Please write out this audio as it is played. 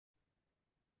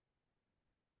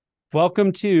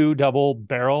Welcome to Double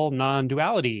Barrel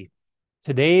Non-Duality.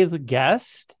 Today's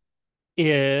guest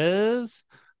is,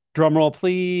 drumroll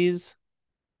please,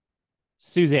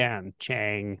 Suzanne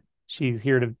Chang. She's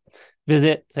here to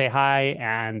visit, say hi,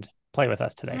 and play with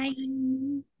us today. Hi.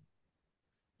 You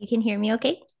can hear me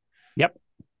okay? Yep.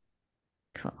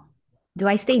 Cool. Do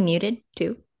I stay muted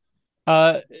too?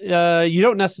 You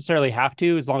don't necessarily have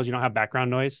to, as long as you don't have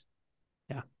background noise.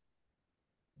 Yeah,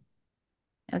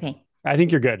 Okay. I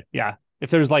think you're good. Yeah. If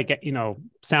there's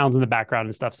sounds in the background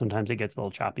and stuff, sometimes it gets a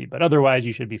little choppy, but otherwise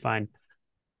you should be fine.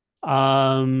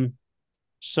 Um,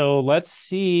 so let's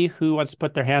see who wants to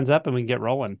put their hands up and we can get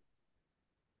rolling.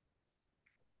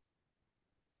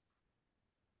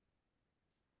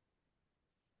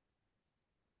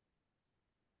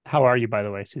 How are you, by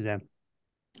the way, Suzanne?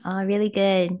 Really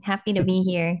good. Happy to be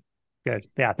here. Good.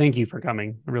 Yeah. Thank you for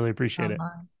coming. I really appreciate it.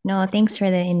 No, thanks for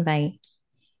the invite.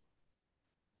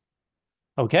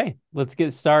 Okay. Let's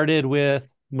get started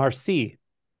with Marcy.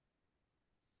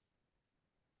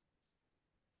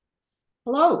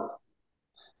 Hello.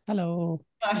 Hello.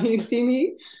 You see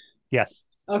me? Yes.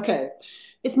 Okay.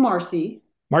 It's Marcy.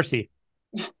 Marcy.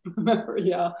 Remember,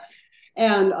 yeah.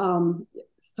 And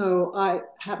so I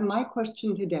have my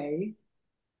question today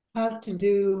has to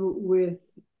do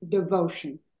with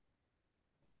devotion.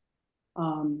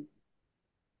 Um,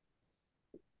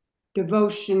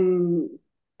 Devotion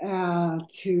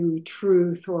to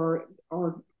truth or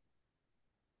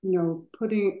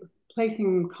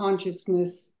placing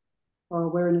consciousness or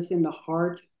awareness in the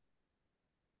heart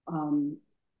um,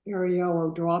 area or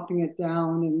dropping it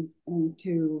down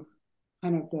into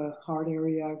kind of the heart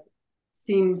area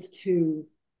seems to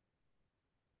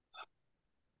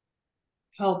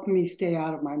help me stay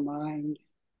out of my mind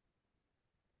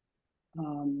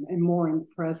and more in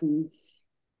presence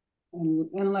and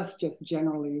less just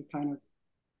generally kind of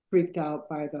freaked out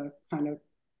by the kind of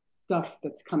stuff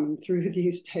that's coming through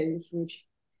these days, which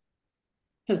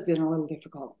has been a little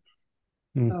difficult.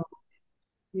 Mm. So,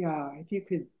 yeah, if you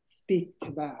could speak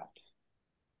to that.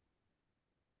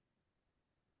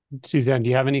 Suzanne, do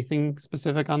you have anything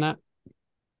specific on that?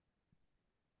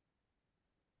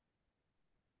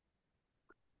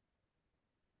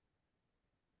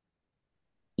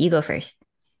 You go first.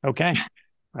 Okay.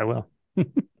 I will.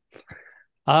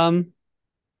 um,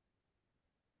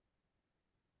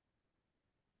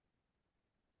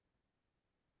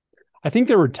 I think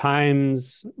there were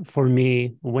times for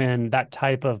me when that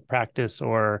type of practice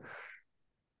or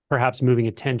perhaps moving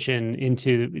attention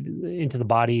into the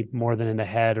body more than in the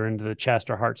head or into the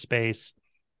chest or heart space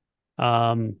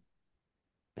um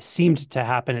seemed to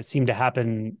happen. It seemed to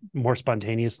happen more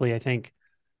spontaneously, I think.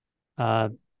 uh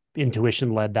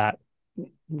Intuition led that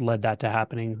to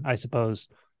happening, I suppose.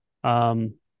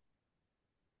 um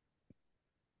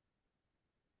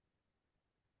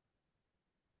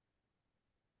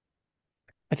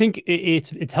I think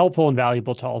it's helpful and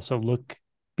valuable to also look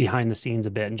behind the scenes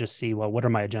a bit and just see, well, what are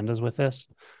my agendas with this?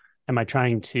 Am I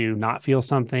trying to not feel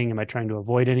something? Am I trying to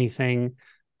avoid anything?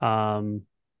 um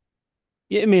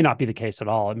it may not be the case at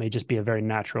all. It may just be a very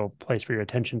natural place for your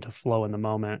attention to flow in the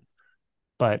moment,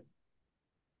 but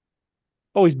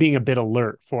always being a bit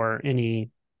alert for any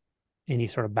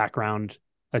sort of background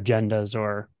agendas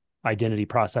or identity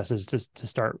processes to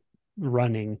start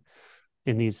running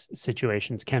in these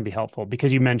situations can be helpful,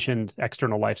 because you mentioned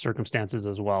external life circumstances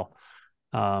as well.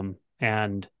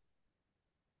 And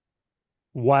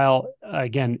while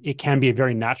again, it can be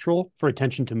very natural for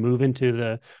attention to move into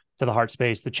the heart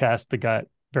space, the chest, the gut,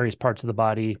 various parts of the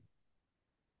body,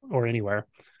 or anywhere,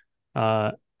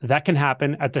 uh, that can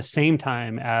happen at the same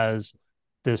time as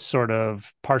this sort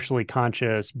of partially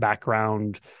conscious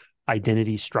background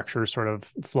identity structure sort of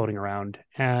floating around.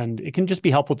 And it can just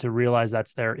be helpful to realize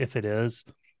that's there if it is.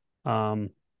 Um,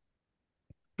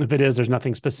 if it is, there's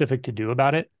nothing specific to do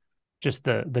about it. Just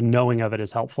the knowing of it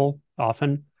is helpful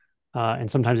often. And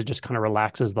sometimes it just kind of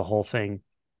relaxes the whole thing.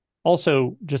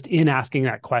 Also, just in asking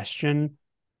that question,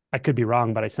 I could be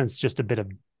wrong, but I sense just a bit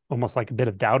of, almost like a bit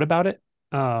of doubt about it.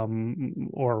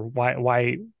 Or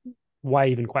why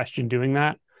even question doing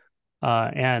that?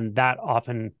 And that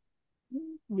often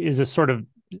is a sort of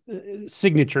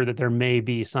signature that there may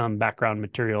be some background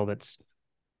material that's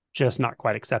just not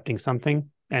quite accepting something.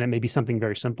 And it may be something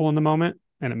very simple in the moment,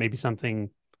 and it may be something,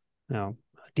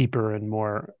 deeper and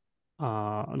more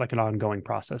like an ongoing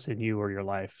process in you or your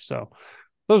life. So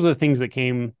those are the things that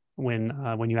came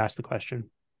when you asked the question.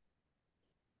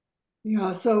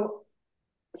 Yeah, so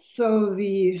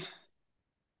the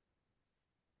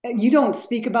you don't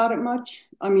speak about it much.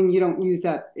 I mean, you don't use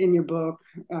that in your book,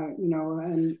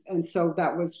 and so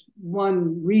that was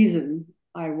one reason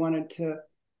I wanted to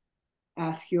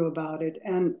ask you about it.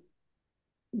 And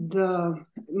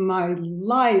my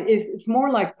life it's more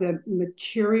like the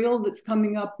material that's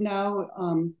coming up now,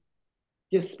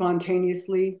 just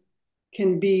spontaneously,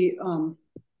 can be,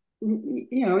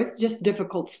 it's just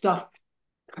difficult stuff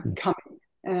coming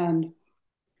and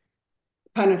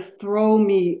kind of throw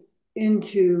me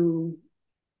into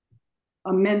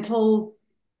a mental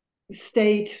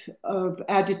state of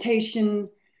agitation.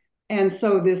 And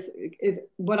so this is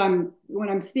when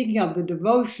I'm speaking of the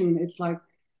devotion, it's like,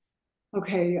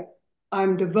 okay,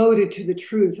 I'm devoted to the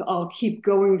truth. I'll keep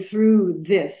going through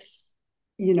this,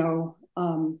 but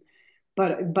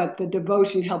the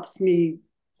devotion helps me,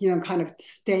 kind of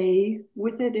stay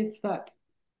with it, if that,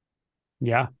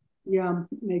 Yeah,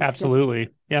 makes absolutely.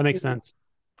 sense. Yeah, it makes sense.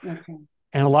 Okay.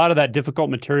 And a lot of that difficult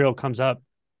material comes up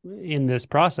in this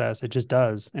process. It just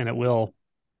does, and it will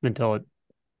until it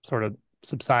sort of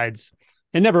subsides.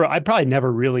 I probably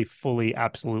never really fully,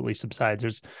 absolutely subsides.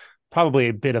 There's probably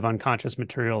a bit of unconscious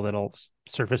material that'll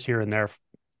surface here and there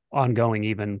ongoing,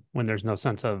 even when there's no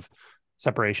sense of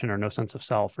separation or no sense of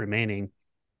self remaining.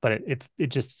 But it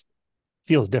just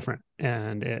feels different,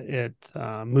 and it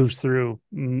moves through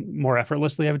more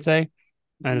effortlessly, I would say,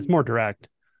 and it's more direct.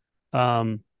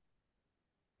 But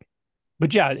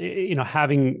yeah,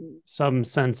 having some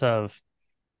sense of,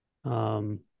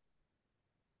 or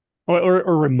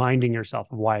reminding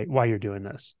yourself of why you're doing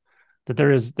this, that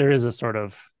there is a sort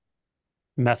of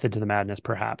method to the madness,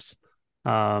 perhaps,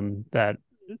 that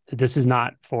this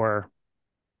isn't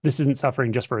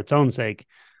suffering just for its own sake.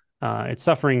 It's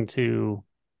suffering to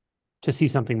see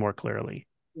something more clearly,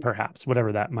 perhaps,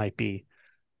 whatever that might be.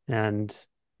 And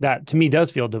that to me does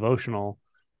feel devotional,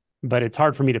 but it's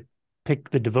hard for me to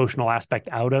pick the devotional aspect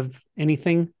out of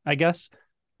anything, I guess.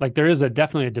 Like there is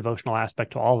definitely a devotional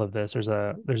aspect to all of this. There's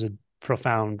a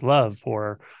profound love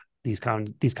for these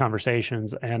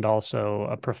conversations, and also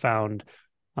a profound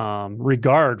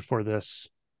regard for this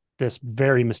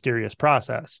very mysterious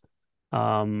process.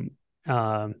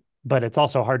 But it's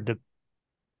also hard to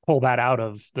pull that out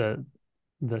of the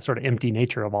sort of empty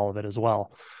nature of all of it as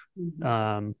well.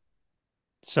 Mm-hmm.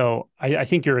 So I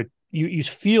think you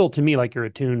feel to me like you're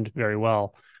attuned very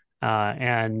well,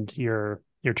 and you're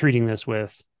treating this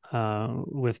with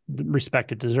the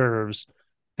respect it deserves,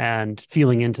 and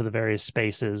feeling into the various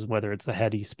spaces, whether it's the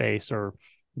heady space or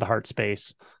the heart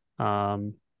space.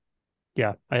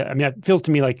 Yeah, I mean, it feels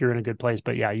to me like you're in a good place,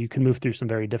 but yeah, you can move through some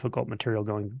very difficult material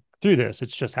going through this. It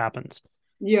just happens.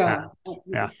 Yeah.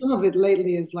 Some of it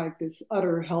lately is like this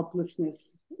utter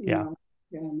helplessness, you know.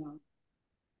 And,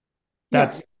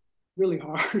 that's really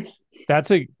hard.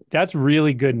 That's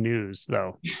really good news,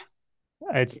 though.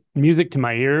 It's music to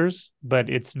my ears, but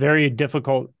it's very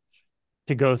difficult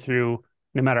to go through,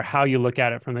 no matter how you look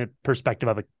at it from the perspective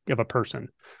of a person,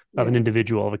 of an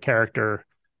individual, of a character.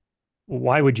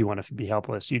 Why would you want to be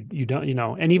helpless? You don't,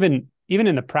 and even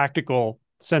in the practical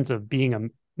sense of being a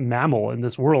mammal in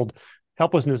this world,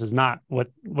 helplessness is not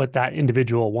what that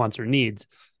individual wants or needs.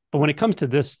 But when it comes to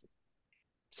this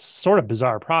sort of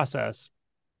bizarre process,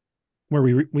 where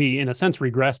we in a sense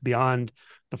regress beyond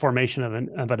the formation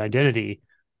of an identity,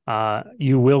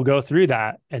 you will go through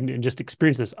that and just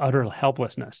experience this utter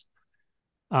helplessness.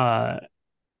 I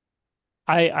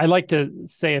like to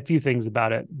say a few things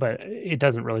about it, but it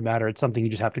doesn't really matter. It's something you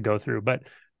just have to go through. But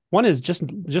one is just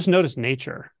notice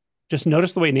nature. Just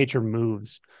notice the way nature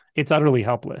moves. It's utterly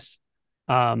helpless.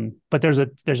 But there's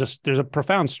a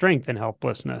profound strength in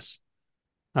helplessness.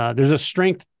 There's a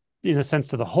strength in a sense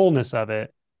to the wholeness of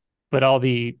it, but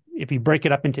if you break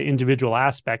it up into individual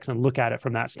aspects and look at it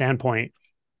from that standpoint,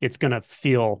 it's going to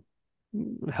feel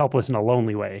helpless in a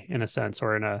lonely way, in a sense,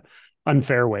 or in a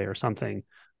unfair way or something.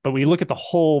 But when you look at the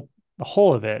whole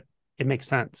of it, it makes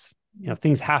sense.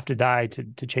 Things have to die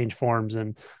to change forms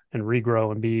and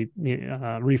regrow and be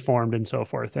reformed and so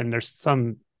forth. And there's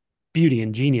some beauty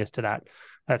and genius to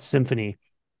that symphony.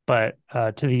 But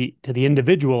to the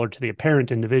individual, or to the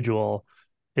apparent individual,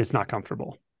 it's not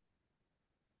comfortable.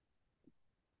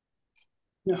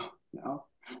 No.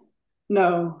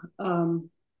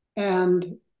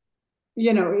 And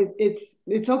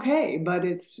it's okay, but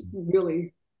it's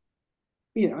really,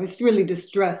 it's really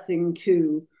distressing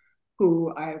to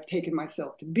who I have taken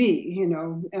myself to be,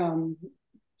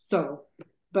 so,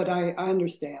 but I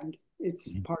understand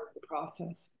it's part of the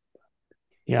process.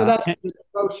 Yeah. So that's the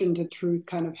devotion to truth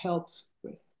kind of helps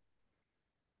with.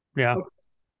 Yeah. Okay.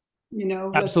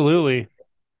 Absolutely.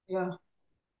 Yeah.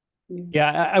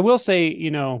 Yeah. I will say,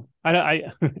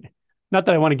 I not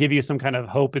that I want to give you some kind of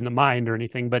hope in the mind or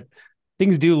anything, but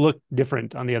things do look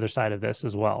different on the other side of this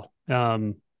as well.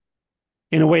 In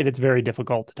a way that's very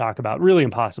difficult to talk about, really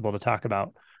impossible to talk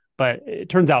about. but it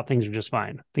turns out things are just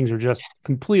fine. Things are just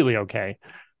completely okay,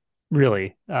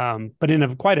 really. But in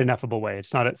a quite ineffable way.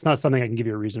 It's not something I can give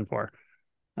you a reason for.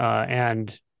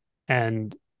 And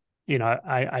you know,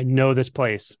 I know this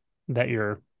place that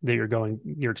you're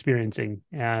experiencing,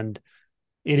 and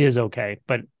it is okay,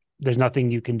 but there's nothing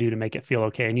you can do to make it feel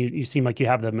okay. And you seem like you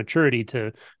have the maturity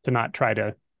to not try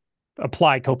to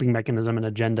apply coping mechanism and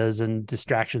agendas and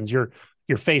distractions. You're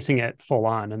facing it full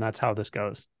on, and that's how this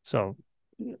goes. So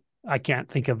I can't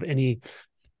think of any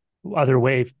other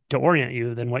way to orient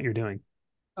you than what you're doing.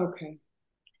 Okay.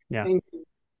 Yeah. Thank you.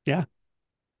 Yeah.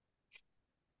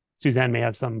 Suzanne may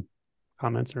have some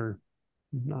comments or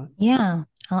not. Yeah,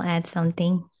 I'll add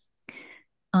something.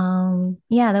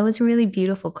 Yeah, that was a really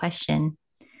beautiful question.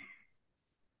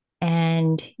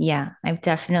 And yeah, I've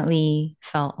definitely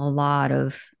felt a lot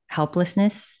of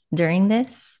helplessness during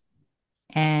this.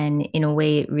 And in a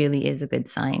way, it really is a good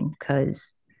sign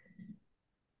because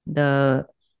the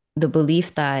the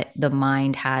belief that the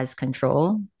mind has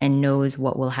control and knows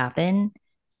what will happen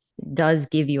does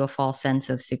give you a false sense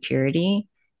of security,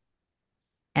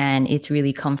 and it's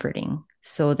really comforting.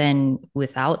 So then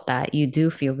without that, you do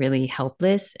feel really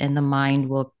helpless, and the mind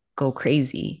will go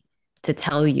crazy to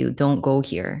tell you, don't go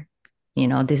here. You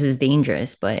know, this is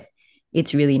dangerous, but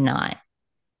it's really not.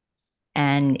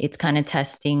 And it's kind of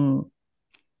testing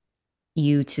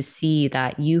you to see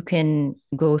that you can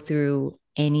go through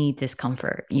any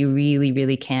discomfort. You really,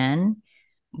 really can,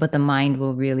 but the mind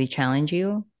will really challenge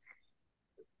you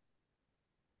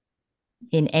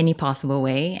in any possible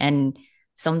way. And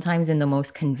sometimes in the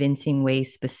most convincing way,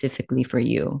 specifically for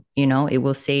you. You know, it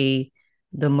will say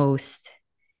the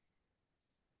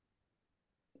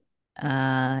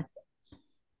uh,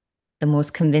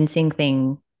 most convincing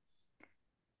thing.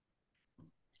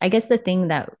 I guess the thing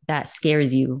that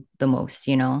scares you the most,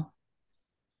 you know,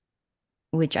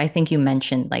 which I think you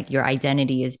mentioned, like your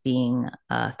identity is being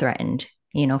threatened,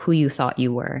 you know, who you thought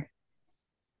you were.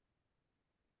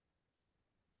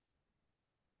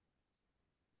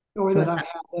 Or So that it's I like,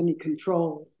 have any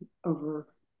control over,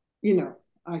 you know,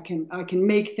 I can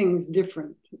make things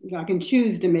different. I can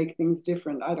choose to make things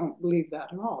different. I don't believe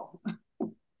that at all.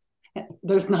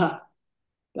 There's not,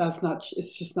 that's not,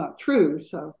 it's just not true.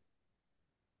 So,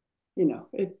 you know,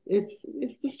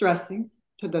 it's distressing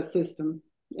to the system.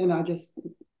 And I just,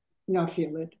 you know, I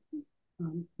feel it.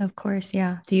 of course,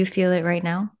 yeah. Do you feel it right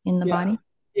now in the Yeah. body?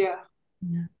 Yeah.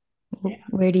 Yeah. Yeah.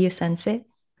 Where do you sense it?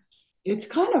 It's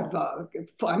kind of,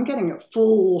 I'm getting a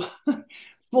full,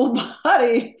 full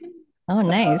body. Oh,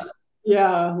 nice.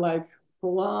 Yeah, like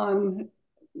full on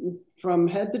from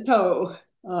head to toe.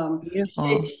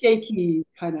 Beautiful. Shaky,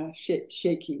 kind of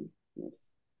shaky.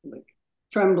 It's like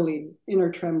trembly,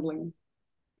 inner trembling.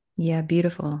 Yeah,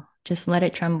 beautiful. Just let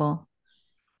it tremble.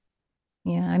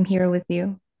 Yeah, I'm here with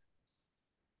you.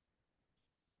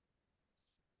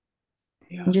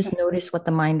 Yeah. And just notice what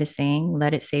the mind is saying.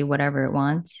 Let it say whatever it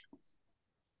wants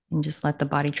and just let the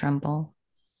body tremble.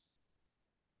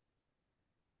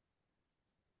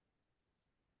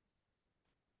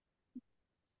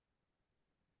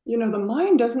 You know, the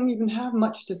mind doesn't even have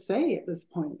much to say at this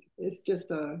point. It's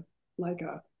just like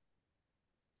a,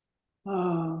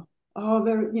 uh, oh,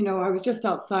 there, you know, I was just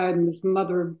outside and this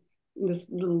little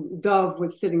dove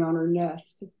was sitting on her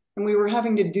nest. And we were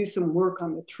having to do some work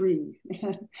on the tree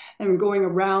and going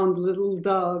around little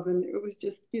dove. And it was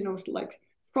just, you know, like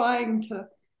trying to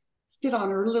sit on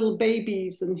her little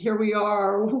babies. And here we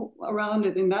are around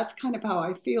it. And that's kind of how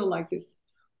I feel, like this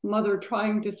mother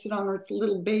trying to sit on her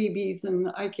little babies. And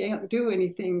I can't do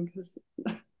anything because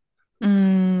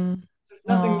Mm. there's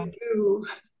nothing Oh, to do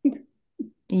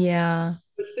yeah.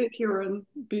 but sit here and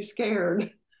be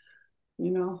scared,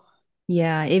 you know?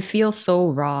 Yeah. It feels so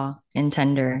raw and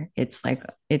tender. It's like,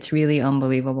 it's really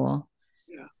unbelievable.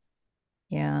 Yeah.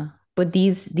 Yeah. But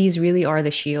these really are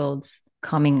the shields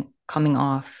coming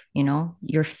off, you know?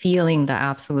 You're feeling the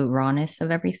absolute rawness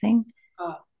of everything,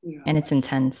 Yeah. and it's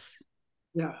intense.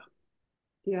 Yeah.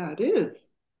 Yeah, it is.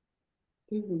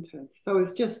 It is intense. So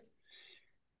it's just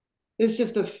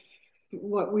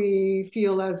what we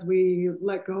feel as we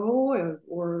let go,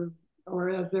 or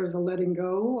as there's a letting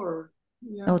go, or Oh,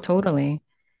 yeah. totally.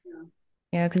 Yeah.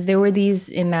 Yeah, because there were these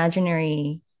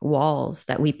imaginary walls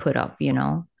that we put up, you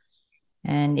know,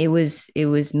 and it was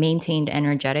maintained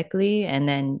energetically, and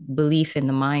then belief in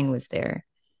the mind was there.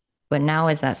 But now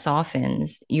as that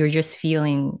softens, you're just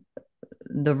feeling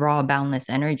the raw, boundless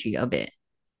energy of it,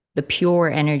 the pure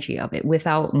energy of it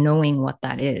without knowing what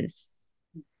that is.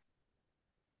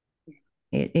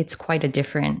 It's quite a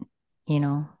different, you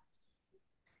know,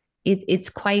 it's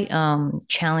quite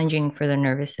challenging for the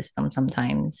nervous system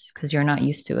sometimes because you're not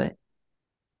used to it.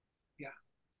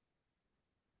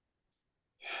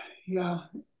 Yeah.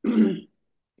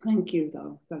 Thank you,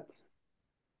 though. It's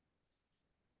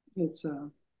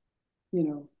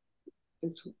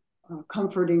it's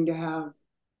comforting to have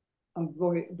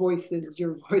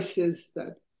your voices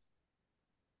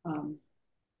um,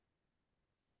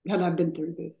 that have been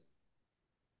through this,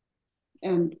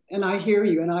 and I hear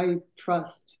you, and I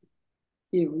trust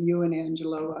you and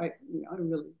Angelo. I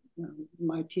really,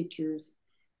 my teachers,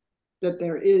 that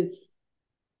there is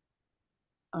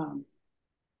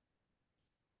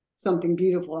something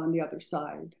beautiful on the other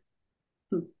side.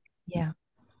 Yeah.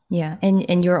 Yeah.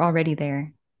 And you're already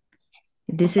there.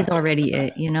 This is already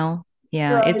it,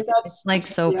 Yeah. Right. It's like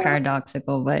so Yeah.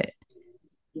 paradoxical, but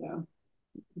Yeah.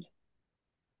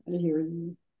 I hear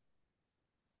you.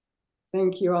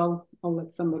 Thank you. I'll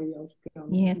let somebody else go.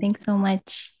 yeah, thanks so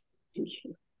much. Thank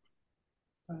you.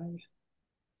 Bye.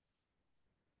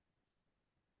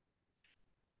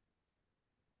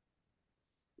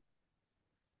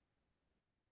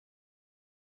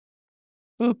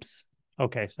 Oops.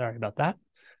 Okay, sorry about that.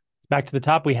 Back to the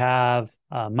top, we have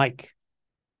Mike.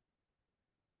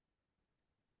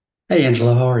 Hey,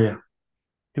 Angela, how are you?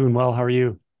 Doing well. How are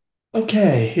you?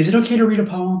 Okay. Is it okay to read a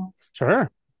poem? Sure.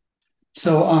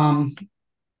 So,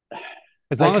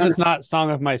 As I long as kind it's of not Song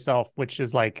of Myself, which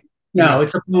is like, no,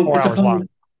 it's a poem. 4 hours long.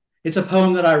 It's a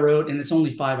poem that I wrote, and it's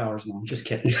only 5 hours long. Just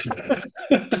kidding.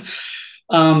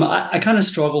 I kind of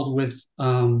struggled with.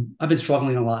 I've been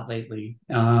struggling a lot lately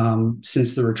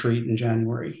since the retreat in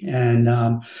January, and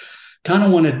kind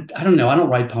of wanted. I don't know. I don't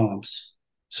write poems,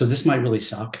 so this might really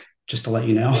suck. Just to let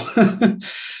you know,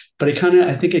 but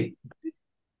I think it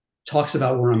talks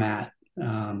about where I'm at. So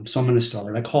I'm going to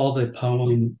start. I call the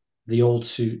poem "The Old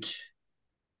Suit."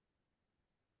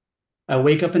 I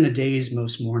wake up in a daze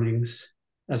most mornings.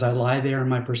 As I lie there,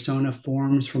 my persona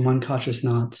forms from unconscious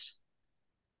knots,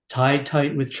 tied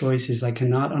tight with choices I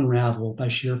cannot unravel by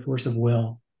sheer force of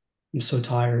will. I'm so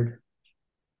tired.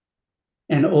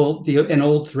 An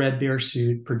old threadbare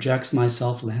suit projects my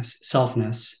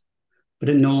selfness, but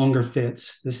it no longer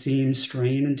fits. The seams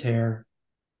strain and tear.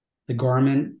 The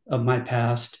garment of my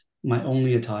past, my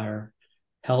only attire,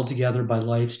 held together by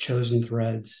life's chosen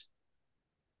threads.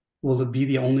 Will it be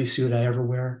the only suit I ever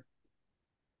wear?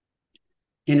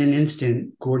 In an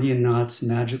instant, Gordian knots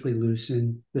magically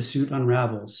loosen. The suit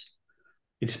unravels,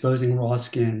 exposing raw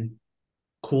skin.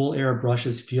 Cool air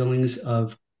brushes feelings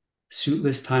of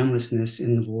suitless timelessness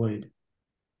in the void.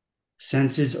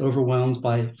 Senses overwhelmed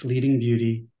by fleeting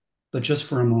beauty, but just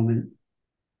for a moment.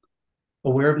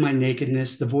 Aware of my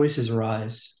nakedness, the voices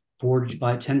arise, forged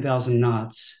by 10,000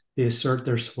 knots. They assert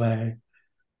their sway.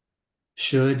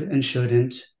 Should and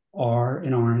shouldn't, are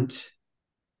and aren't.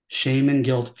 Shame and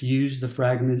guilt fuse the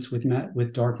fragments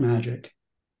with dark magic.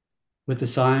 With the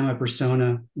sigh, my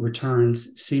persona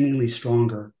returns seemingly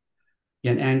stronger,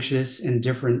 yet anxious and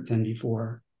different than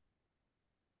before.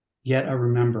 Yet I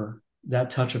remember that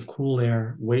touch of cool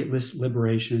air, weightless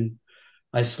liberation.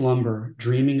 I slumber,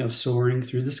 dreaming of soaring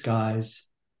through the skies,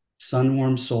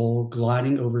 sun-warmed soul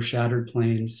gliding over shattered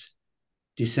plains,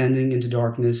 descending into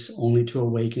darkness only to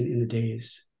awaken in a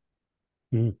daze.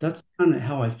 Mm. That's kind of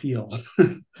how I feel.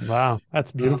 Wow,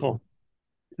 that's beautiful.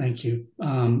 Thank you.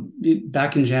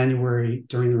 Back in January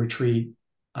during the retreat,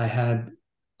 I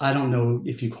don't know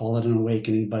if you call it an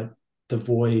awakening, but the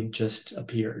void just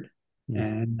appeared.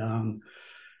 Mm. And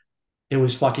it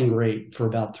was fucking great for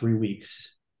about 3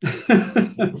 weeks.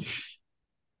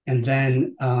 And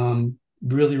then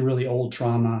really, really old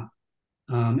trauma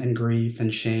and grief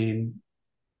and shame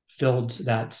filled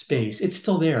that space. It's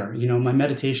still there. My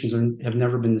meditations have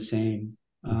never been the same.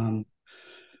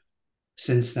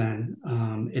 Since then.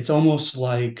 It's almost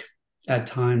like at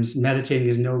times meditating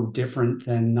is no different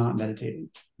than not meditating.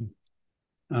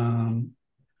 Um,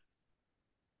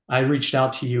 I reached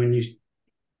out to you and you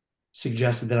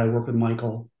suggested that I work with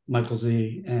Michael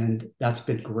Z, and that's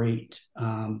been great.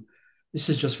 This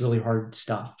is just really hard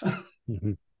stuff.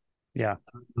 Mm-hmm. Yeah.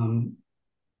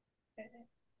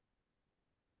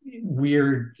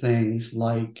 Weird things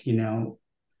like,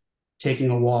 taking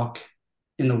a walk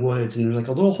in the woods and there's like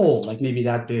a little hole, like maybe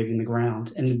that big in the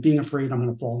ground, and being afraid I'm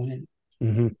going to fall in.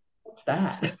 Mm-hmm. What's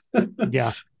that?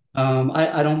 Yeah.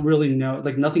 I don't really know.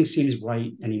 Like nothing seems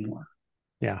right anymore.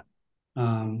 Yeah.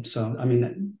 So I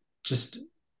mean, just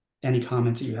any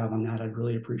comments that you have on that, I'd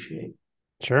really appreciate.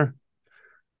 Sure.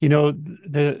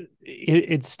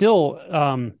 It still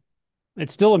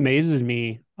amazes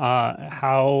me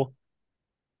how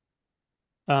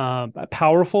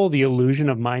powerful the illusion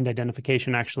of mind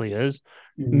identification actually is,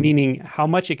 meaning how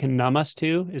much it can numb us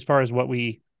to as far as what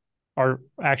we are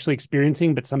actually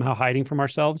experiencing, but somehow hiding from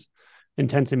ourselves,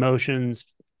 intense emotions,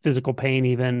 physical pain,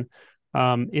 even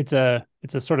It's a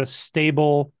sort of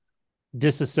stable,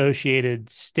 disassociated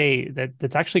state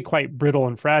that's actually quite brittle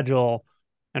and fragile,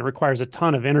 and requires a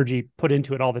ton of energy put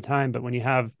into it all the time. But when you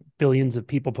have billions of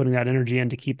people putting that energy in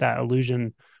to keep that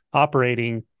illusion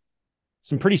operating,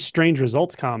 some pretty strange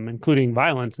results come, including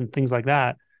violence and things like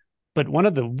that. But one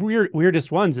of the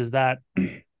weirdest ones is that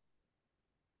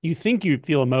you think you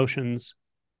feel emotions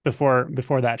before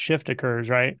that shift occurs,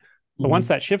 right? But once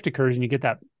that shift occurs and you get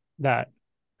that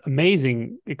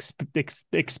amazing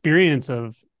experience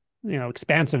of,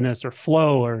 expansiveness or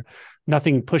flow or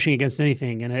nothing pushing against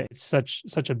anything, and it's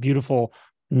such a beautiful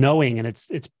knowing, and it's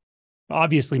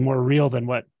obviously more real than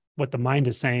what the mind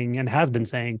is saying and has been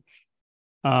saying.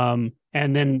 And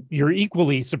then you're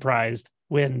equally surprised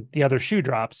when the other shoe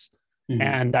drops,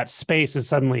 and that space is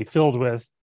suddenly filled with,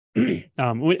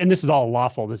 and this is all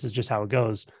lawful. This is just how it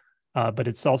goes. But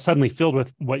it's all suddenly filled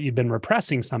with what you've been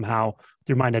repressing somehow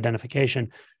through mind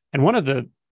identification. And one of the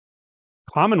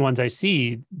common ones I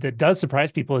see that does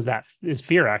surprise people is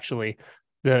fear. Actually,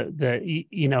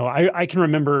 I can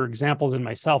remember examples in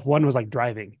myself. One was like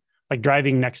driving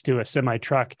next to a semi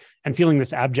truck and feeling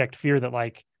this abject fear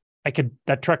that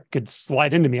that truck could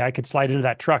slide into me. I could slide into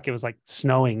that truck. It was like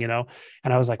snowing, and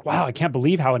I was like, wow, I can't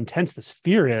believe how intense this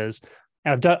fear is.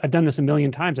 And I've done this a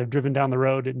million times. I've driven down the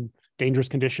road in dangerous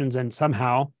conditions, and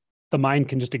somehow the mind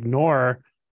can just ignore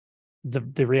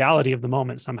the reality of the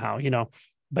moment somehow,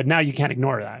 but now you can't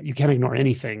ignore that. You can't ignore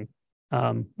anything,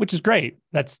 which is great.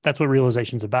 That's what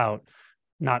realization's about.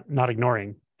 Not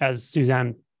ignoring, as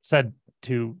Suzanne said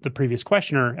to the previous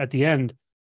questioner at the end,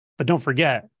 but don't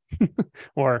forget,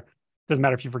 or doesn't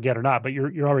matter if you forget or not, but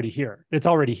you're already here. It's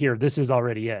already here. This is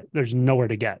already it. There's nowhere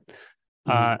to get.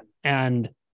 And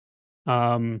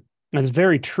it's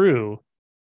very true.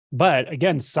 But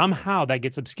again, somehow that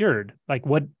gets obscured. Like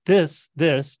what this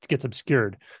gets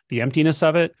obscured. The emptiness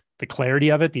of it, the clarity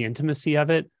of it, the intimacy of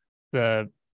it, the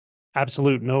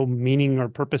absolute no meaning or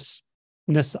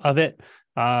purposeness of it,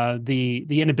 the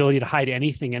inability to hide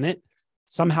anything in it.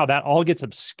 Somehow that all gets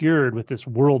obscured with this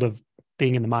world of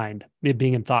being in the mind,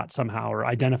 being in thought somehow, or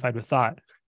identified with thought.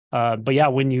 But yeah,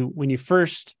 when you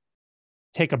first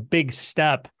take a big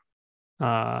step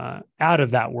out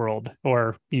of that world,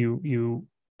 or you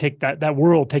take that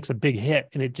world takes a big hit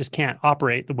and it just can't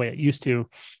operate the way it used to.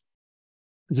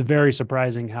 It's very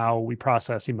surprising how we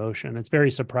process emotion. It's very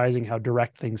surprising how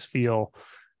direct things feel.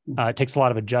 It takes a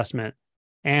lot of adjustment.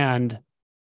 And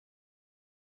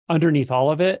underneath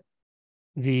all of it,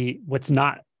 what's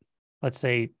not, let's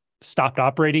say, stopped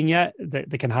operating yet,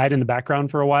 that can hide in the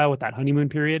background for a while with that honeymoon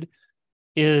period,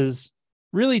 is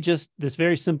really just this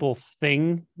very simple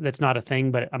thing that's not a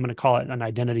thing, but I'm going to call it an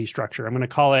identity structure. I'm going to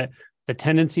call it the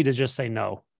tendency to just say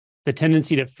no, the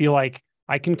tendency to feel like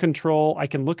I can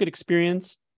look at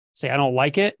experience, say I don't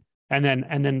like it, and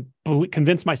then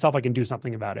convince myself I can do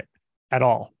something about it at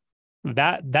all.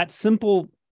 That simple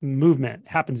movement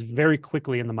happens very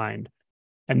quickly in the mind,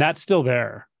 and that's still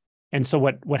there. And so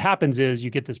what happens is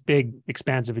you get this big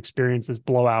expansive experience, this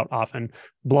blowout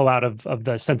of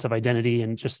the sense of identity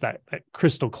and just that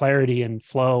crystal clarity and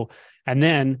flow. And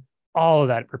then all of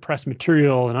that repressed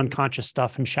material and unconscious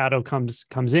stuff and shadow comes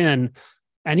in.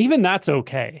 And even that's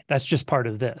okay. That's just part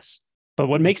of this. But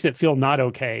what makes it feel not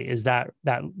okay is that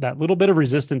little bit of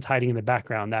resistance hiding in the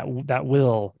background, that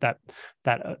will, that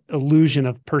illusion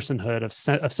of personhood,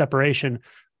 of separation,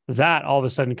 that all of a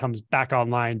sudden comes back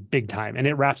online big time, and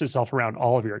it wraps itself around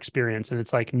all of your experience. And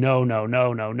it's like,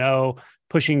 no,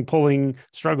 pushing, pulling,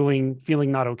 struggling,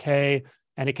 feeling not okay.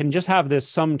 And it can just have this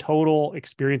sum total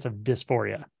experience of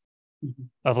dysphoria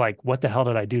of like, what the hell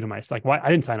did I do to myself? Like, why?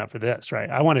 I didn't sign up for this, right?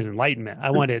 I wanted enlightenment.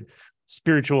 I wanted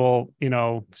spiritual,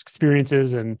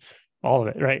 experiences and all of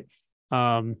it. Right.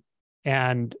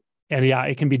 And yeah,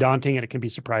 it can be daunting and it can be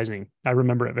surprising. I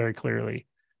remember it very clearly.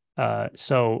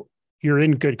 So you're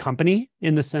in good company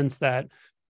in the sense that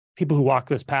people who walk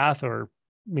this path, or,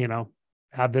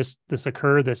 have this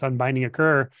unbinding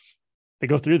occur, they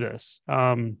go through this.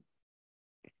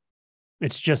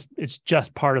 It's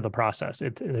just part of the process.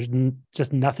 There's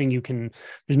just nothing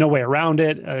there's no way around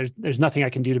it. There's nothing I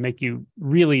can do to make you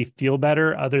really feel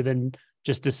better other than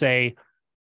just to say,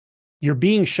 you're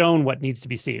being shown what needs to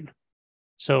be seen.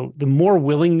 So the more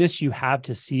willingness you have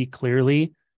to see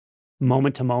clearly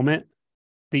moment to moment,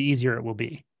 the easier it will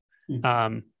be.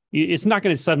 It's not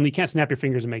going to suddenly, you can't snap your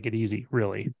fingers and make it easy,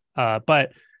 really.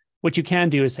 But what you can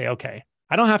do is say, okay,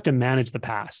 I don't have to manage the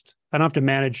past. I don't have to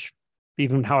manage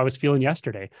even how I was feeling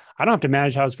yesterday. I don't have to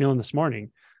manage how I was feeling this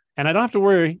morning. And I don't have to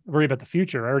worry about the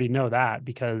future. I already know that,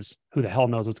 because who the hell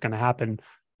knows what's going to happen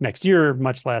next year,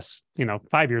 much less,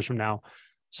 5 years from now.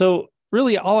 So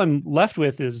really all I'm left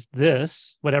with is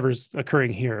this, whatever's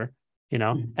occurring here,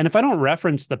 And if I don't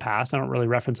reference the past, I don't really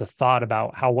reference a thought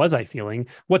about how was I feeling,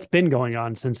 what's been going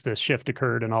on since this shift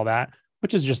occurred and all that,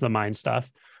 which is just the mind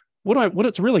stuff.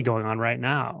 What's really going on right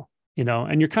now,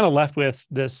 and you're kind of left with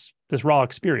this raw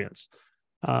experience.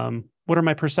 What are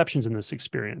my perceptions in this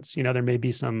experience? There may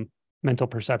be some mental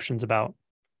perceptions about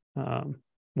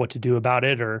what to do about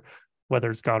it, or whether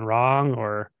it's gone wrong,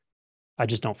 or I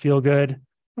just don't feel good.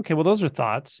 Okay, well, those are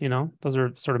thoughts, those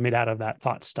are sort of made out of that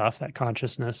thought stuff, that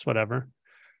consciousness, whatever.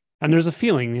 And there's a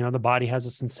feeling, the body has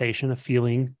a sensation, a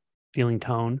feeling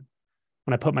tone.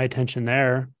 When I put my attention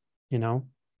there,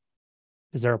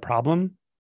 is there a problem?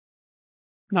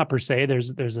 Not per se.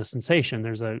 There's a sensation.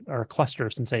 There's a cluster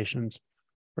of sensations,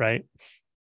 right?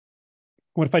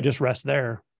 What if I just rest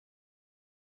there?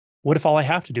 What if all I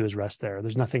have to do is rest there?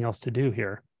 There's nothing else to do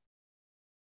here.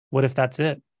 What if that's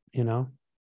it?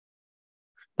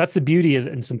 That's the beauty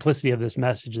and simplicity of this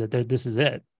message, that this is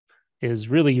it, is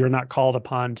really you're not called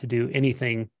upon to do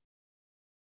anything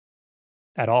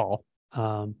at all.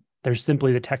 There's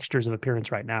simply the textures of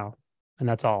appearance right now, and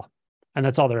that's all. And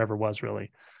that's all there ever was,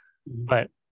 really. Mm-hmm.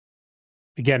 But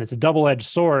again, it's a double-edged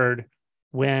sword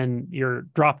when you're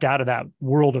dropped out of that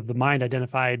world of the mind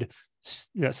identified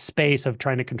space of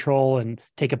trying to control and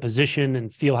take a position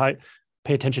and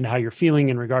pay attention to how you're feeling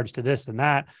in regards to this and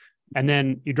that. And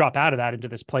then you drop out of that into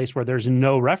this place where there's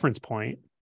no reference point.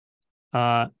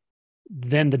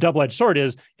 Then the double-edged sword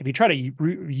is, if you try to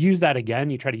use that again,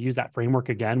 you try to use that framework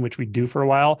again, which we do for a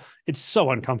while, it's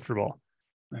so uncomfortable.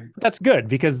 Right. But that's good,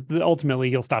 because ultimately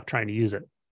you'll stop trying to use it.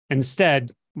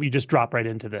 Instead, we just drop right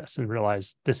into this and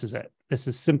realize this is it. This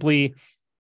is simply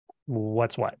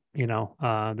what's what,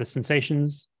 the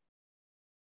sensations,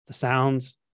 the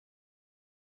sounds,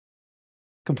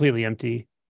 completely empty.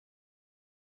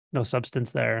 No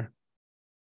substance there,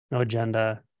 no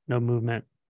agenda, no movement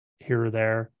here or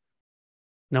there,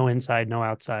 no inside, no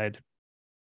outside.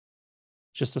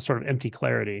 Just a sort of empty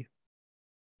clarity.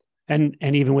 And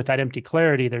even with that empty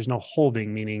clarity, there's no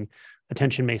holding, meaning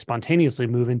attention may spontaneously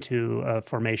move into a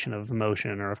formation of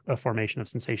emotion or a formation of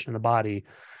sensation in the body.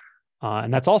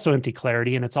 And that's also empty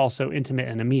clarity, and it's also intimate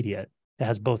and immediate. It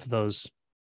has both of those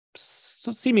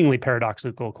seemingly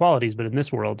paradoxical qualities, but in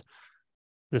this world,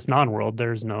 this non-world,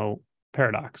 there's no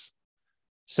paradox.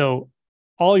 So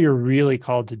all you're really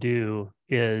called to do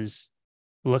is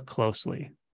look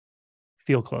closely,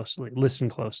 feel closely, listen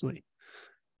closely.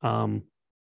 And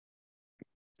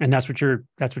that's what you're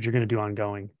going to do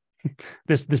ongoing.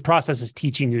 This process is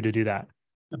teaching you to do that.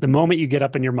 The moment you get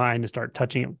up in your mind and start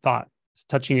touching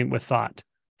it with thought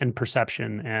and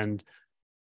perception and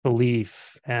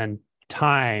belief and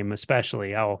time,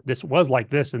 especially, oh, this was like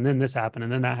this, and then this happened,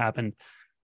 and then that happened.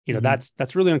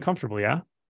 That's really uncomfortable. Yeah.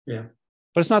 Yeah.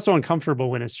 But it's not so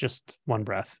uncomfortable when it's just one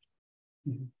breath,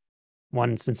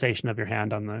 one sensation of your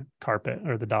hand on the carpet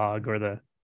or the dog, or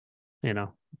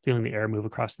feeling the air move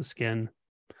across the skin.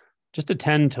 Just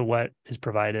attend to what is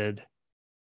provided.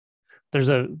 There's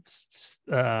a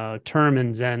term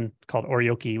in Zen called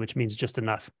oryoki, which means just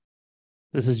enough.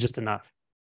 This is just enough.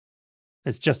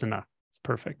 It's just enough. It's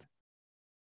perfect.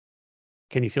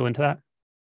 Can you feel into that?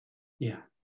 Yeah.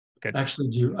 Good.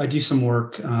 Actually, I do some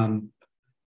work when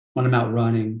I'm out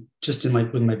running, just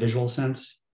with my visual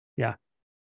sense. Yeah.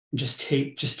 Just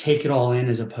take it all in,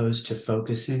 as opposed to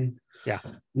focusing. Yeah.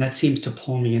 And that seems to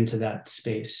pull me into that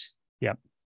space. Yep.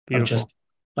 Beautiful.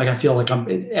 I feel like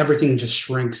everything just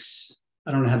shrinks.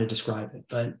 I don't know how to describe it,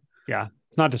 but yeah,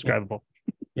 it's not describable.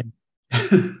 Yeah.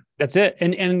 That's it.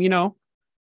 And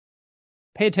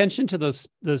pay attention to those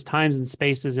times and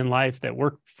spaces in life that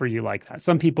work for you like that.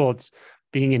 Some people, it's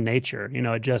being in nature,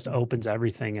 it just opens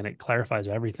everything and it clarifies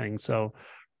everything. So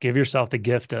give yourself the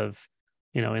gift of,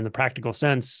 in the practical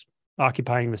sense,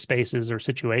 occupying the spaces or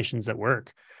situations that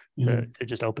work to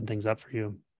just open things up for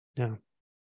you. Yeah.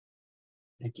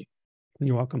 Thank you.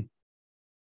 You're welcome.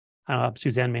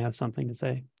 Suzanne may have something to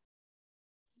say.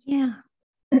 Yeah.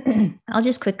 I'll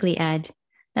just quickly add,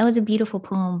 that was a beautiful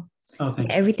poem. Oh, thank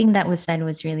you. Everything that was said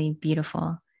was really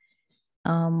beautiful.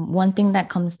 One thing that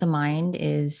comes to mind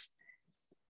is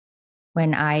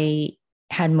when I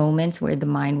had moments where the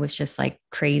mind was just like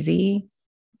crazy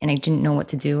and I didn't know what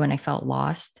to do and I felt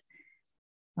lost.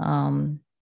 I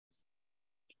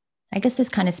guess this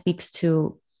kind of speaks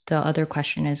to the other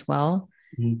question as well.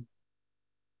 Mm-hmm.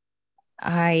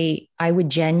 I would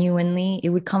genuinely, it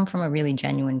would come from a really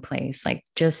genuine place, like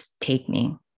just take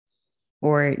me,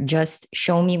 or just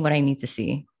show me what I need to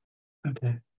see.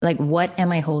 Okay. Like, what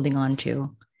am I holding on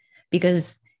to?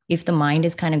 Because if the mind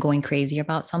is kind of going crazy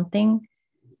about something,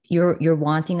 you're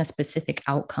wanting a specific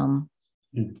outcome.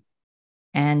 Mm.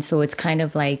 And so it's kind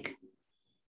of like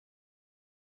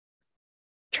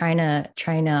trying to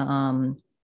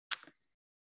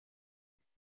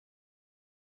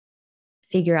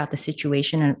figure out the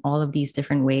situation in all of these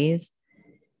different ways.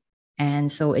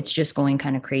 And so it's just going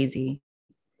kind of crazy.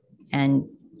 And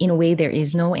in a way, there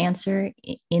is no answer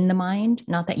in the mind.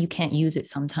 Not that you can't use it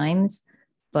sometimes,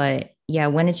 but yeah,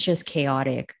 when it's just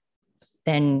chaotic,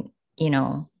 then,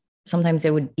 sometimes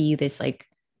there would be this like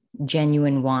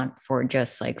genuine want for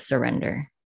just like surrender,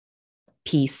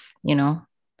 peace.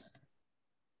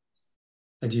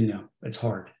 I do know it's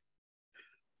hard.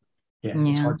 Yeah,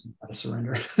 it's Yeah. hard to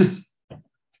surrender.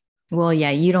 Well, yeah,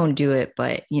 you don't do it,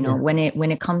 but Yeah. when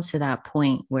it comes to that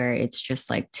point where it's just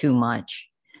like too much,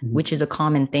 Mhm. which is a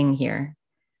common thing here,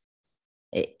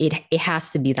 it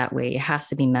has to be that way. It has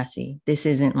to be messy. This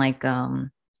isn't like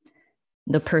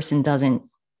the person doesn't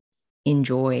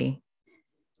enjoy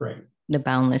Right. the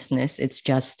boundlessness. It's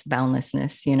just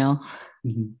boundlessness.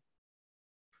 Mhm.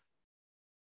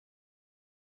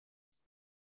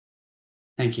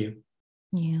 Thank you.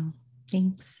 Yeah.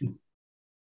 Thanks.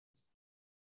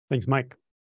 Thanks, Mike.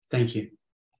 Thank you.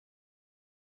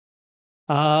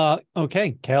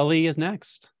 Okay, Kelly is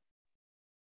next.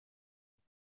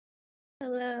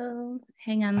 Hello.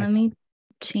 Hang on, Hi. let me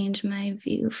change my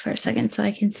view for a second so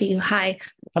I can see you. Hi.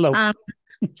 Hello.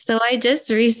 So I just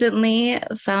recently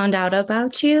found out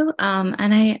about you.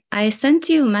 And I sent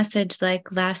you a message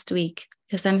like last week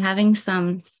because I'm having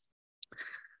some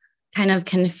kind of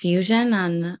confusion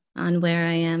on where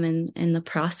I am in the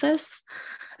process.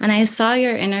 And I saw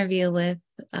your interview with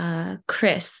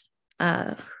Chris,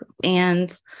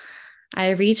 and I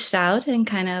reached out and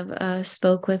kind of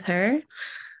spoke with her,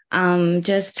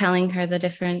 just telling her the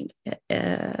different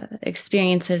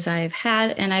experiences I've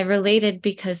had. And I related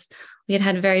because we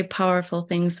had very powerful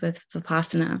things with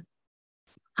Vipassana.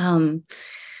 And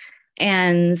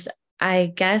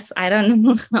I guess, I don't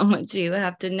know how much you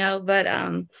have to know, but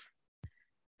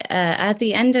at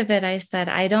the end of it, I said,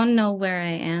 I don't know where I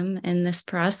am in this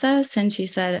process. And she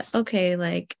said, okay,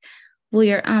 like, well,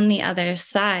 you're on the other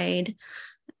side.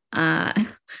 And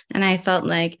I felt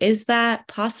like, is that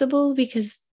possible?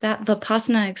 Because that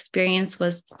Vipassana experience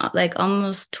was like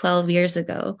almost 12 years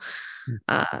ago.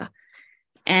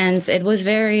 And it was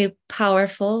very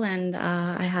powerful. And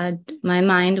my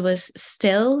mind was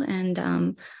still,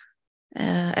 and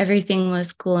everything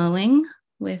was glowing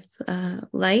with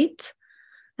light.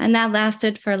 And that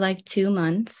lasted for like 2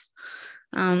 months.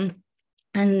 And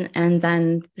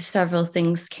then several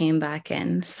things came back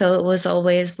in. So it was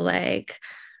always like,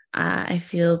 I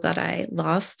feel that I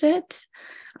lost it.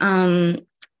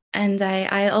 And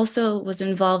I also was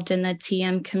involved in the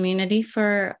TM community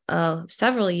for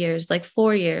several years, like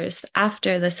 4 years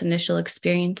after this initial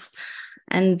experience.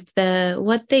 And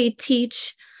what they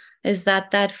teach is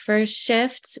that first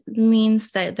shift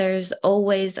means that there's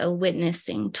always a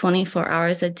witnessing 24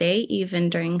 hours a day, even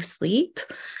during sleep.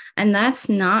 And that's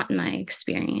not my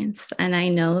experience. And I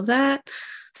know that.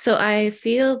 So I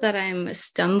feel that I'm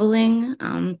stumbling.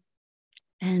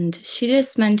 And she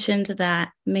just mentioned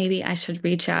that maybe I should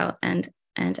reach out and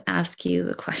ask you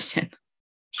the question.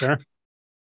 Sure.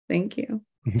 Thank you.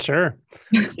 Sure.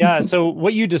 Yeah. So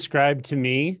what you described to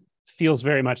me feels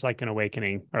very much like an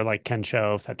awakening, or like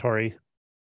Kensho, Satori,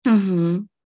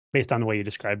 based on the way you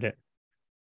described it.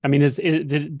 I mean,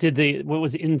 what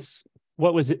was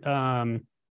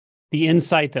the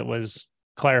insight that was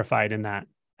clarified in that?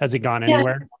 Has it gone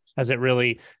anywhere? Has it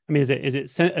really? I mean, is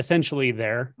it essentially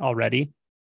there already,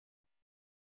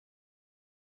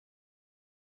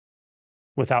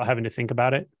 without having to think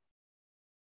about it?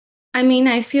 I mean,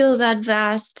 I feel that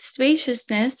vast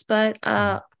spaciousness, but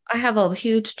I have a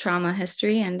huge trauma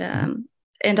history, and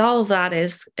all of that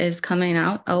is coming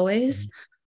out always.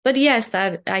 But yes,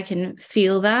 that I can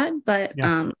feel that. But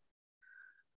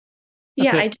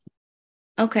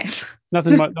okay.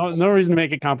 Nothing much. No reason to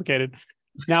make it complicated.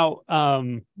 Now,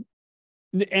 and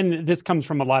this comes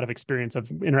from a lot of experience of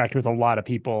interacting with a lot of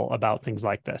people about things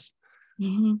like this.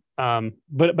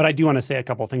 But I do want to say a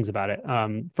couple of things about it.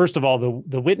 First of all,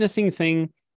 the witnessing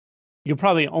thing, you'll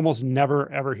probably almost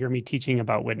never ever hear me teaching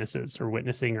about witnesses or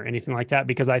witnessing or anything like that,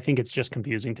 because I think it's just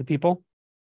confusing to people,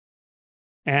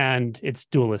 and it's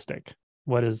dualistic.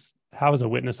 How is a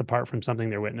witness apart from something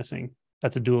they're witnessing?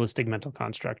 That's a dualistic mental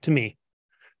construct to me.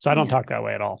 So I don't talk that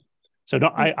way at all. So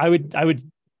I would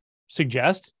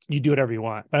suggest you do whatever you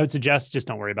want, but I would suggest just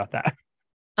don't worry about that.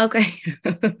 Okay.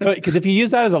 Because if you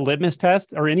use that as a litmus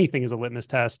test, or anything as a litmus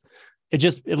test,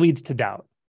 it leads to doubt.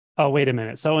 Oh, wait a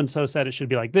minute. So-and-so said it should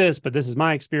be like this, but this is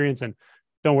my experience. And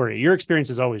don't worry, your experience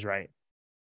is always right.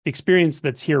 The experience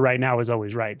that's here right now is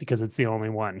always right, because it's the only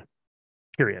one.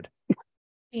 period.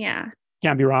 Yeah.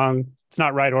 Can't be wrong. It's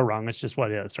not right or wrong. It's just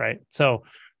what it is, right? So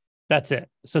that's it.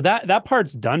 So that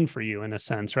part's done for you in a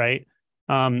sense, right?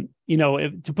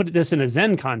 To put this in a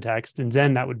Zen context, in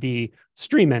Zen, that would be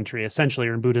stream entry, essentially,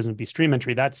 or in Buddhism, it'd be stream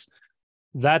entry. That's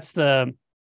the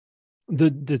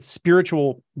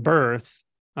spiritual birth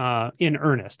in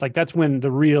earnest. Like that's when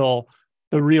the real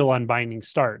unbinding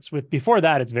starts. With before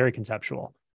that, it's very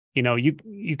conceptual.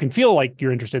 You can feel like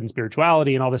you're interested in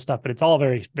spirituality and all this stuff, but it's all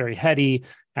very, very heady,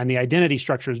 and the identity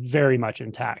structure is very much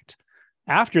intact.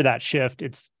 After that shift,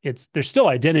 it's there's still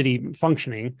identity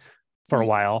functioning for a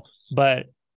while, but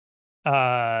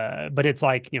it's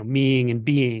like, meing and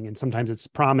being, and sometimes it's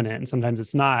prominent and sometimes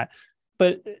it's not.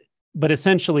 But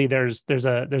essentially there's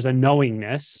a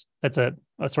knowingness. That's a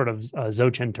sort of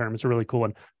Dzogchen term. It's a really cool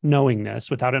one.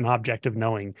 Knowingness without an object of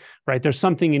knowing, right? There's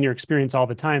something in your experience all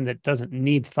the time that doesn't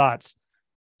need thoughts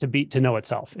to know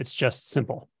itself. It's just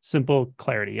simple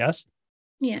clarity. Yes.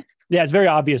 Yeah. Yeah. It's very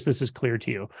obvious. This is clear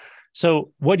to you.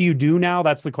 So what do you do now?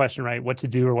 That's the question, right? What to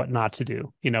do or what not to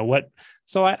do?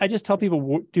 So I just tell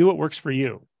people, do what works for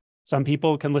you. Some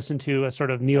people can listen to a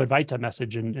sort of Neo-Advaita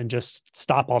message and just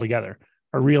stop altogether,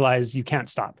 or realize you can't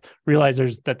stop. Realize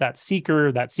there's that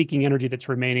seeking energy that's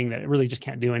remaining, that it really just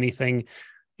can't do anything.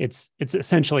 It's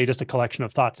essentially just a collection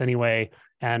of thoughts anyway.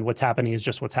 And what's happening is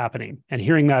just what's happening. And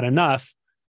hearing that enough,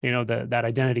 that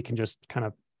identity can just kind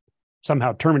of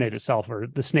somehow terminate itself, or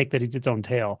the snake that eats its own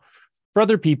tail. For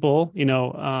other people,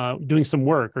 doing some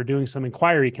work or doing some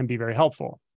inquiry can be very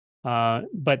helpful.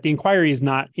 But the inquiry is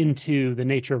not into the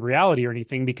nature of reality or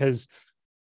anything, because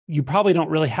you probably don't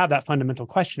really have that fundamental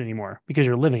question anymore because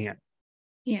you're living it.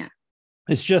 Yeah.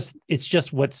 It's just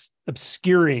what's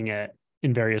obscuring it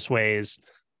in various ways.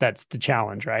 That's the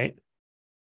challenge, right?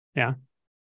 Yeah.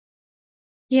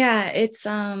 Yeah. It's,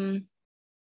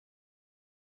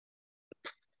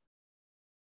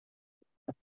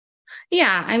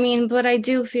 yeah, I mean, but I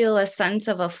do feel a sense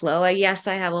of a flow. Yes,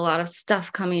 I have a lot of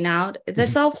stuff coming out.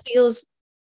 This all feels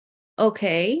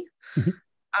okay.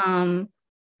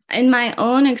 In my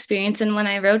own experience, and when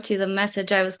I wrote you the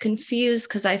message, I was confused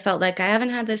because I felt like I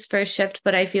haven't had this first shift,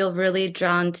 but I feel really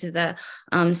drawn to the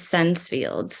sense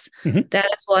fields. That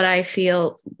is what I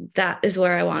feel. That is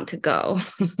where I want to go.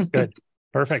 Good.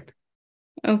 Perfect.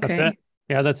 Okay. That's it.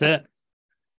 Yeah, that's it.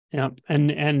 Yeah.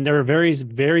 And there are very,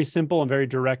 very simple and very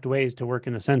direct ways to work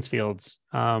in the sense fields.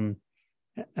 And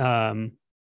none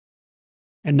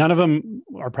of them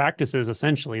are practices,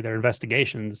 essentially. They're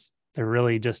investigations. They're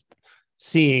really just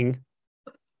seeing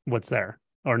what's there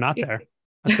or not there.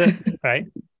 That's it, right?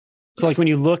 So like when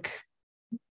you look,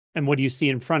 and what do you see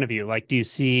in front of you? Like, do you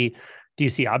see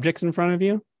objects in front of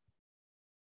you?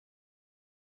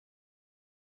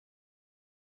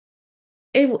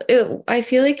 I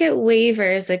feel like it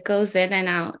wavers, it goes in and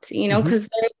out, because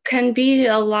there can be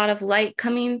a lot of light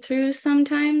coming through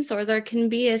sometimes, or there can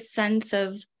be a sense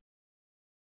of.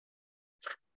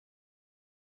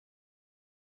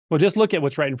 Well, just look at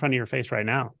what's right in front of your face right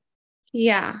now.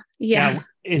 Yeah.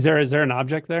 Is there an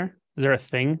object there? Is there a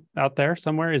thing out there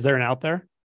somewhere? Is there an out there?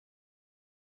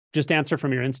 Just answer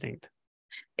from your instinct.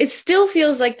 It still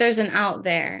feels like there's an out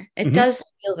there. It does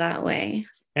feel that way.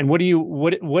 And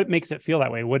what makes it feel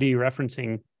that way? What are you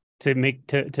referencing to make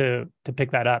to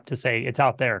pick that up, to say it's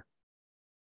out there?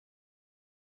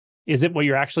 Is it what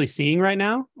you're actually seeing right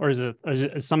now, or is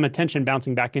it some attention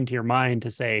bouncing back into your mind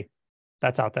to say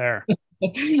that's out there?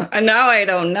 Now I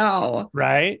don't know.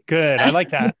 Right? Good. I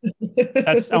like that.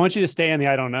 I want you to stay in the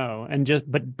I don't know, and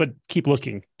but keep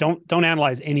looking. Don't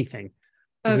analyze anything.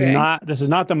 This is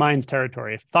not the mind's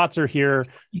territory. If thoughts are here,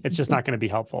 it's just not going to be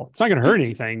helpful. It's not going to hurt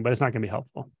anything, but it's not going to be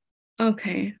helpful.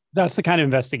 Okay. That's the kind of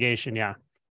investigation. Yeah.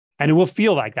 And it will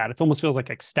feel like that. It almost feels like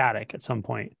ecstatic at some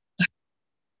point.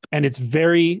 And it's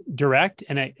very direct,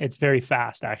 and it's very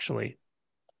fast, actually.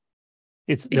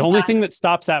 It's the only thing that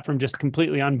stops that from just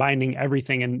completely unbinding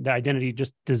everything and the identity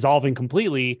just dissolving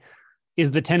completely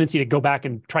is the tendency to go back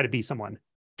and try to be someone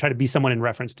in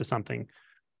reference to something.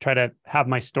 Try to have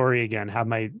my story again, have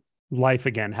my life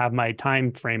again, have my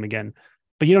time frame again.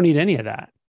 But you don't need any of that.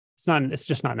 It's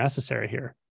just not necessary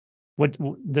here. What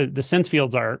the sense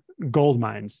fields are gold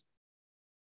mines.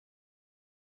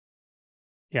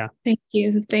 Yeah. Thank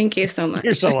you. Thank you so much.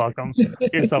 You're so welcome.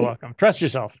 You're so welcome. Trust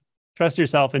yourself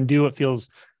and do what feels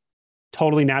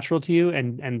totally natural to you,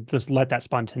 and just let that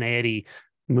spontaneity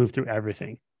move through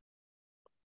everything.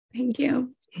 Thank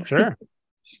you. Sure.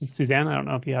 Suzanne, I don't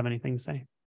know if you have anything to say.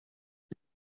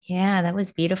 Yeah, that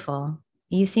was beautiful.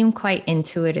 You seem quite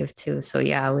intuitive too. So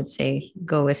yeah, I would say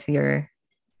go with your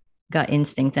gut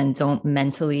instinct and don't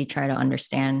mentally try to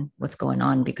understand what's going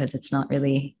on, because it's not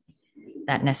really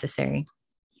that necessary.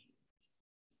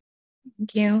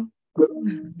 Thank you.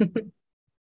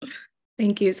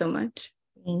 Thank you so much.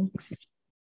 Thanks.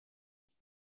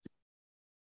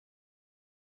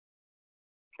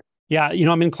 Yeah,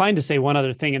 I'm inclined to say one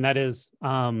other thing, and that is,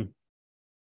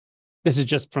 this is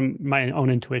just from my own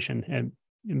intuition, and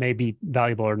it may be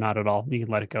valuable or not at all. You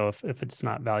can let it go if it's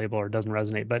not valuable or doesn't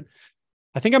resonate. But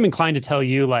I think I'm inclined to tell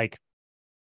you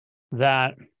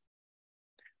that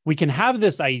we can have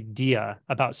this idea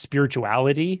about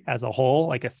spirituality as a whole,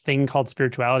 like a thing called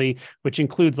spirituality, which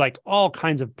includes all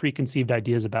kinds of preconceived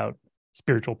ideas about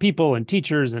spiritual people and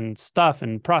teachers and stuff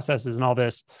and processes and all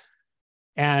this.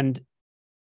 And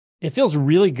it feels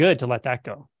really good to let that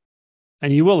go.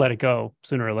 And you will let it go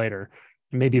sooner or later.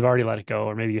 And maybe you've already let it go,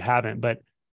 or maybe you haven't, but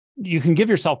you can give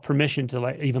yourself permission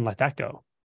to even let that go,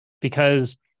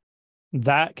 because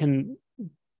that can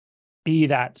be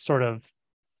that sort of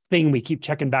thing we keep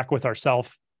checking back with ourselves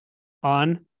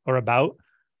on or about.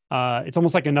 It's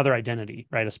almost like another identity,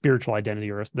 right? A spiritual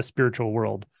identity or the spiritual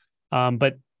world.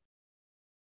 But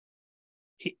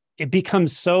it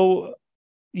becomes so,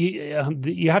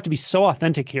 you have to be so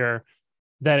authentic here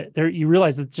that you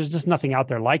realize that there's just nothing out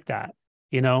there like that.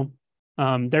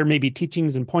 There may be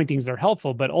teachings and pointings that are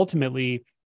helpful, but ultimately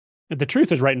the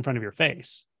truth is right in front of your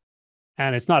face,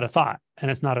 and it's not a thought, and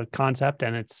it's not a concept,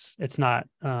 and it's not,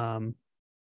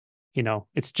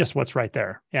 it's just what's right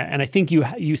there. Yeah. And I think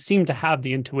you seem to have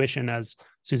the intuition, as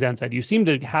Suzanne said, you seem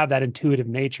to have that intuitive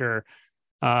nature,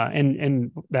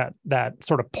 and that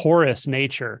sort of porous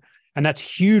nature. And that's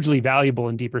hugely valuable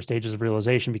in deeper stages of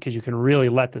realization, because you can really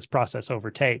let this process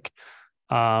overtake.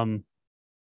 But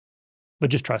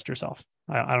just trust yourself.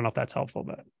 I don't know if that's helpful,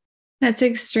 but That's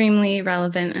extremely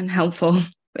relevant and helpful.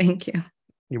 Thank you.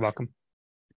 You're welcome.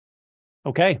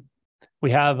 Okay.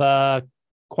 We have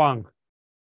Kwang.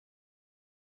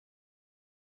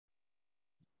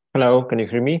 Hello, can you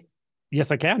hear me? Yes,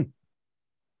 I can.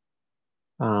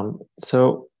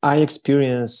 So I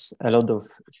experience a lot of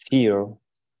fear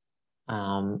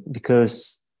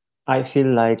because I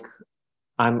feel like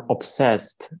I'm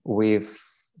obsessed with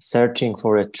searching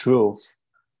for a truth,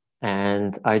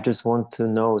 and I just want to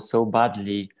know so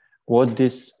badly what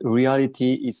this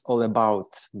reality is all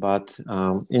about, but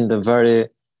in the very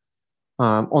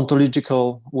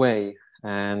ontological way.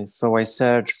 And so I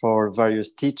search for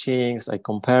various teachings, I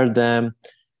compare them,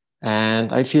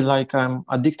 and I feel like I'm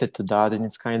addicted to that, and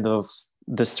it's kind of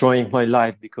destroying my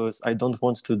life because I don't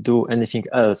want to do anything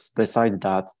else beside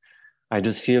that. I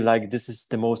just feel like this is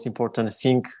the most important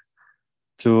thing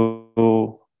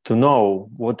to know.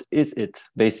 What is it,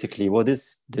 basically? What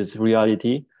is this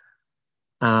reality?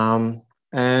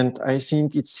 And I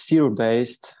think it's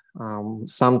fear-based.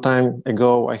 Some time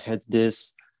ago, I had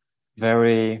this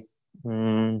very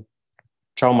traumatizing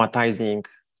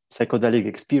psychedelic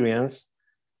experience,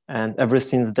 and ever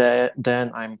since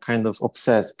then I'm kind of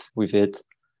obsessed with it.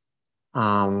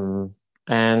 And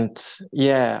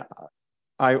yeah,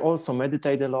 I also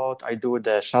meditate a lot. I do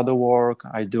the shadow work,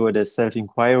 I do the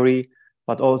self-inquiry,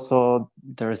 but also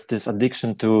there's this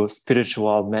addiction to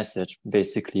spiritual message,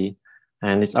 basically,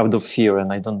 and it's out of fear,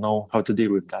 and I don't know how to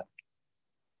deal with that.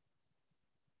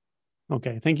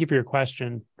 Okay, thank you for your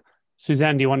question.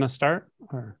 Suzanne, do you want to start?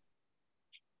 Or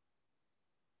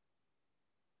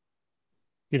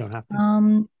you don't have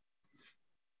to.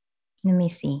 Let me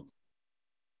see.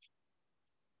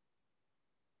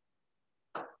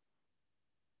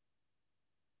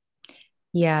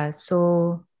 Yeah,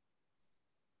 so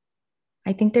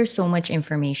I think there's so much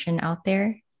information out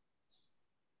there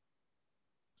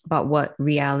about what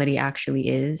reality actually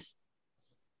is.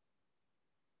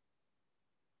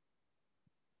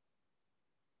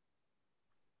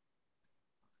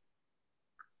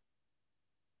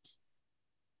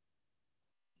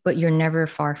 But you're never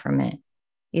far from it.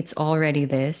 It's already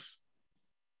this.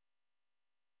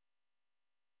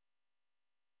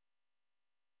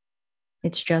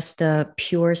 It's just the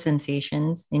pure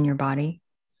sensations in your body,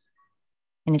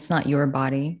 and it's not your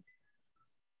body.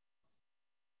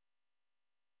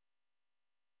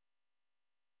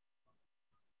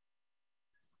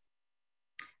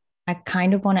 I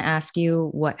kind of want to ask you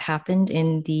what happened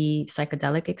in the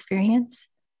psychedelic experience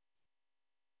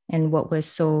and what was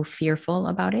so fearful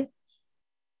about it.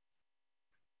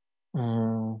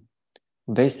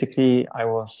 Basically, I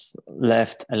was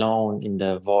left alone in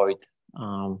the void.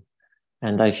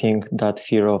 And I think that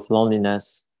fear of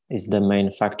loneliness is the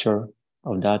main factor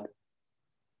of that.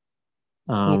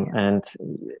 And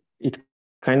it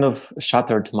kind of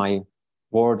shattered my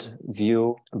world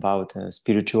view about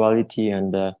spirituality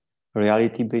and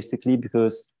reality, basically,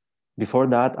 because before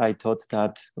that, I thought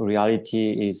that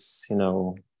reality is,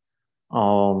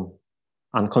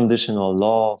 unconditional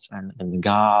love and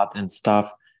God and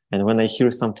stuff. And when I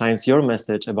hear sometimes your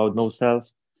message about no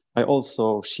self, I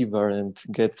also shiver and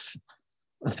get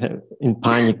in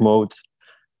panic mode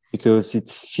because it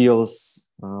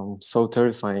feels so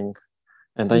terrifying.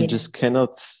 And I just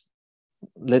cannot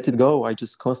let it go. I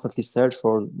just constantly search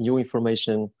for new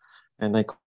information and I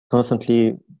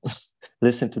constantly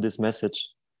listen to this message.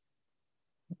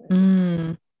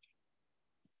 Mm.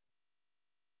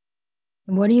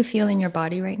 What do you feel in your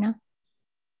body right now?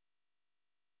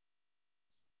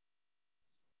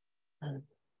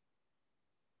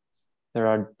 There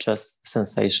are just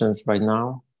sensations right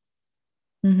now.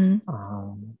 Mm-hmm.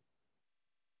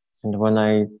 And when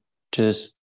I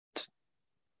just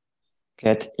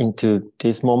get into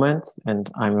this moment and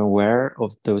I'm aware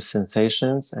of those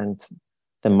sensations and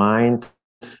the mind,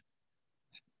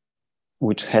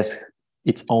 which has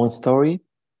its own story,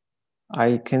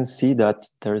 I can see that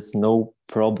there's no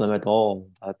problem at all.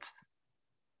 But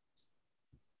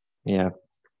yeah.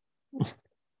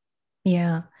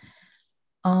 Yeah.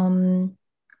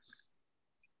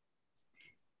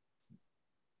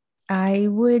 I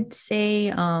would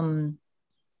say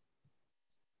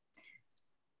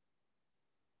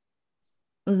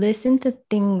listen to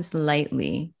things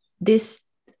lightly. It's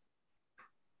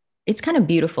kind of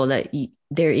beautiful that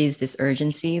there is this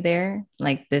urgency there,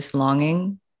 like this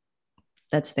longing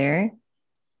that's there.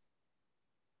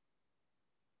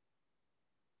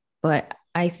 But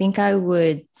I think I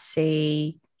would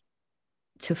say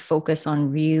to focus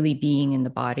on really being in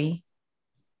the body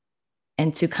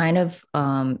and to kind of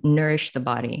nourish the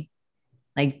body,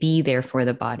 like be there for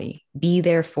the body, be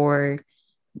there for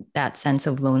that sense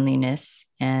of loneliness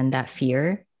and that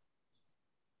fear.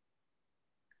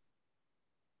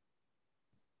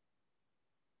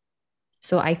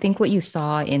 So I think what you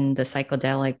saw in the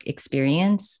psychedelic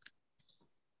experience,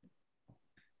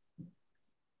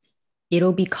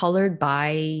 it'll be colored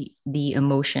by the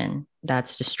emotion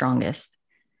that's the strongest.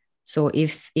 So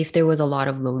if there was a lot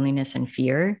of loneliness and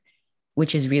fear,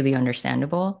 which is really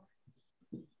understandable,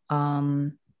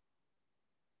 there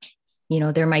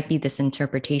might be this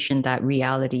interpretation that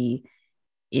reality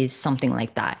is something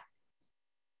like that.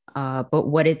 But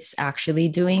what it's actually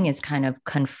doing is kind of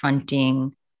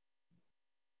confronting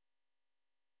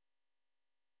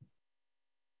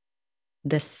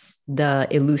the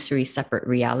illusory separate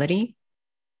reality.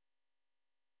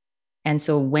 And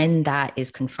so when that is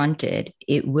confronted,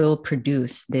 it will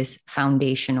produce this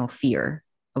foundational fear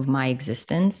of my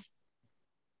existence.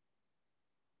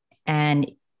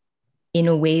 And in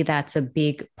a way, that's a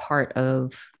big part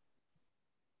of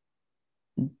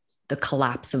the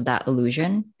collapse of that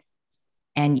illusion.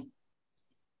 And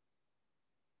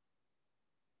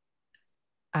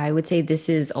I would say this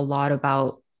is a lot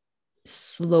about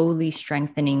slowly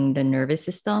strengthening the nervous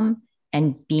system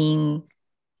and being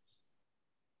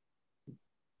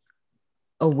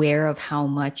aware of how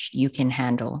much you can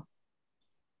handle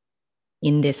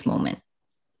in this moment.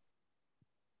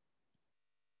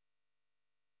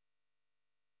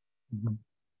 Mm-hmm.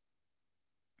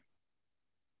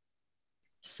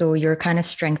 So you're kind of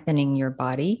strengthening your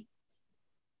body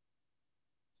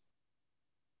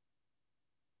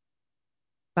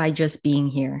by just being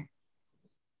here.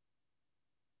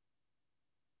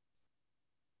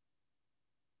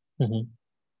 Mm-hmm.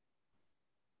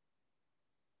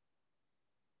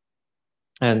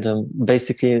 And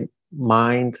basically,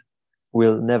 mind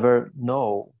will never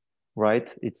know,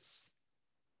 right?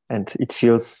 And it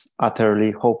feels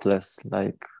utterly hopeless,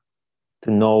 like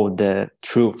to know the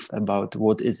truth about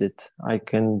what is it. I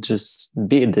can just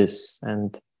be this,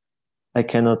 and I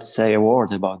cannot say a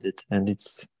word about it, and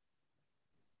it's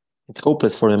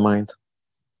hopeless for the mind.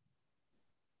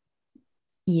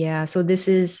 Yeah, so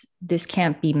this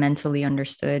can't be mentally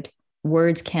understood.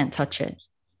 Words can't touch it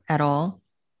at all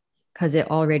because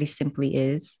it already simply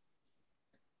is.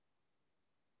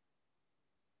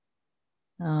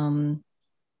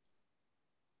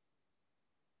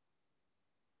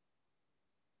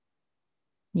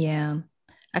 Yeah.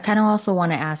 I kind of also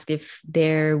want to ask if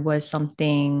there was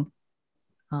something,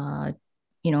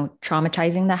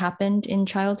 traumatizing that happened in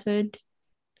childhood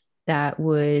that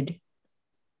would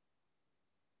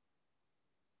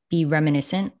be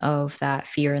reminiscent of that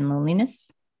fear and loneliness.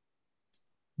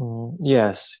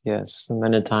 Yes,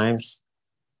 many times.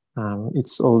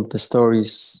 It's all the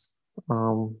stories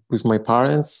with my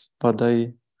parents, but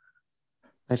I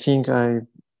think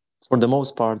for the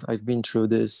most part, I've been through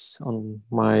this on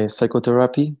my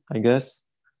psychotherapy, I guess,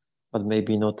 but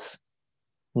maybe not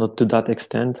to that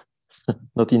extent,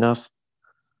 not enough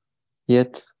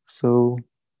yet. So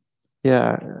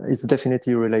yeah, it's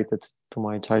definitely related to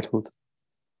my childhood.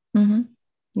 Mm-hmm.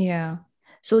 Yeah.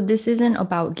 So this isn't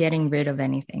about getting rid of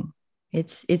anything.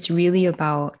 It's really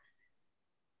about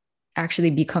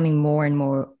actually becoming more and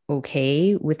more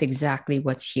okay with exactly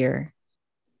what's here.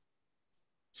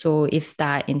 So if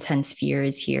that intense fear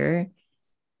is here,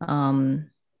 um,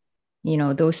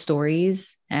 those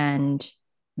stories and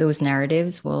those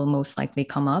narratives will most likely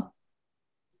come up.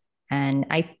 And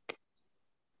I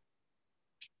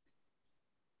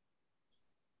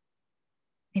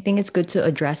think it's good to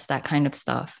address that kind of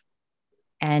stuff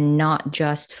and not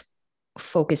just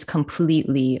focus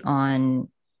completely on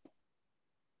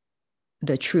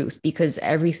the truth, because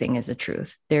everything is a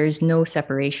truth. There is no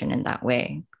separation in that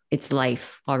way. It's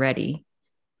life already.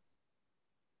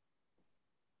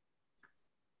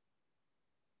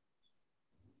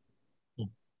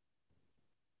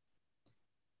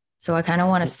 So I kind of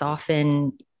want to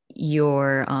soften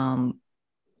your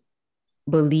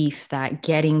belief that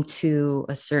getting to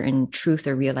a certain truth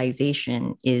or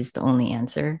realization is the only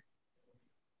answer.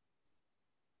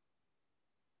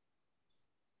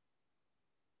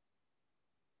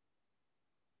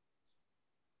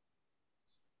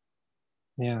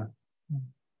 Yeah,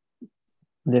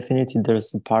 definitely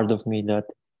there's a part of me that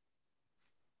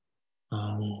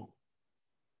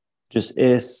just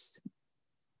is,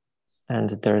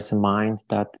 and there's a mind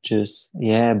that just,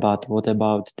 yeah, but what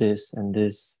about this and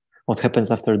this? What happens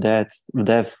after that?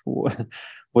 Death? What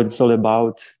it's all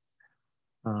about?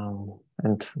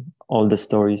 And all the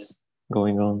stories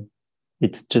going on.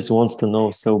 It just wants to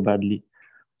know so badly.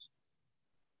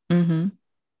 Mm-hmm.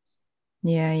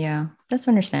 Yeah, yeah. That's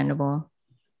understandable.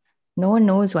 No one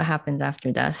knows what happens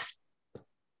after death.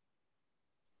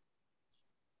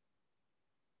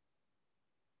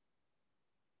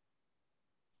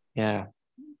 Yeah.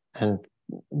 And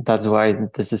that's why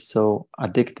this is so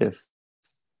addictive.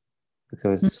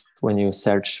 Because when you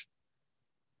search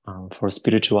for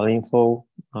spiritual info,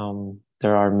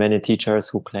 there are many teachers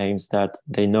who claims that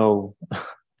they know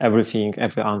everything,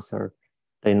 every answer.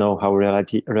 They know how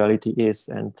reality is,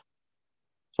 and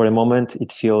for a moment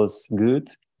it feels good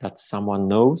that someone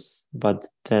knows, but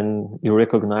then you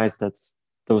recognize that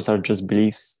those are just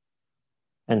beliefs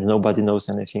and nobody knows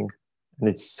anything, and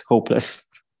it's hopeless.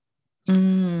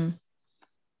 Mm.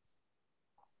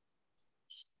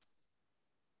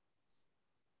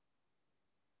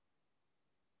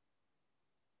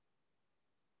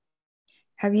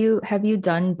 Have you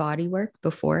done body work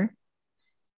before?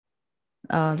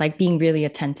 Like being really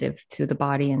attentive to the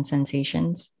body and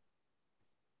sensations.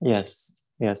 Yes,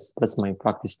 that's my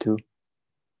practice too.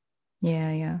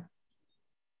 Yeah, yeah.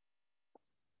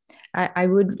 I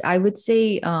would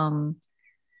say don't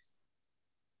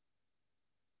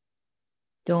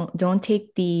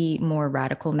take the more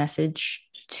radical message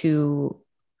too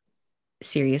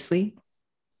seriously.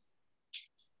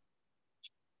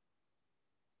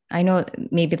 I know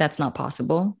maybe that's not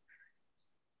possible.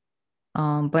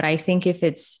 But I think if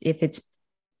it's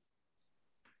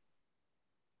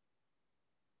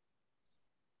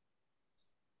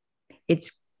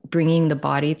bringing the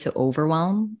body to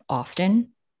overwhelm often,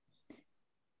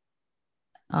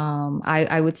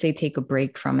 I would say take a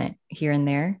break from it here and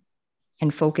there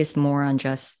and focus more on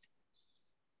just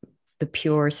the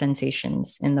pure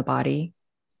sensations in the body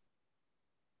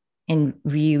and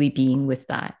really being with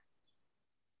that.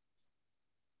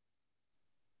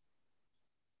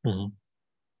 Mm-hmm.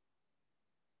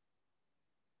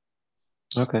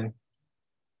 Okay.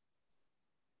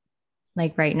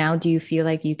 Like right now, do you feel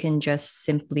like you can just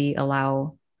simply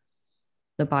allow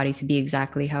the body to be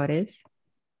exactly how it is?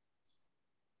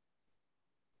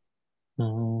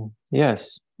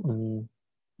 Yes.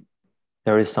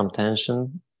 There is some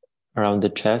tension around the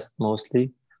chest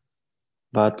mostly,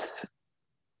 but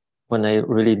when I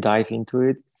really dive into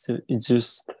it, it's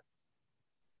just,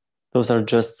 those are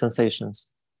just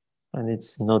sensations, and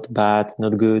it's not bad,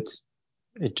 not good.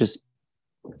 It just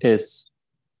is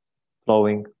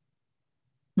flowing.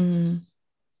 Mm,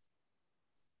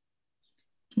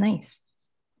 nice.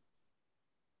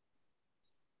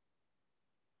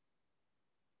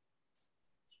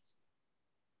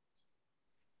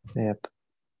 Yep.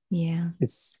 Yeah.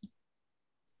 It's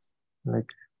like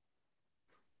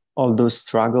all those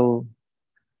struggle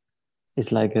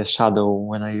is like a shadow.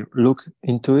 When I look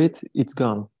into it, it's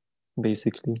gone,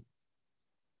 basically.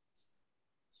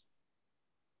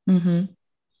 Mm-hmm.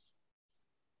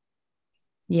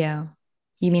 Yeah.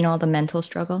 You mean all the mental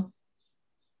struggle?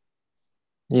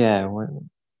 Yeah,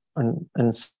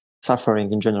 and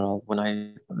suffering in general. When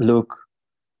I look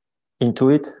into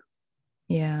it,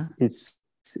 Yeah. it's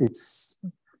it's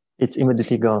it's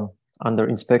immediately gone. Under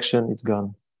inspection, it's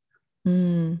gone.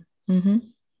 Mm. Mm-hmm.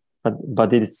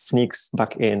 but it sneaks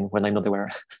back in when I'm not aware.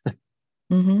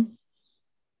 Mm-hmm.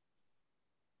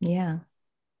 Yeah.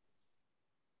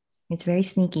 It's very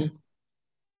sneaky.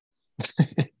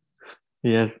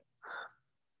 Yes.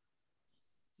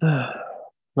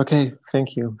 Okay,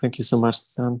 thank you. Thank you so much,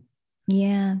 Suzanne.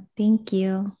 Yeah, thank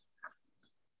you.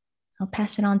 I'll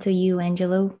pass it on to you,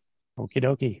 Angelo. Okie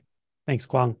dokie. Thanks,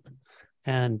 Kwang.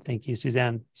 And thank you,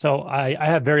 Suzanne. So I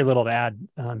have very little to add.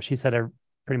 She said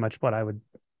pretty much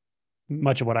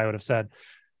much of what I would have said.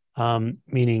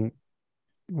 Meaning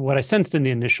what I sensed in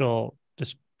the initial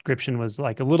description was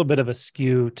like a little bit of a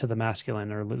skew to the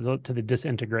masculine or to the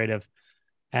disintegrative.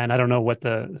 And I don't know what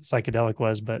the psychedelic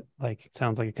was, but like it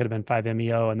sounds like it could have been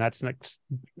 5-MeO, and that's an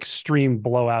extreme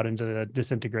blowout into the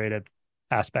disintegrative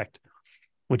aspect,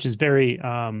 which is very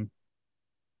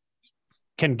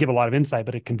can give a lot of insight,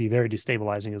 but it can be very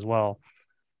destabilizing as well.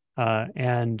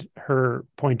 And her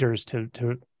pointers to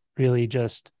really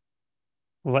just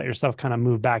let yourself kind of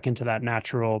move back into that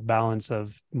natural balance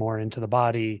of more into the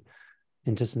body,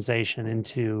 into sensation,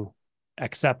 into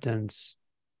acceptance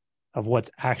of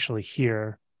what's actually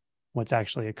here, what's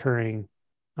actually occurring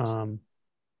in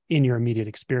your immediate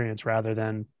experience, rather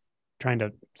than trying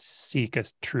to seek a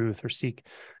truth or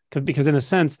because in a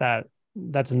sense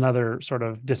that's another sort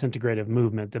of disintegrative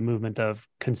movement, the movement of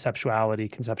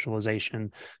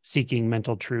conceptualization, seeking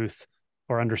mental truth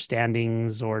or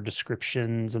understandings or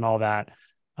descriptions and all that.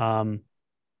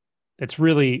 It's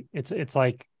really, it's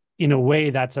like, in a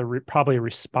way, that's probably a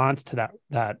response to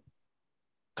that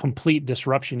complete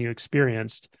disruption you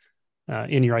experienced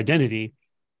in your identity.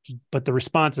 But the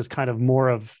response is kind of more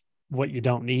of what you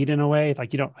don't need in a way.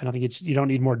 Like I don't think you don't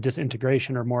need more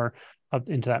disintegration or more up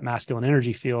into that masculine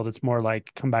energy field. It's more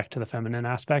like come back to the feminine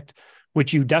aspect,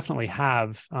 which you definitely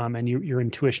have. And your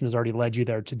intuition has already led you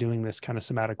there to doing this kind of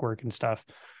somatic work and stuff.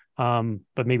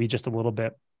 But maybe just a little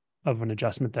bit of an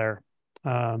adjustment there.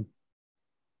 And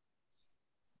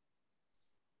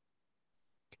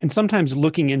sometimes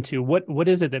looking into what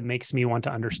is it that makes me want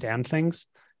to understand things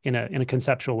in a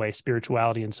conceptual way,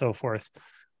 spirituality and so forth.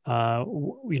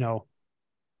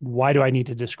 Why do I need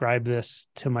to describe this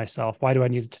to myself? Why do I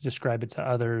need to describe it to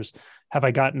others? Have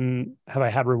I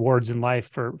had rewards in life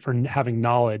for having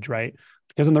knowledge, right?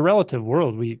 Because in the relative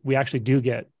world, we actually do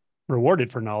get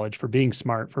rewarded for knowledge, for being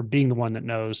smart, for being the one that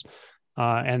knows.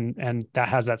 And that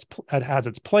has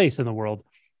its place in the world.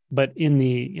 But in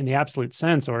the absolute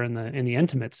sense, or in the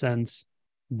intimate sense,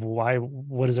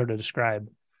 what is there to describe?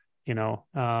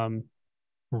 And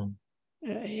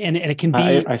it can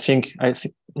be. I think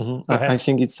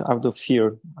it's out of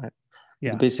fear.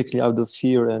 It's basically out of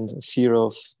fear, and fear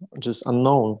of just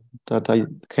unknown, that I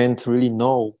can't really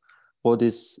know what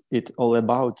is it all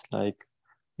about. Like,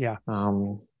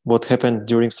 what happened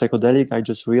during psychedelic, I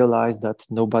just realized that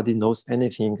nobody knows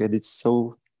anything, and it's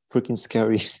so freaking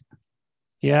scary.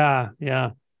 Yeah.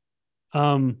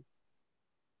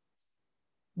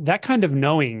 That kind of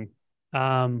knowing,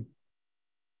 that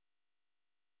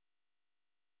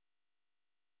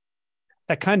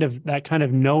kind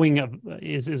of knowing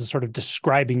is a sort of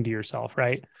describing to yourself,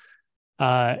 right?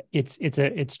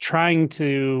 It's trying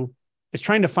to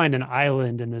find an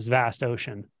island in this vast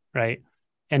ocean, right?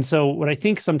 And so what I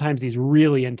think sometimes these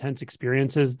really intense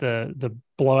experiences, the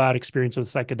blowout experience with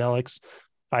psychedelics,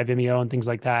 5-MeO and things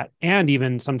like that, and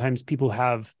even sometimes people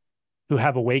who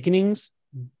have awakenings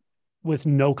with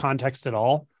no context at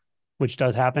all, which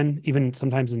does happen even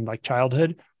sometimes in like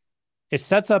childhood. It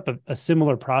sets up a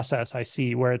similar process I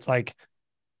see, where it's like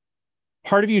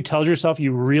part of you tells yourself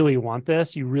you really want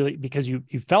this, because you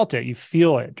felt it, you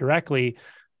feel it directly,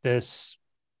 this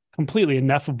completely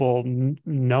ineffable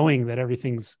knowing that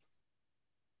everything's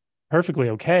perfectly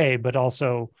okay, but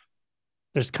also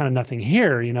there's kind of nothing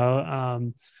here,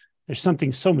 there's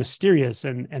something so mysterious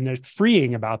and there's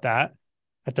freeing about that.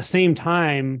 At the same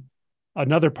time,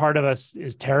 another part of us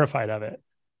is terrified of it.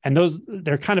 And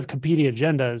they're kind of competing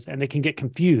agendas, and they can get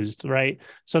confused, right?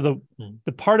 So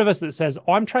the part of us that says,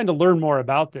 oh, I'm trying to learn more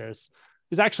about this,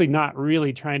 is actually not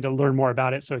really trying to learn more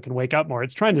about it so it can wake up more.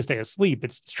 It's trying to stay asleep.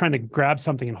 It's trying to grab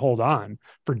something and hold on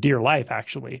for dear life,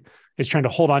 actually. It's trying to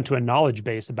hold on to a knowledge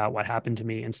base about what happened to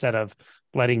me, instead of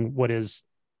letting what is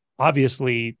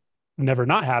obviously never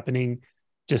not happening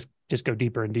just go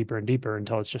deeper and deeper and deeper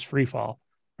until it's just free fall,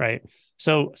 right?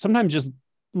 So sometimes just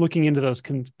looking into those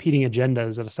competing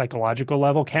agendas at a psychological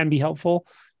level can be helpful,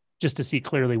 just to see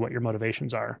clearly what your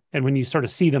motivations are. And when you sort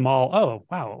of see them all, oh,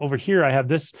 wow, over here I have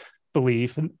this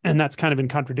belief, and that's kind of in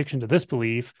contradiction to this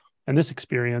belief and this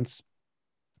experience.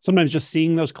 Sometimes just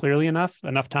seeing those clearly enough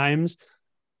times,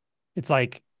 it's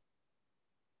like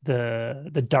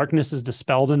the darkness is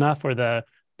dispelled enough, or the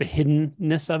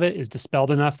hiddenness of it is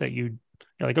dispelled enough that you're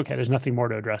like, okay, there's nothing more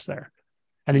to address there.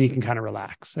 And then you can kind of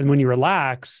relax. And when you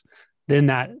relax, then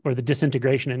that, where the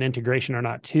disintegration and integration are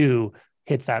not two,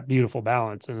 hits that beautiful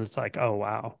balance. And it's like, oh,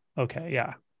 wow. Okay.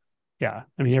 Yeah. Yeah.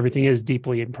 I mean, everything is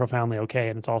deeply and profoundly okay.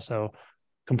 And it's also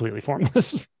completely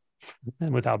formless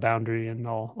and without boundary and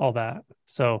all that.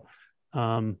 So,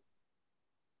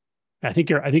 I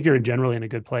think you're generally in a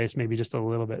good place, maybe just a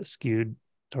little bit skewed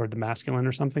toward the masculine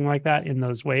or something like that in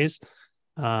those ways.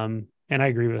 And I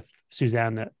agree with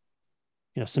Suzanne that,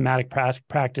 somatic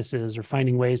practices or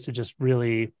finding ways to just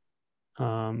really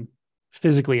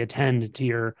physically attend to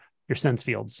your sense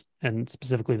fields, and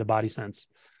specifically the body sense,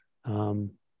 and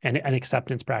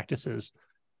acceptance practices.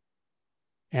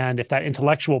 And if that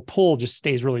intellectual pull just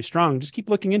stays really strong, just keep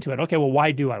looking into it. Okay, well,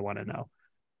 why do I want to know?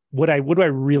 What do I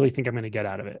really think I'm going to get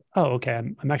out of it? Oh, okay.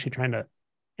 I'm actually trying to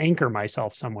anchor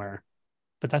myself somewhere,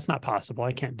 but that's not possible.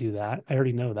 I can't do that. I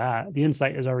already know that. The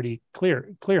insight is already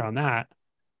clear on that.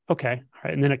 Okay. All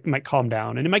right. And then it might calm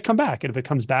down and it might come back. And if it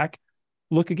comes back,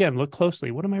 look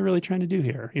closely. What am I really trying to do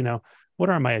here? What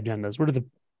are my agendas? What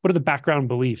are the background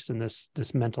beliefs in this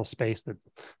mental space that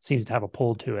seems to have a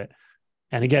pull to it?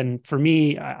 And again, for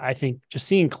me, I think just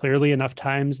seeing clearly enough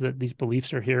times that these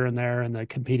beliefs are here and there and the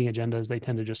competing agendas, they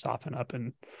tend to just soften up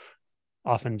and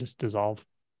often just dissolve.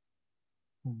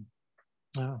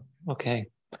 Oh, okay.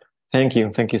 Thank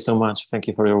you. Thank you so much. Thank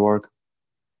you for your work.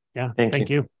 Yeah. Thank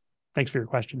you. Thanks for your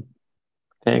question.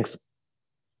 Thanks.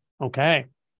 Okay.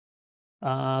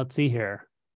 Let's see here.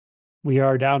 We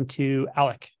are down to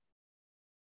Alec.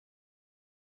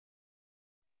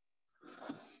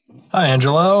 Hi,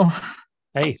 Angelo.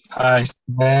 Hey. Hi,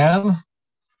 Suzanne.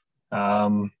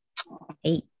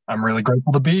 Hey. I'm really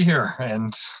grateful to be here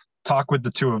and talk with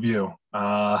the two of you.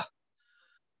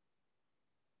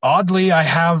 Oddly, I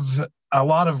have a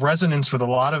lot of resonance with a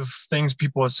lot of things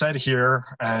people have said here,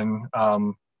 and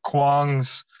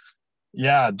Kwang's,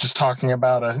 just talking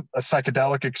about a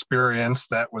psychedelic experience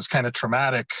that was kind of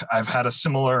traumatic. I've had a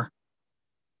similar,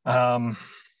 I've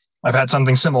had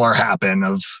something similar happen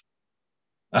of,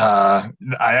 I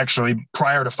actually,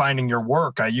 prior to finding your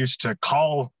work, I used to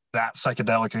call that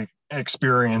psychedelic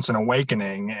experience an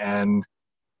awakening, and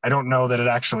I don't know that it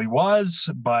actually was,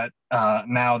 but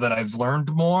now that I've learned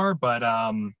more, but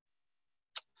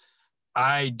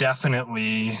I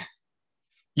definitely,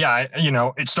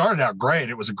 it started out great.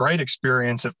 It was a great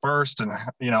experience at first, and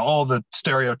all the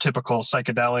stereotypical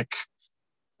psychedelic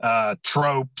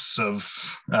tropes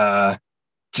of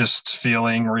just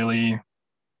feeling really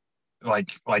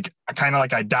like kind of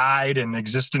like I died and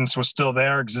existence was still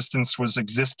there. Existence was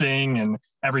existing and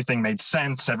everything made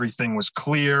sense. Everything was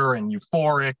clear and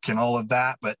euphoric and all of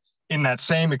that. But in that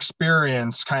same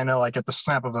experience, kind of like at the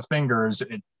snap of the fingers,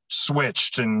 it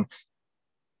switched and,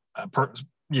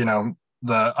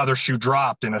 the other shoe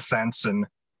dropped in a sense, and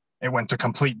it went to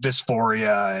complete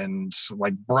dysphoria and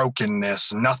like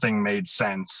brokenness. Nothing made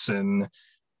sense. And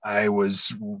I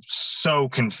was so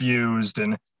confused,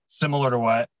 and similar to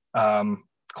what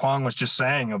Kwang was just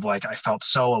saying, of like I felt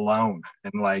so alone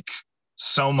and like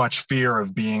so much fear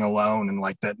of being alone, and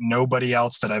like that nobody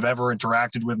else that I've ever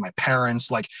interacted with, my parents,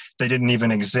 like they didn't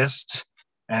even exist.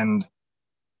 And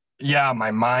my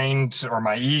mind or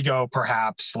my ego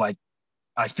perhaps, like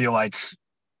I feel like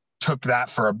took that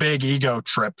for a big ego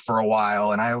trip for a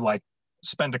while, and I like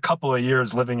spent a couple of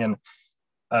years living in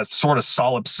a sort of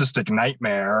solipsistic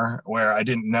nightmare where I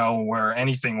didn't know where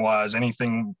anything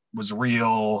was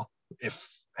real, if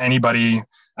anybody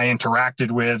I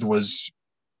interacted with was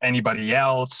anybody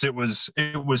else. It was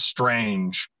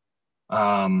strange.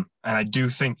 And I do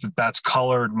think that that's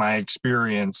colored my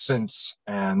experience since.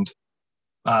 And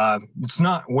it's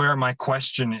not where my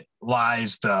question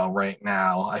lies though right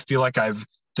now. I feel like I've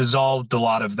dissolved a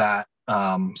lot of that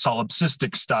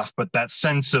solipsistic stuff, but that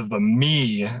sense of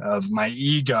me, of my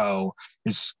ego,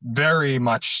 is very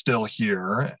much still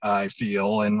here, I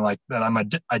feel, and like that I'm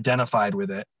identified with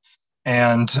it.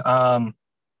 And I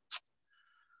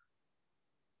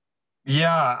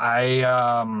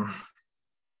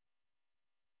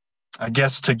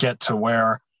guess to get to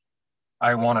where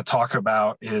I want to talk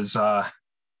about is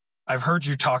I've heard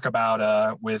you talk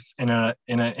about in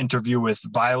an interview with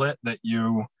Violet that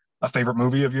a favorite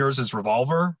movie of yours is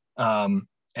Revolver,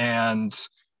 and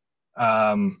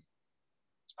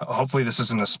hopefully this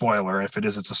isn't a spoiler. If it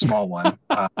is, it's a small one.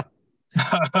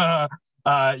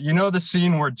 The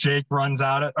scene where Jake runs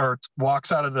out or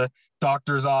walks out of the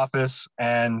doctor's office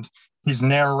and he's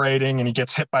narrating and he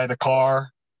gets hit by the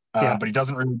car, but he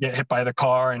doesn't really get hit by the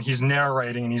car, and he's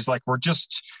narrating and he's like, we're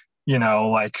just,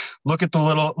 like, look at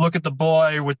the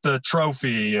boy with the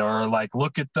trophy, or like,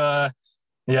 look at the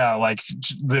yeah, like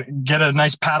get a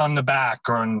nice pat on the back,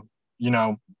 or, you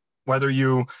know, whether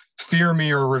you fear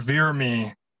me or revere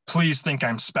me, please think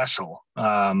I'm special.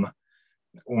 And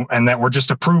that we're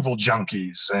just approval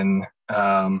junkies and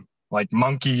like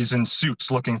monkeys in suits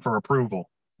looking for approval.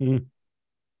 Mm.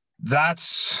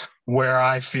 That's where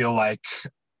I feel like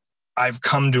I've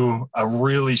come to a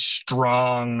really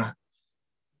strong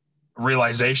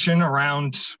realization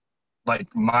around like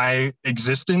my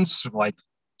existence. Like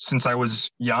since I was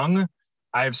young,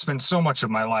 I've spent so much of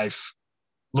my life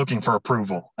looking for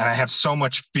approval, and I have so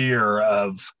much fear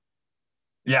of,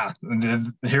 yeah,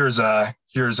 here's a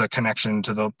connection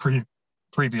to the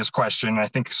previous question. I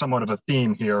think somewhat of a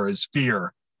theme here is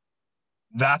fear.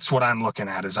 That's what I'm looking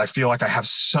at, is I feel like I have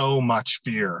so much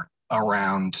fear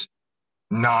around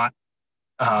not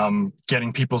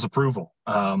getting people's approval.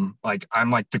 Like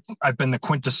I've been the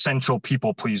quintessential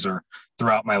people pleaser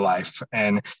throughout my life.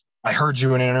 And I heard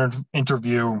you in an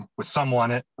interview with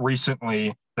someone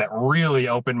recently that really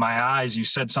opened my eyes. You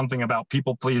said something about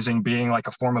people pleasing being like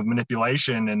a form of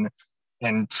manipulation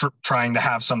and trying to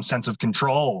have some sense of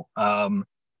control,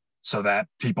 so that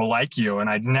people like you. And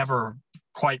I'd never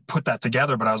quite put that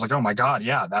together, but I was like, oh my God,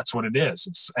 yeah, that's what it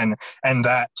is. And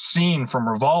that scene from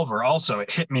Revolver also,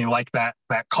 it hit me like that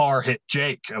car hit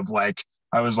Jake, of like,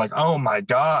 I was like, oh my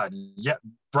God, yeah,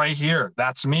 right here,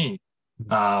 that's me.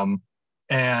 So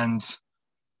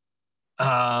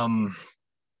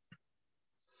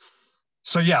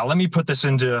yeah, let me put this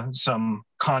into some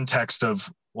context of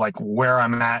like where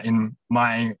I'm at in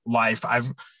my life.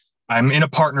 I'm in a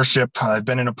partnership. I've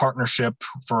been in a partnership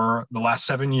for the last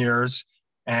 7 years,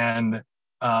 and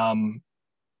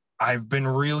I've been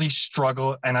really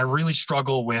I really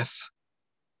struggle with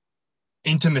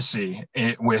intimacy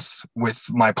with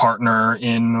my partner,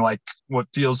 in like what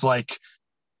feels like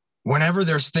whenever I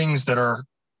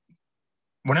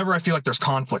feel like there's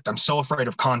conflict, I'm so afraid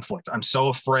of conflict. I'm so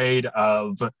afraid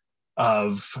of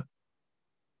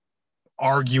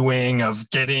arguing, of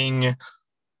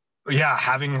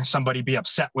having somebody be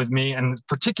upset with me, and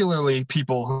particularly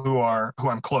people who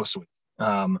I'm close with.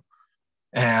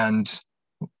 And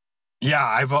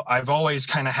yeah, I've always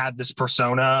kind of had this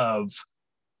persona of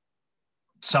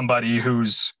somebody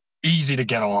who's easy to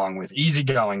get along with,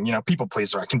 easygoing, people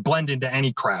pleaser. I can blend into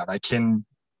any crowd. I can,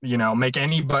 make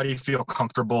anybody feel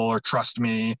comfortable or trust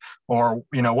me or,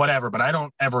 whatever, but I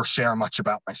don't ever share much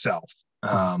about myself.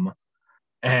 So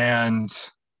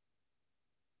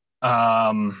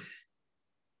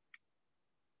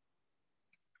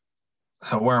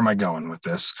where am I going with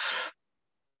this?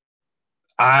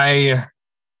 My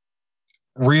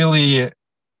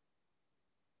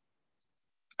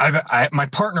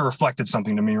partner reflected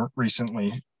something to me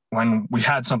recently when we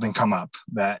had something come up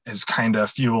that is kind of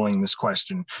fueling this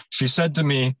question. She said to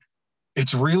me,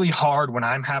 it's really hard when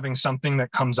I'm having something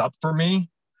that comes up for me,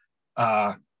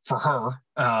 for her,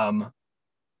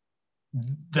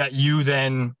 that you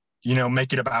then,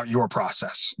 make it about your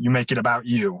process. You make it about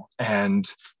you. And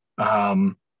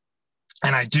I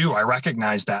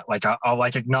recognize that. Like I'll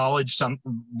like acknowledge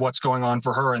what's going on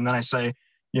for her. And then I say,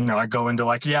 I go into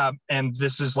like, yeah, and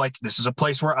this is a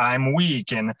place where I'm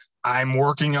weak and I'm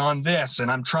working on this and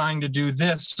I'm trying to do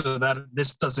this so that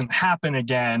this doesn't happen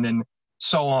again, and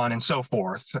so on and so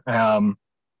forth.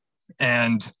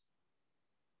 And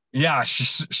yeah,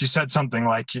 she said something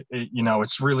like,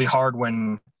 it's really hard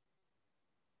when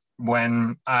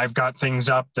I've got things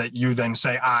up that you then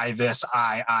say, I, this,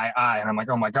 I, and I'm like,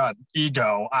 oh my God,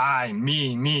 ego, I,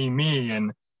 me.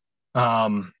 And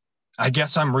I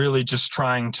guess I'm really just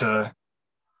trying to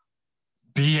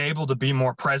be able to be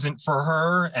more present for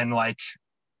her. And like,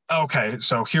 okay,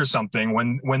 so here's something.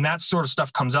 When that sort of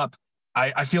stuff comes up,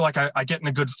 I feel like I get in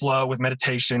a good flow with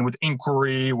meditation, with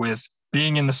inquiry, with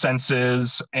being in the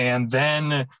senses. And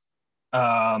then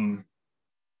a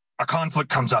conflict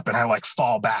comes up and I like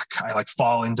fall back. I like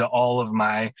fall into all of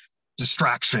my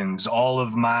distractions, all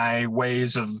of my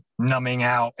ways of numbing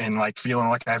out and like feeling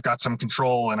like I've got some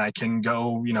control and I can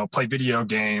go, play video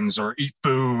games or eat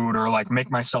food or like make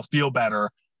myself feel better.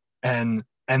 And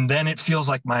then it feels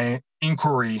like my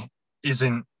inquiry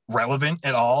isn't relevant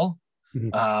at all.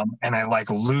 Mm-hmm. And I like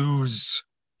lose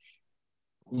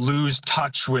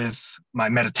touch with my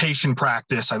meditation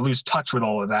practice. I lose touch with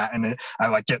all of that. And I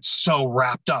like get so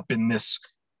wrapped up in this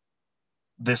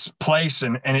place.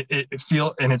 And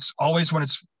it's always when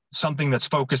it's something that's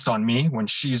focused on me, when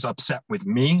she's upset with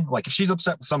me. Like if she's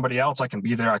upset with somebody else, I can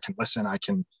be there. I can listen. I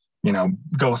can,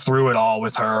 go through it all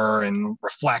with her and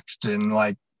reflect and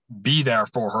like be there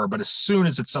for her. But as soon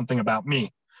as it's something about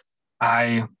me,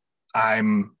 I'm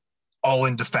all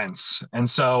in defense. And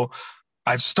so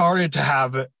I've started to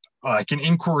have like an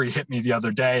inquiry hit me the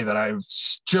other day that I've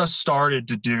just started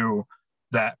to do,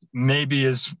 that maybe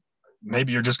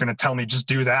you're just going to tell me just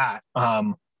do that.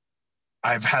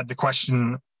 I've had the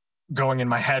question going in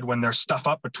my head when there's stuff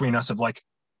up between us of like,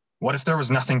 what if there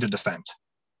was nothing to defend?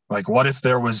 Like, what if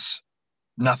there was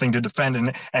nothing to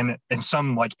defend? And in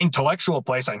some like intellectual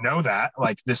place, I know that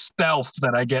like this self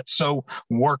that I get so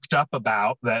worked up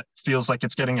about that feels like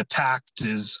it's getting attacked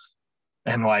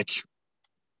and like,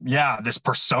 yeah, this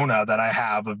persona that I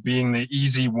have of being the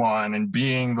easy one and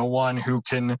being the one who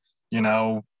can,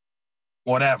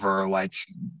 whatever, like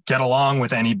get along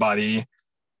with anybody.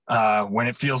 When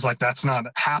it feels like that's not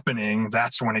happening,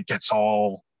 that's when it gets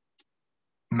all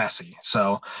messy.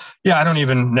 So yeah, I don't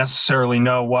even necessarily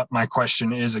know what my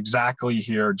question is exactly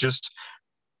here. Just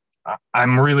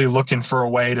I'm really looking for a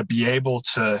way to be able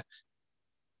to,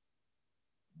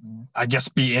 I guess,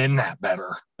 be in that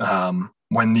better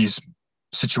when these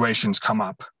situations come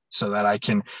up, so that I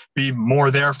can be more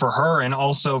there for her and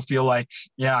also feel like,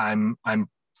 yeah,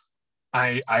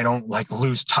 I don't like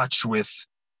lose touch with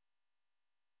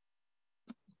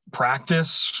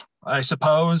practice, I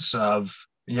suppose, of,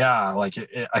 yeah, like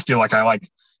I feel like I like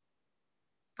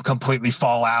completely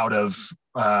fall out of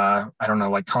I don't know,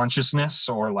 like consciousness,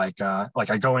 or like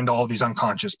I go into all these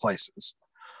unconscious places.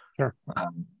 Sure.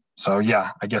 So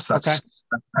yeah, I guess that's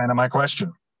kind of my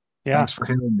question. Yeah. Thanks for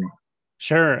hearing me.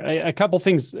 Sure. A couple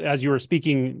things as you were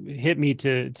speaking hit me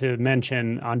to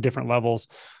mention on different levels.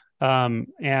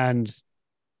 And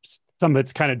some of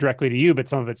it's kind of directly to you, but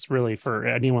some of it's really for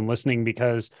anyone listening,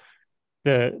 because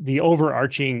the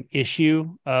overarching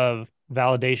issue of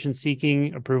validation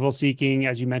seeking, approval seeking,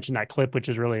 as you mentioned that clip, which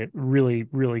is really, really,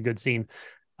 really good scene,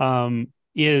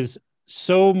 is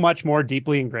so much more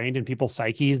deeply ingrained in people's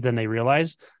psyches than they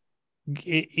realize.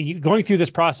 Going through this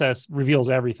process reveals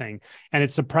everything. And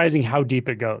it's surprising how deep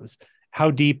it goes, how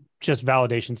deep just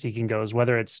validation seeking goes,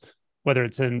 whether it's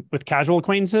with casual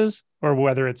acquaintances or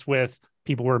whether it's with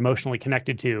people we're emotionally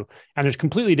connected to. And there's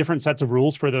completely different sets of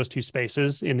rules for those two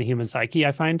spaces in the human psyche,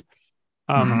 I find.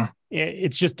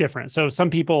 It's just different. So some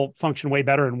people function way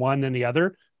better in one than the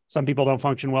other. Some people don't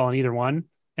function well in either one,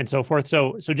 and so forth.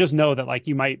 So just know that like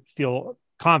you might feel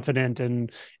confident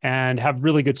and have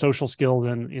really good social skills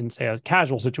in say a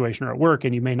casual situation or at work,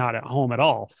 and you may not at home at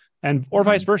all, and or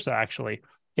vice versa, actually.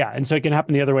 Yeah. And so it can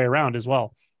happen the other way around as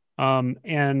well.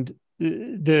 And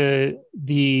the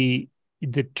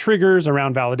triggers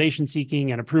around validation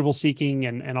seeking and approval seeking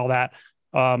and all that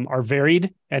are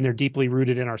varied, and they're deeply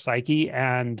rooted in our psyche,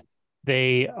 and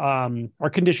they are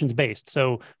conditions based.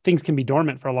 So things can be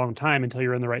dormant for a long time until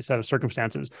you're in the right set of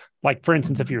circumstances. Like, for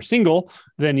instance, if you're single,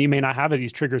 then you may not have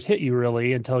these triggers hit you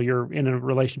really until you're in a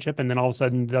relationship, and then all of a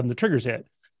sudden then the triggers hit.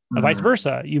 Vice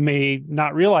versa, you may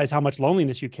not realize how much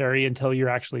loneliness you carry until you're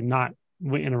actually not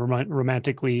in a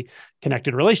romantically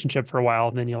connected relationship for a while,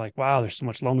 and then you're like, wow, there's so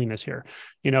much loneliness here.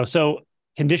 So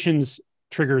conditions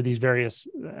trigger these various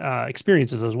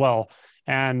experiences as well.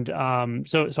 And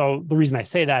so the reason I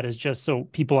say that is just so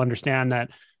people understand that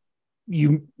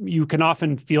you can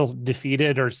often feel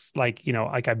defeated or like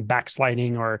I'm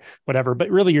backsliding or whatever, but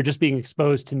really you're just being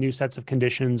exposed to new sets of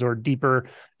conditions or deeper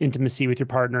intimacy with your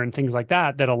partner and things like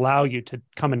that allow you to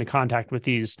come into contact with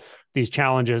these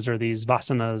challenges or these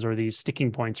vasanas or these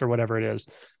sticking points or whatever it is.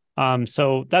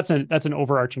 So that's an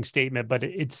overarching statement, but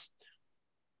it's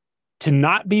to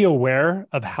not be aware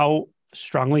of how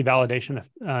strongly validation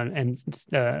and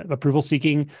approval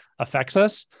seeking affects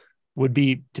us would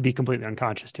be to be completely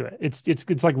unconscious to it.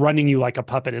 It's like running you like a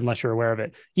puppet unless you're aware of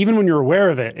it. Even when you're aware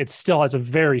of it, it still has a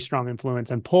very strong influence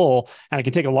and pull, and it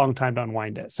can take a long time to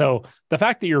unwind it. So the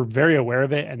fact that you're very aware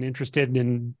of it and interested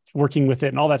in working with it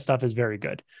and all that stuff is very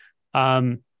good.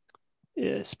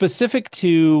 Specific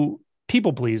to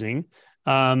people pleasing,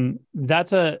 so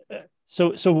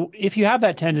if you have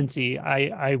that tendency,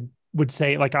 I would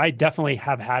say, like, I definitely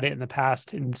have had it in the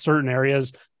past in certain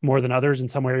areas more than others, in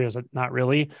some areas not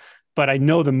really, but I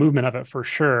know the movement of it for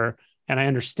sure. And I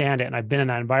understand it. And I've been in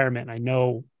that environment and I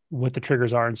know what the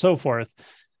triggers are and so forth.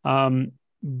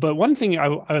 But one thing I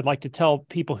would like to tell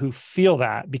people who feel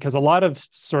that, because a lot of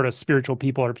sort of spiritual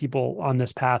people or people on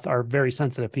this path are very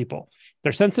sensitive people.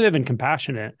 They're sensitive and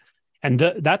compassionate. And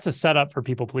that's a setup for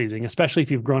people pleasing, especially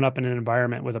if you've grown up in an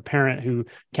environment with a parent who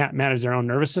can't manage their own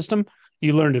nervous system.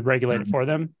 You learn to regulate it for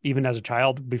them, even as a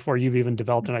child, before you've even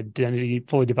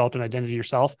fully developed an identity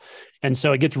yourself. And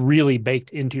so it gets really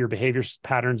baked into your behavior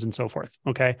patterns and so forth.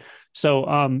 Okay.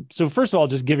 So first of all,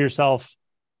 just give yourself,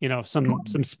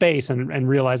 some space and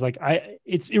realize, like,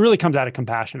 it really comes out of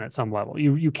compassion at some level.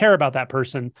 You care about that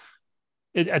person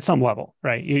at some level,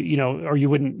 right? Or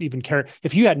you wouldn't even care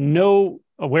if you had no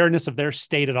awareness of their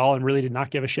state at all and really did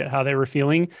not give a shit how they were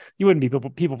feeling, you wouldn't be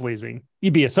people pleasing.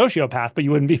 You'd be a sociopath, but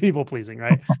you wouldn't be people pleasing,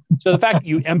 right? So the fact that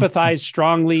you empathize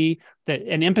strongly,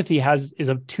 and empathy is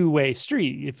a two-way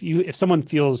street. If someone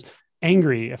feels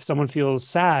angry, if someone feels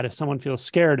sad, if someone feels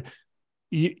scared,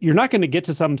 you're not going to get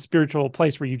to some spiritual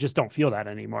place where you just don't feel that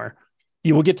anymore.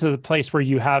 You will get to the place where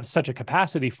you have such a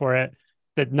capacity for it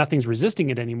that nothing's resisting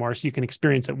it anymore. So you can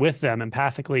experience it with them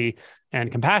empathically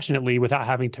and compassionately without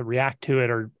having to react to it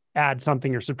or add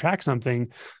something or subtract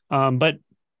something. But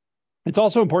it's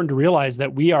also important to realize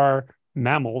that we are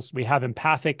mammals. We have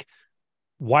empathic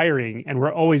wiring, and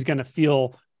we're always going to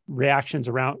feel reactions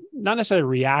around, not necessarily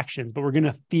reactions, but we're going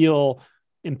to feel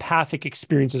empathic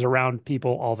experiences around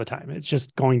people all the time. It's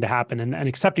just going to happen. And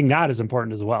accepting that is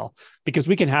important as well, because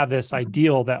we can have this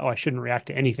ideal that, oh, I shouldn't react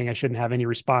to anything. I shouldn't have any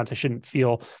response. I shouldn't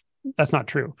feel. That's not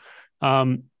true.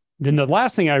 Then the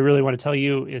last thing I really want to tell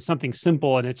you is something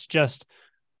simple. And it's just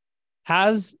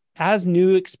as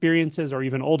new experiences or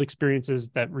even old experiences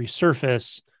that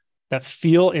resurface that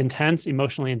feel intense,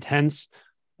 emotionally intense,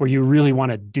 where you really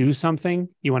want to do something,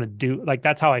 you want to do, like,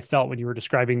 that's how I felt when you were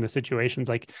describing the situations.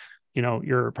 Like,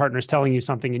 your partner's telling you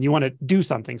something and you want to do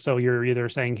something. So you're either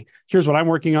saying, here's what I'm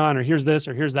working on, or here's this,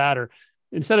 or here's that, or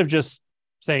instead of just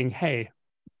saying, hey,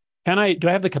 do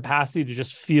I have the capacity to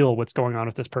just feel what's going on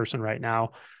with this person right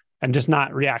now and just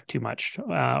not react too much,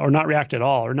 or not react at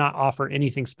all, or not offer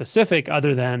anything specific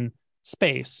other than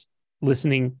space,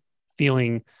 listening,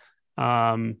 feeling,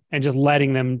 and just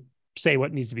letting them say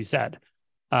what needs to be said.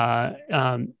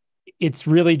 It's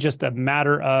really just a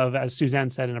matter of, as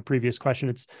Suzanne said in a previous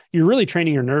question, you're really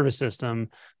training your nervous system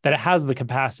that it has the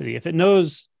capacity. If it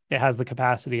knows it has the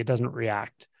capacity, it doesn't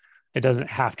react. It doesn't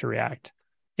have to react.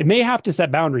 It may have to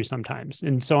set boundaries sometimes.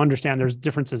 And so understand there's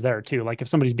differences there too. Like if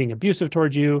somebody's being abusive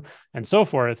towards you and so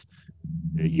forth,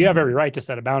 you have every right to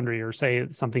set a boundary or say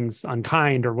something's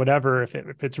unkind or whatever, if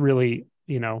it's really,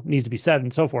 needs to be said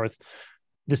and so forth.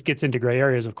 This gets into gray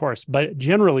areas, of course, but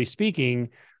generally speaking,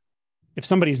 if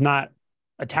somebody's not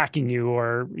attacking you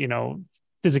or,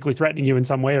 physically threatening you in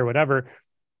some way or whatever,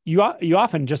 you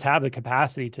often just have the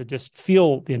capacity to just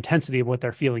feel the intensity of what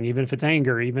they're feeling, even if it's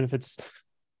anger, even if it's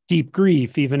deep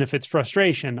grief, even if it's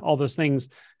frustration, all those things,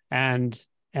 and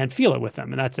feel it with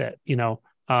them. And that's it,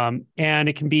 and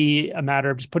it can be a matter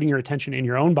of just putting your attention in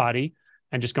your own body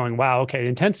and just going, wow, okay, the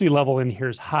intensity level in here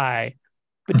is high,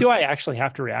 but do I actually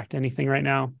have to react to anything right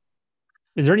now?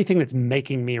 Is there anything that's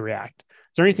making me react?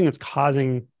 Is there anything that's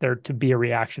causing there to be a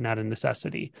reaction out of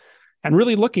necessity? And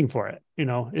really looking for it,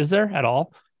 is there at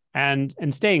all? And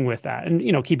staying with that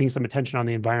and, keeping some attention on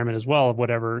the environment as well of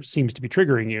whatever seems to be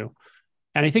triggering you.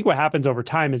 And I think what happens over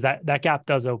time is that gap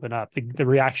does open up, the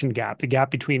reaction gap, the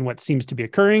gap between what seems to be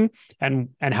occurring and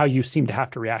how you seem to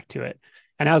have to react to it.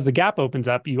 And as the gap opens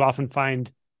up, you often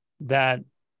find that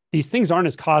these things aren't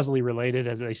as causally related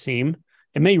as they seem.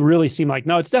 It may really seem like,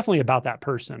 no, it's definitely about that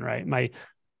person, right?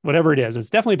 Whatever it is, it's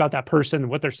definitely about that person,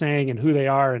 what they're saying and who they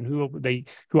are and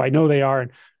who I know they are.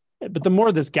 But the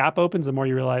more this gap opens, the more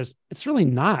you realize it's really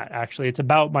not actually. It's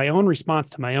about my own response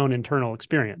to my own internal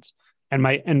experience.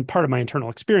 And part of my internal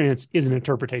experience is an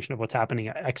interpretation of what's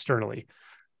happening externally.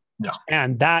 Yeah.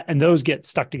 And those get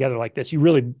stuck together like this. You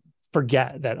really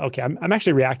forget that, okay, I'm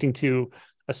actually reacting to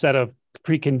a set of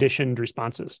preconditioned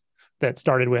responses that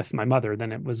started with my mother,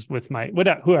 then it was with my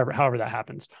however that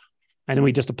happens. And then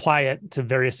we just apply it to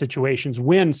various situations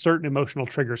when certain emotional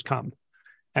triggers come.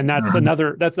 And that's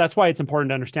that's why it's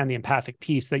important to understand the empathic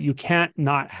piece, that you can't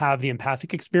not have the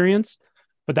empathic experience,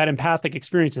 but that empathic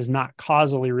experience is not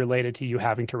causally related to you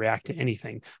having to react to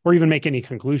anything or even make any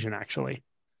conclusion, actually.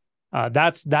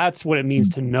 That's what it means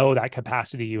to know that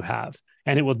capacity you have.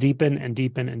 And it will deepen and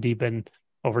deepen and deepen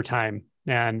over time.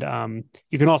 And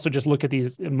you can also just look at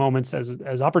these moments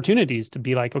as opportunities to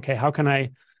be like, okay, how can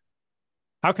I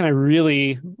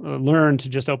really learn to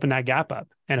just open that gap up?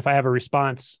 And if I have a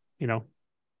response,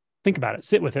 think about it,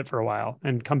 sit with it for a while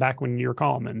and come back when you're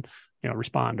calm and,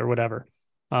 respond or whatever.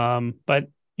 But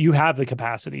you have the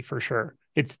capacity for sure.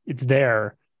 It's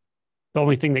there. The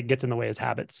only thing that gets in the way is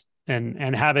habits,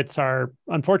 and habits are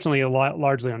unfortunately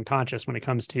largely unconscious when it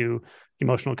comes to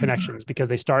emotional connections, because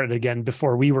they started again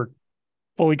before we were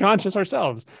fully conscious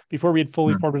ourselves. Before we had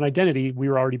fully formed an identity, we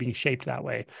were already being shaped that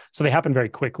way. So they happen very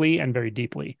quickly and very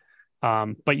deeply.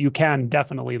 But you can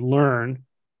definitely learn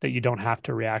that you don't have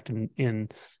to react in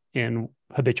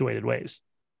habituated ways.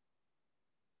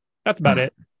 That's about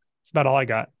it. It's about all I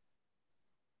got.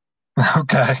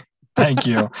 Okay. Thank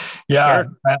you. Yeah.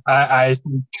 Sure. I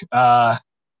think,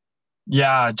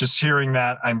 just hearing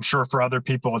that, I'm sure for other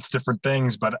people it's different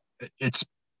things, but it's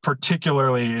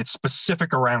it's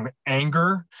specific around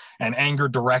anger and anger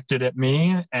directed at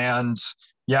me. And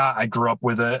yeah, I grew up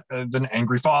with an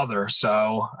angry father.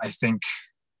 So I think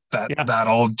that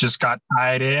all just got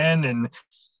tied in. And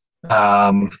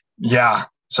yeah,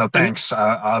 so thanks.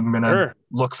 I'm going to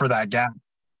look for that gap.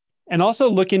 And also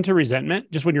look into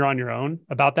resentment just when you're on your own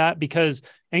about that, because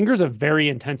anger is a very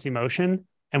intense emotion,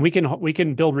 and we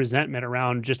can build resentment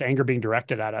around just anger being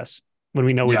directed at us when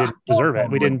we know we didn't deserve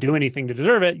it. We didn't do anything to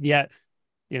deserve it, yet,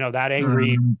 that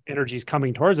angry energy is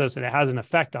coming towards us and it has an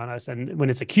effect on us. And when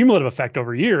it's a cumulative effect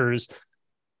over years,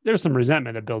 there's some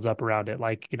resentment that builds up around it.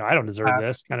 Like, I don't deserve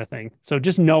this kind of thing. So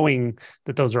just knowing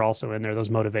that those are also in there, those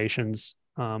motivations.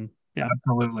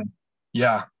 Absolutely.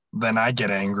 Yeah. Then I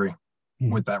get angry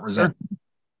with that resentment.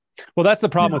 Well, that's the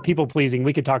problem with people pleasing.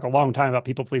 We could talk a long time about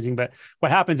people pleasing, but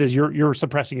what happens is you're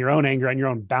suppressing your own anger and your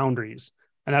own boundaries.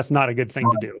 And that's not a good thing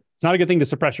to do. It's not a good thing to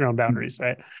suppress your own boundaries,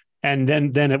 right? And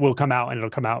then it will come out, and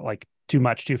it'll come out like too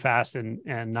much, too fast,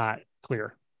 and not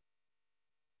clear.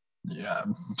 Yeah.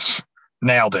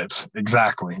 Nailed it.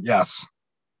 Exactly. Yes.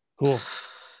 Cool.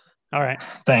 All right.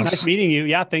 Thanks. Nice meeting you.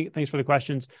 Yeah. Thanks for the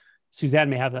questions. Suzanne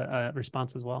may have a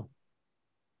response as well.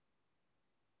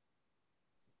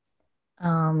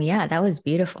 Yeah, that was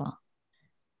beautiful.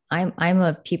 I'm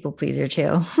a people pleaser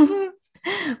too.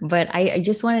 But I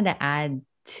just wanted to add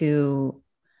to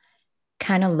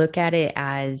kind of look at it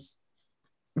as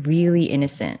really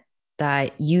innocent,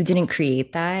 that you didn't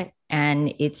create that,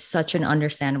 and it's such an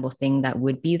understandable thing that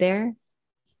would be there.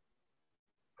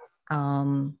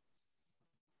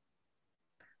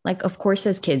 Like, of course,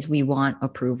 as kids, we want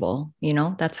approval,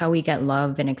 that's how we get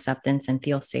love and acceptance and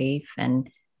feel safe. And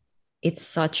it's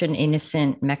such an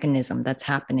innocent mechanism that's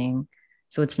happening.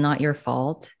 So it's not your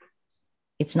fault.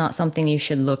 It's not something you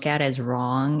should look at as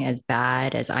wrong, as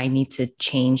bad, as I need to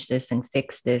change this and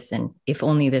fix this. And if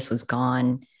only this was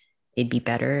gone, it'd be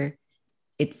better.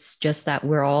 It's just that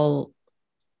we're all,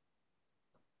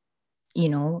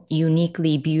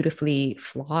 uniquely, beautifully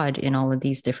flawed in all of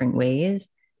these different ways.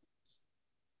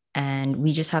 And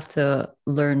we just have to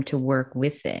learn to work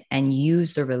with it and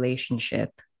use the relationship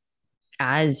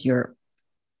as your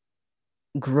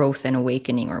growth and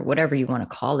awakening, or whatever you want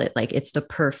to call it. Like, it's the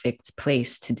perfect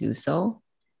place to do so.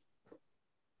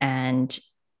 And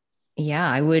yeah,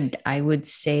 I would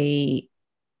say,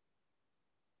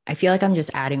 I feel like I'm just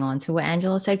adding on to what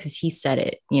Angelo said because he said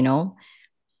it,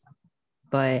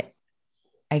 but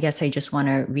I guess I just want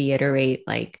to reiterate,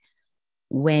 like,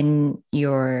 when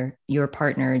your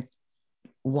partner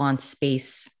wants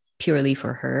space purely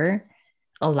for her,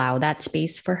 allow that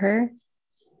space for her.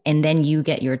 And then you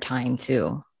get your time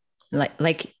too.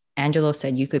 Like Angelo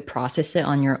said, you could process it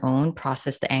on your own,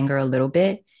 process the anger a little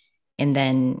bit, and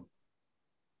then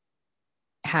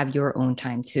have your own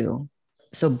time too.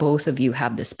 So both of you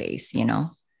have the space,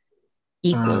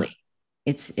 equally.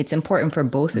 It's important for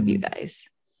both of you guys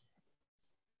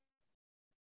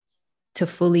to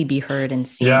fully be heard and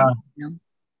seen. Yeah.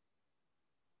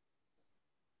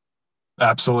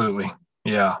 Absolutely.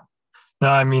 Yeah. No,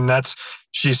 I mean,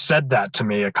 she said that to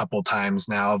me a couple of times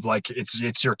now, of like,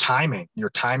 it's your timing.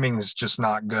 Your timing is just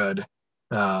not good.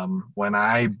 When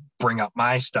I bring up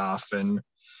my stuff, and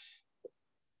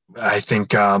I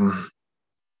think,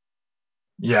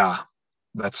 yeah,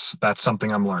 that's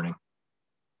something I'm learning.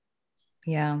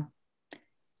 Yeah.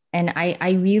 And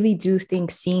I really do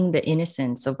think seeing the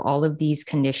innocence of all of these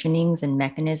conditionings and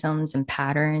mechanisms and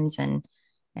patterns,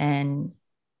 and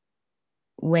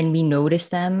when we notice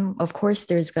them, of course,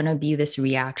 there's going to be this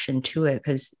reaction to it,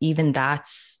 because even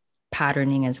that's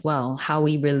patterning as well, how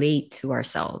we relate to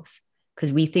ourselves,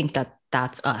 because we think that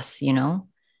that's us,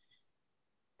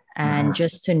 and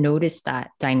just to notice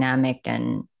that dynamic.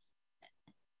 And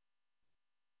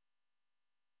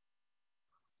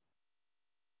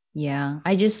yeah,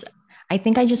 I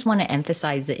think I just want to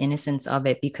emphasize the innocence of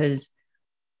it, because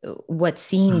what's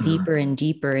seen deeper and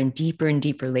deeper and deeper and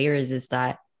deeper layers is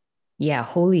that, yeah,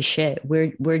 holy shit,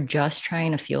 we're just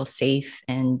trying to feel safe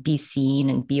and be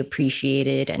seen and be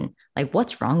appreciated. And like,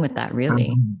 what's wrong with that,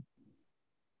 really?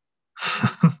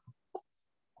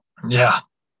 Yeah,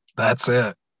 that's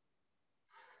it.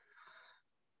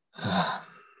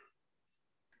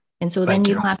 And so then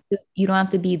you don't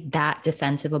have to be that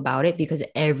defensive about it, because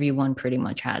everyone pretty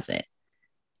much has it.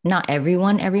 Not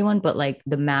everyone, but like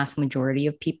the mass majority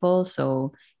of people.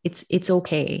 So it's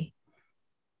okay.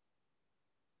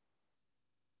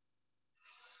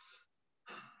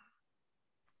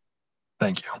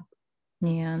 Thank you.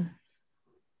 Yeah.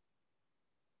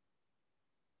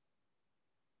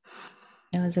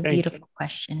 That was a beautiful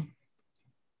question.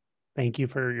 Thank you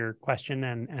for your question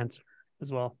and answer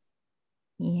as well.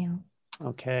 Yeah.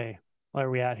 Okay. Where are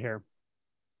we at here?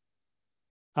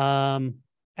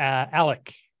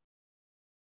 Alec.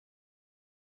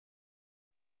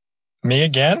 Me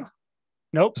again?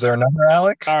 Nope. Is there another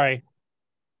Alec? Sorry.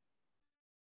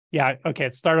 Yeah. Okay.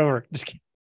 Let's start over. Just kidding.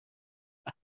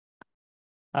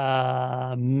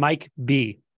 Mike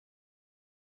B.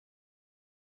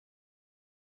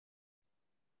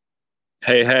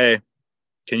 Hey,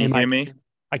 can Hey, you hear Mike. me?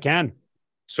 I can.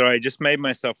 Sorry, I just made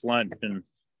myself lunch and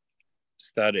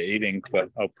started eating, but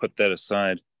I'll put that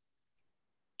aside.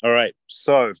 All right,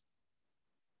 so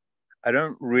I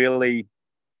don't really,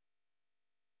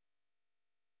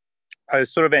 I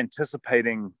was sort of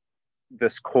anticipating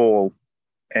this call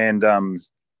and,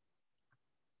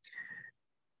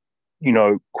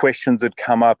 questions had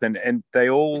come up and they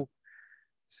all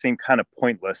seem kind of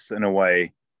pointless in a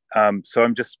way. So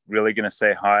I'm just really going to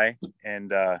say hi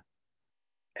and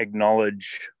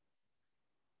acknowledge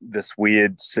this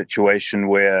weird situation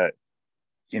where,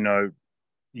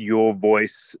 your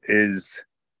voice is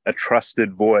a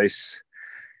trusted voice.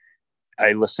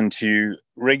 I listen to you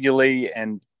regularly,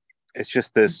 and it's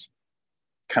just this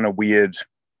kind of weird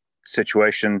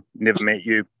situation. Never met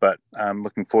you, but I'm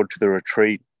looking forward to the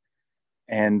retreat.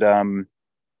 And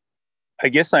I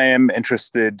guess I am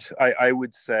interested. I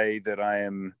would say that I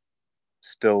am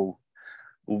still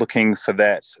looking for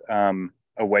that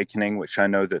awakening, which I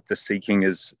know that the seeking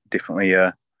is definitely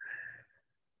a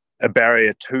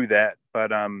barrier to that.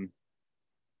 But I'm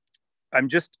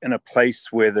just in a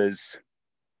place where there's,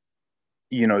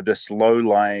 this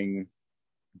low-lying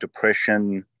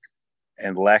depression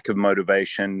and lack of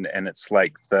motivation, and it's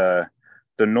like the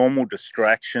normal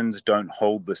distractions don't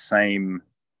hold the same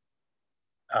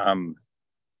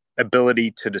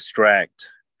ability to distract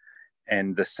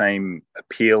and the same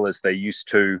appeal as they used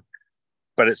to.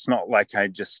 But it's not like I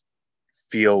just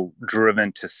feel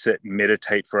driven to sit and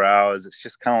meditate for hours. It's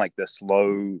just kind of like this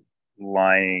low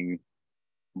lying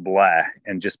blah,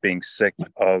 and just being sick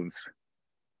of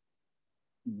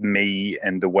me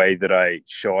and the way that I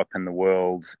show up in the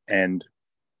world. And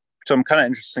so I'm kind of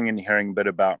interested in hearing a bit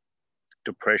about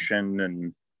depression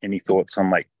and any thoughts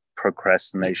on like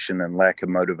procrastination and lack of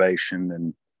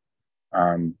motivation.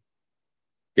 And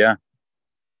yeah,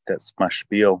 that's my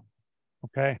spiel.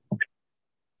 Okay.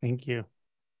 Thank you.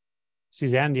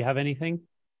 Suzanne, do you have anything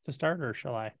to start, or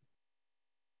shall I?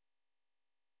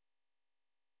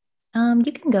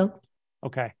 You can go.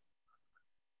 Okay.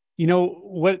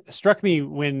 What struck me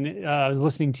when I was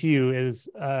listening to you is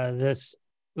this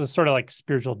sort of like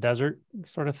spiritual desert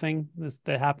sort of thing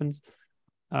that happens.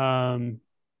 There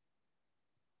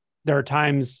are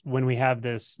times when we have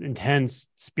this intense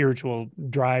spiritual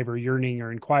drive or yearning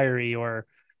or inquiry, or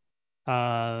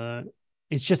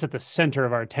it's just at the center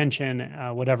of our attention,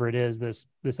 whatever it is, this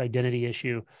identity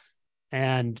issue,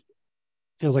 and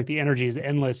feels like the energy is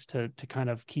endless to kind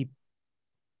of keep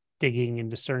digging and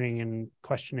discerning and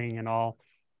questioning and all.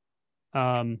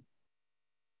 And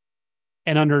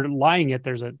underlying it,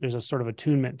 there's a sort of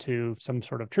attunement to some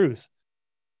sort of truth.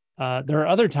 There are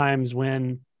other times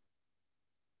when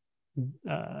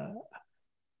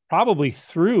probably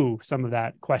through some of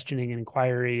that questioning and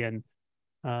inquiry and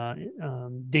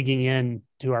digging in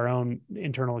to our own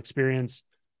internal experience,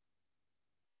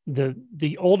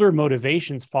 the older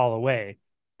motivations fall away.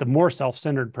 The more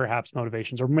self-centered perhaps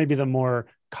motivations, or maybe the more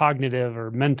cognitive or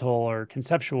mental or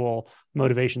conceptual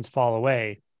motivations fall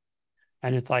away.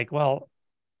 And it's like, well,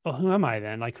 who am I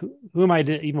then? Like, who am I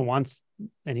to even wants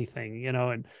anything,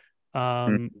 and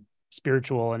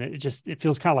spiritual. And it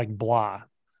feels kind of like blah.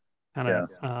 Kind of,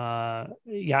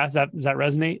 yeah. Does that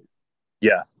resonate?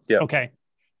 Yeah. Okay.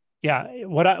 Yeah.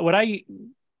 What I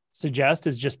suggest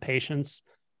is just patience.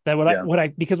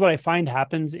 That because what I find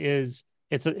happens is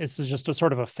it's just a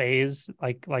sort of a phase,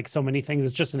 like so many things.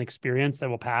 It's just an experience that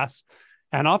will pass.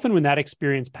 And often when that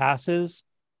experience passes,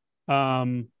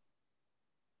 maybe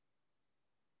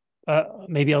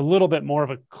a little bit more of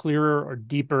a clearer or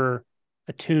deeper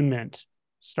attunement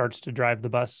starts to drive the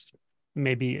bus,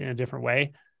 maybe in a different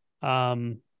way.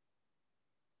 Unless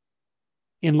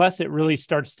it really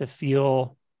starts to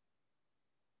feel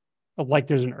like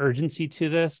there's an urgency to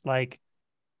this, like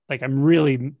I'm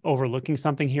really overlooking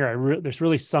something here. There's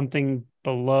really something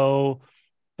below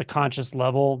the conscious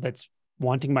level that's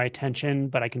wanting my attention,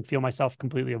 but I can feel myself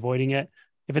completely avoiding it.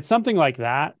 If it's something like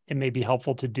that, it may be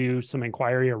helpful to do some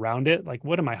inquiry around it. Like,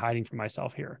 what am I hiding from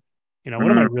myself here?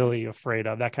 What am I really afraid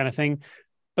of? That kind of thing.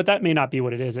 But that may not be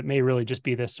what it is. It may really just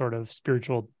be this sort of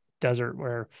spiritual desert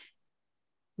where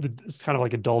it's kind of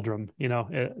like a doldrum,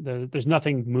 there's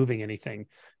nothing moving anything.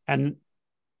 And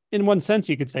in one sense,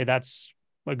 you could say that's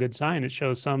a good sign. It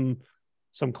shows some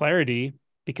clarity,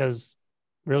 because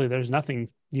really, there's nothing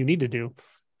you need to do.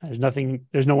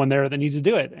 There's no one there that needs to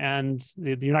do it. And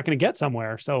you're not going to get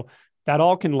somewhere. So that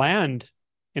all can land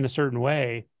in a certain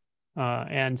way.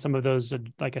 And some of those,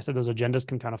 like I said, those agendas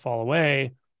can kind of fall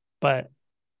away, but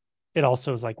it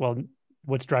also is like, well,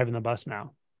 what's driving the bus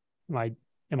now?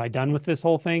 Am I done with this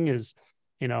whole thing? I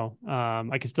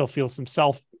can still feel some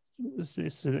self,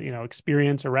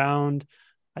 experience around.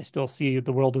 I still see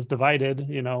the world is divided,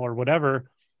 or whatever.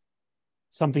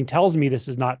 Something tells me this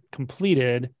is not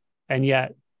completed. And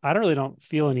yet I don't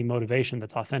feel any motivation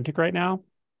that's authentic right now.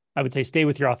 I would say stay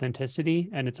with your authenticity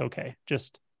and it's okay.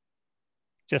 Just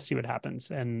see what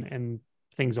happens. And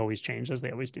things always change as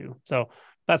they always do. So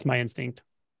that's my instinct.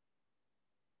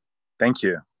 Thank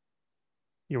you.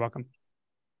 You're welcome.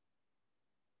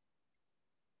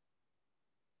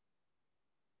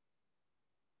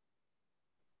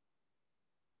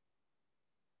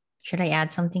 Should I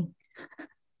add something?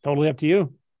 Totally up to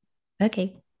you.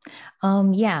 Okay.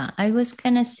 Yeah, I was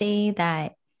gonna say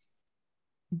that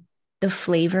the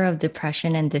flavor of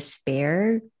depression and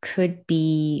despair could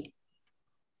be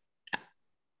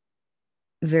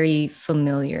very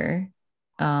familiar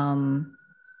when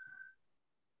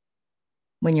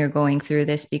you're going through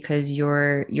this, because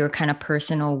your kind of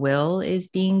personal will is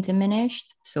being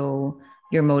diminished. So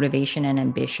your motivation and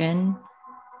ambition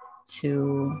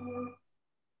to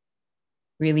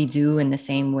really do in the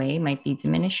same way might be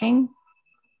diminishing.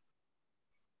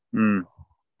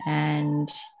 And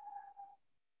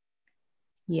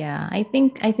yeah, I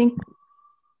think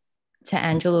to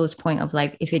Angelo's point of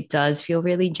like, if it does feel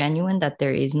really genuine, that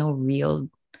there is no real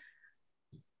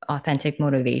authentic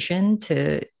motivation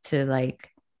to like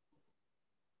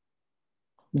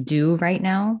do right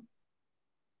now.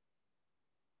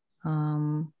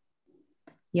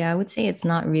 Yeah, I would say it's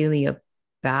not really a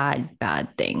bad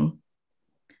thing.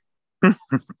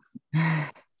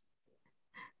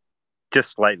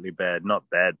 Just slightly bad, not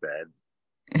bad.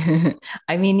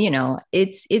 I mean,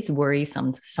 it's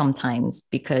worrisome sometimes,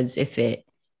 because if it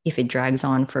drags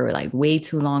on for like way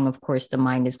too long, of course the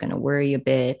mind is going to worry a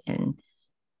bit and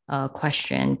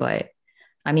question. But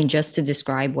I mean, just to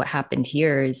describe what happened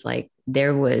here is like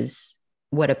there was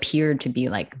what appeared to be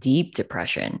like deep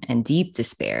depression and deep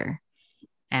despair,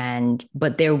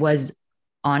 but there was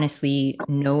honestly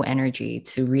no energy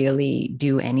to really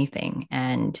do anything.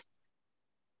 And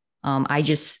I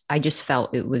just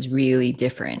felt it was really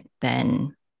different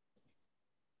than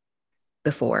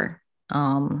before.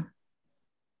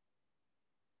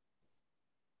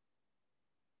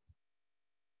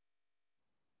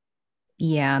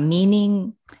 Yeah,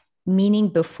 meaning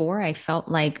before I felt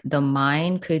like the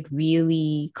mind could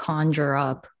really conjure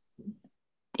up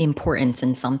importance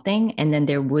in something, and then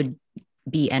there would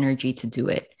be energy to do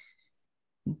it.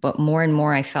 But more and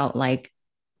more I felt like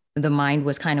the mind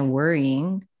was kind of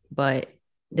worrying, but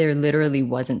there literally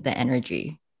wasn't the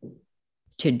energy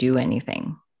to do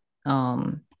anything.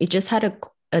 It just had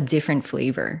a different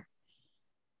flavor.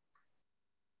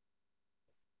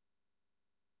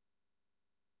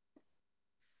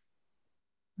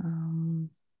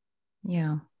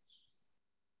 Yeah.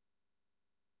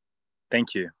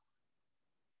 Thank you.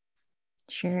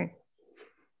 Sure.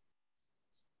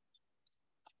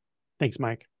 Thanks,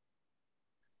 Mike.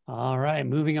 All right,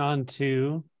 moving on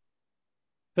to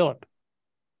Philip.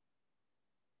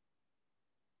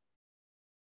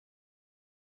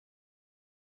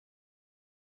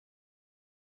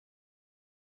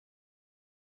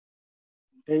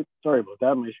 Hey, sorry about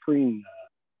that. My screen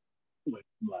went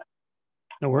black.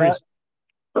 No worries.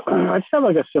 I just have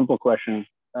like a simple question.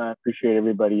 I appreciate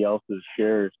everybody else's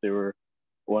shares. They were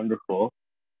wonderful.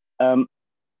 I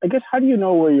guess, how do you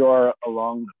know where you are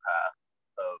along the path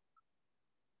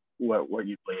of what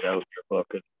you've laid out in your book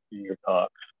and in your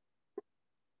talks?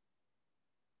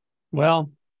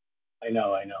 Well, I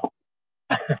know.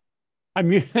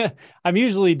 I'm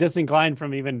usually disinclined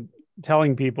from even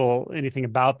telling people anything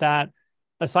about that.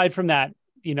 Aside from that,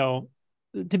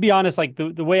 to be honest, like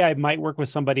the way I might work with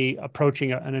somebody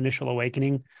approaching an initial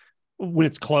awakening, when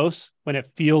it's close, when it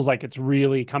feels like it's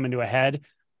really coming to a head,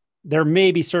 there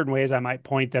may be certain ways I might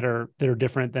point that are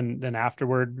different than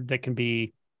afterward, that can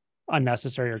be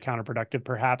unnecessary or counterproductive,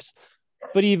 perhaps.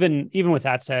 But even with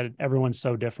that said, everyone's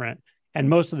so different. And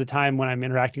most of the time when I'm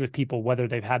interacting with people, whether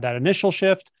they've had that initial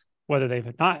shift, whether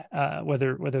they've not,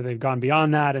 whether they've gone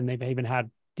beyond that and they've even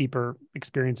had deeper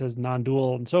experiences,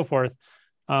 non-dual and so forth,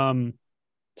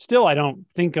 still, I don't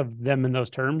think of them in those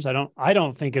terms. I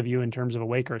don't think of you in terms of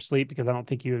awake or asleep, because I don't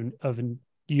think of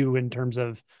you in terms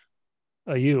of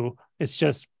you. It's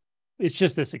just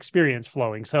this experience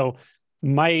flowing. So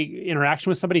my interaction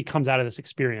with somebody comes out of this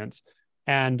experience,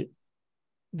 and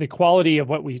the quality of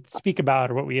what we speak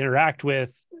about or what we interact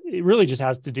with, it really just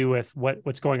has to do with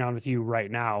what's going on with you right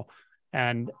now.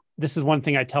 And this is one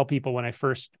thing I tell people when I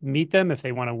first meet them, if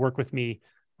they want to work with me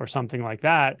or something like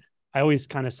that. I always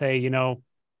kind of say, I don't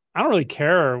really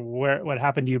care what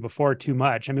happened to you before too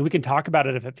much. I mean, we can talk about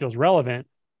it if it feels relevant,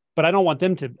 but I don't want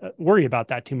them to worry about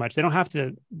that too much. They don't have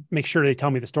to make sure they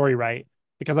tell me the story right,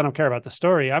 because I don't care about the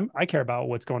story. I care about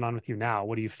what's going on with you now.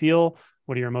 What do you feel?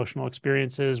 What are your emotional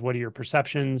experiences? What are your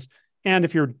perceptions? And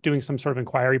if you're doing some sort of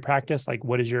inquiry practice, like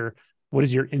what is your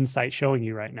insight showing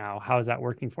you right now? How is that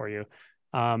working for you?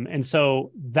 And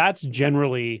so that's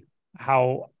generally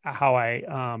how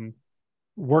I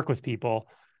work with people.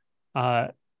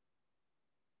 When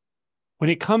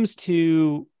it comes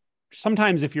to,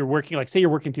 sometimes if you're working, like say you're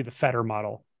working through the Fetter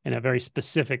model in a very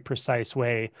specific, precise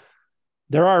way,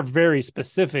 there are very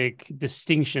specific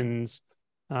distinctions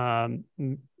that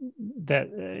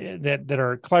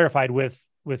are clarified with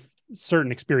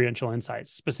certain experiential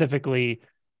insights, specifically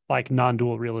like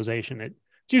non-dual realization. It's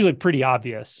usually pretty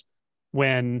obvious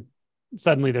when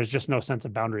suddenly there's just no sense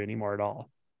of boundary anymore at all,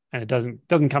 and it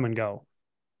doesn't come and go.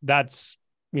 That's,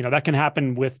 that can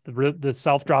happen with the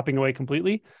self dropping away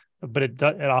completely, but it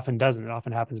often doesn't. It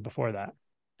often happens before that.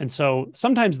 And so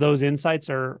sometimes those insights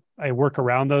I work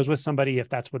around those with somebody if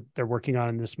that's what they're working on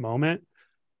in this moment.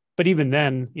 But even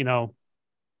then,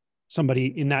 somebody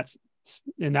in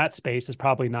that space is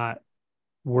probably not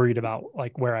worried about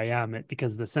like where I am,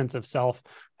 because the sense of self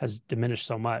has diminished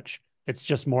so much. It's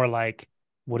just more like,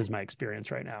 what is my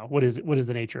experience right now? What is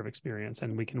the nature of experience?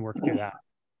 And we can work through that.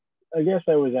 I guess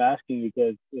I was asking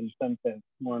because in some sense,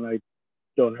 one, I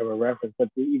don't have a reference, but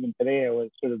even today I was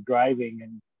sort of driving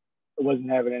and I wasn't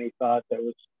having any thoughts. I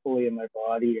was fully in my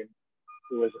body, and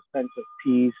there was a sense of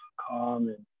peace, calm,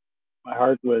 and my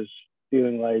heart was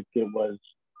feeling like it was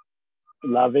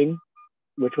loving,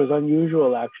 which was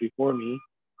unusual actually for me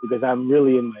because I'm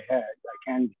really in my head.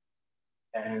 I can be.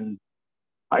 And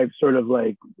I've sort of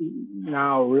like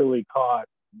now really caught,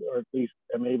 or at least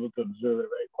I'm able to observe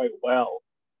it quite well.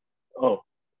 Oh,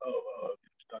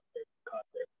 stuck there, caught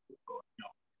there.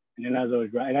 And then as I was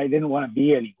driving, I didn't want to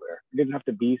be anywhere. I didn't have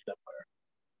to be somewhere.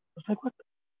 I was like, what?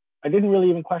 I didn't really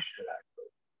even question it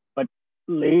actually. But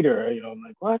later, I'm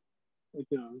like, what? Like,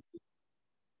 and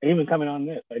even coming on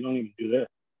this, I don't even do this.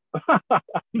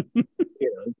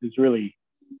 It's really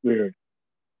weird.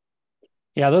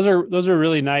 Yeah, those are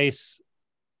really nice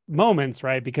moments,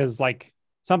 right? Because like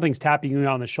something's tapping you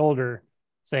on the shoulder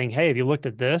saying, hey, have you looked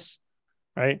at this?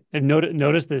 Right. And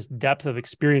notice this depth of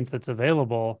experience that's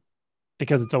available,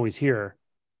 because it's always here.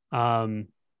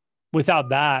 Without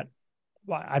that,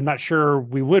 I'm not sure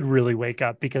we would really wake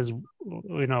up, because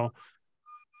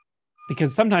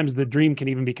sometimes the dream can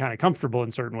even be kind of comfortable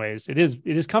in certain ways. It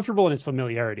is comfortable in its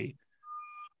familiarity,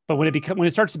 but when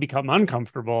it starts to become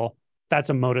uncomfortable, that's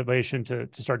a motivation to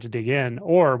start to dig in.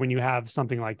 Or when you have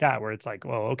something like that where it's like,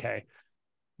 well, okay,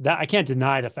 that I can't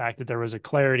deny the fact that there was a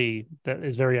clarity that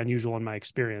is very unusual in my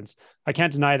experience. I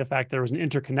can't deny the fact there was an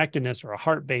interconnectedness or a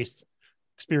heart-based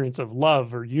experience of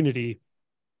love or unity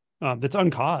that's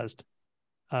uncaused,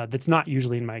 that's not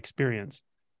usually in my experience.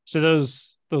 So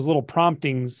those little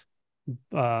promptings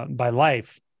by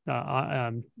life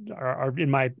are in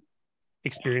my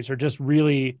experience are just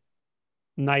really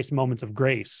nice moments of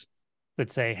grace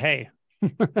that say, hey,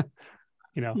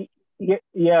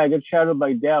 Yeah, I get shadowed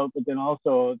by doubt, but then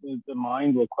also the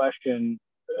mind will question,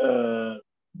 do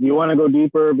you want to go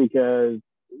deeper? Because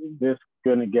this is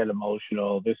going to get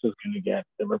emotional. This is going to get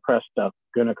the repressed stuff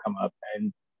going to come up.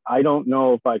 And I don't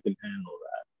know if I can handle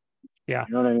that. Yeah.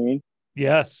 You know what I mean?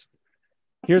 Yes.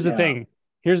 Here's the thing.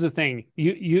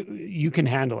 You can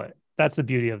handle it. That's the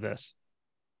beauty of this.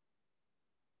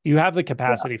 You have the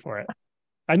capacity for it.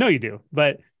 I know you do,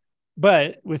 but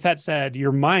with that said,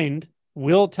 your mind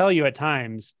will tell you at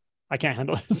times, I can't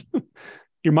handle this.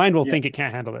 Your mind will think it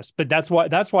can't handle this, but that's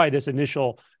why this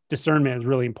initial discernment is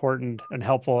really important and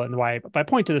helpful. And why I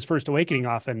point to this first awakening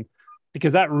often,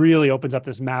 because that really opens up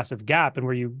this massive gap, and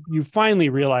where you finally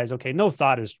realize, okay, no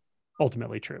thought is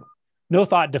ultimately true. No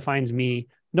thought defines me.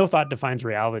 No thought defines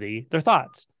reality. They're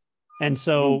thoughts. And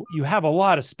so you have a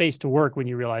lot of space to work when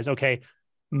you realize, okay,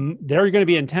 there are going to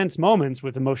be intense moments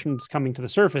with emotions coming to the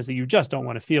surface that you just don't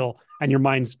want to feel. And your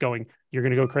mind's going, you're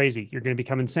going to go crazy. You're going to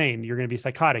become insane. You're going to be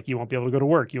psychotic. You won't be able to go to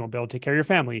work. You won't be able to take care of your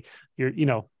family.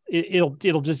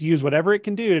 It'll just use whatever it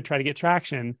can do to try to get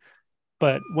traction.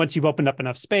 But once you've opened up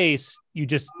enough space,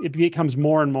 it becomes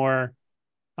more and more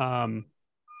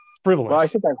frivolous. Well, I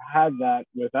think I've had that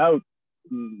without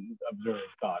observing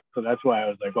thought. So that's why I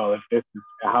was like, well, if this is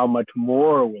how much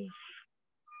more will,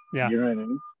 yeah, you know what I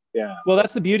mean? Yeah. Well,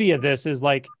 that's the beauty of this, is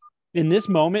like in this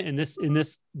moment, in this,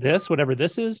 whatever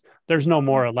this is, there's no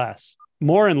more or less.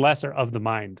 More and less are of the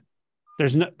mind.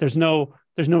 There's no,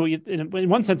 in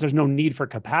one sense, there's no need for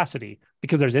capacity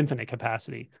because there's infinite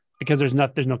capacity, because there's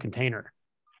no container.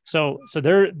 So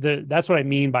that's what I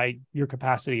mean by your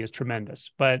capacity is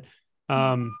tremendous. But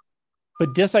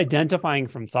disidentifying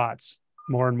from thoughts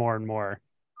more and more and more,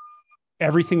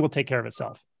 everything will take care of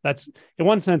itself. That's, in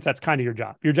one sense, that's kind of your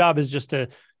job. Your job is just to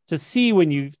see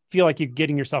when you feel like you're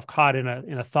getting yourself caught in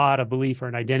a thought, a belief, or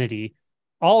an identity,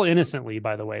 all innocently,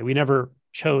 by the way. We never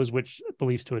chose which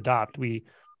beliefs to adopt. We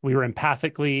were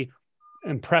empathically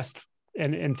impressed,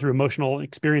 and through emotional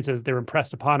experiences, they were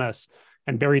impressed upon us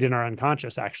and buried in our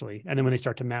unconscious, actually. And then when they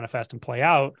start to manifest and play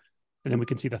out, and then we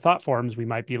can see the thought forms, we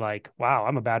might be like, wow,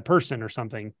 I'm a bad person or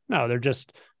something. No, they're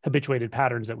just habituated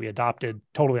patterns that we adopted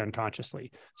totally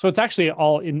unconsciously. So it's actually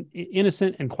all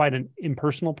innocent and quite an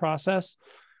impersonal process.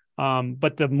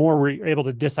 But the more we're able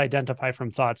to disidentify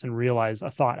from thoughts and realize a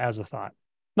thought as a thought,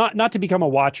 not to become a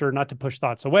watcher, not to push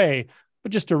thoughts away,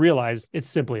 but just to realize it's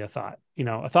simply a thought.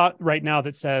 A thought right now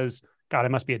that says, God, I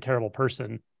must be a terrible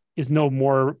person, is no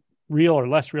more real or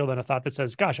less real than a thought that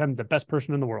says, gosh, I'm the best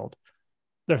person in the world.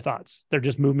 They're thoughts. They're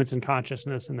just movements in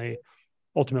consciousness, and they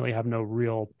ultimately have no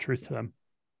real truth to them.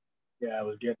 Yeah, I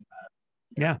was getting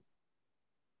that. Yeah.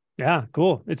 Yeah,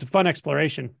 cool. It's a fun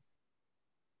exploration.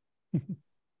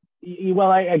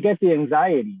 Well, I get the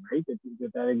anxiety, right?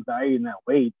 That anxiety and that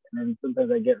weight. And then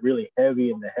sometimes I get really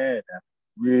heavy in the head.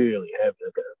 Really heavy.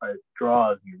 It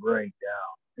draws you right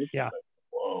down. It's yeah. Like,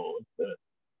 whoa.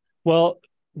 Well,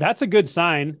 that's a good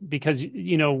sign, because,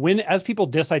 as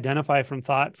people disidentify from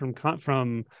thought, from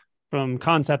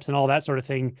concepts and all that sort of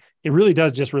thing, it really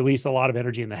does just release a lot of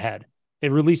energy in the head.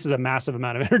 It releases a massive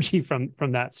amount of energy from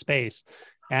that space.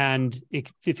 And it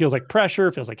feels like pressure,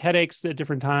 it feels like headaches at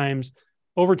different times.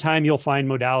 Over time, you'll find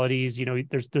modalities,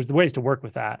 there's ways to work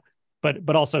with that,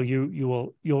 but also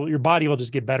your body will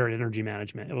just get better at energy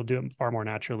management. It will do it far more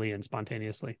naturally and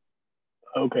spontaneously.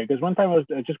 Okay. Because one time I was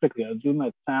doing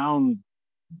that sound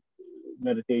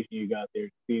meditation you got there,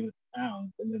 seeing the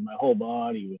sounds, and then my whole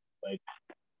body was like,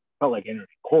 felt like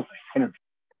energy, whole thing, energy.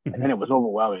 Mm-hmm. And then it was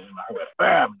overwhelming. And my heart went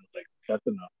bam. And I was like, that's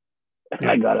enough. And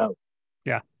Yeah. I got out.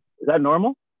 Yeah. Is that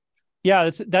normal?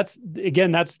 Yeah, that's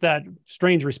that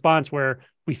strange response where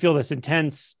we feel this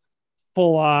intense,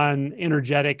 full-on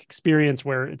energetic experience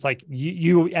where it's like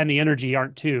you and the energy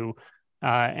aren't two.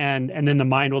 And then the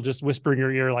mind will just whisper in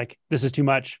your ear, like, this is too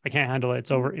much. I can't handle it.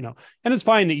 It's over, and it's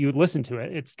fine that you listen to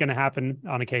it. It's going to happen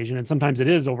on occasion. And sometimes it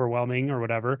is overwhelming or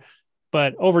whatever,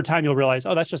 but over time you'll realize,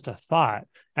 oh, that's just a thought.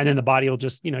 And then the body will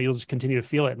just, you'll just continue to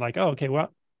feel it like, oh, okay,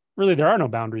 well, really, there are no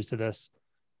boundaries to this.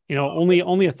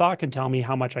 Only a thought can tell me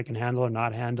how much I can handle or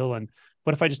not handle. And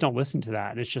what if I just don't listen to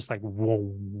that? And it's just like, whoa,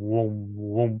 whoa,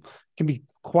 whoa. It can be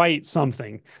quite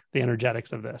something, the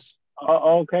energetics of this.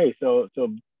 Okay. So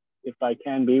if I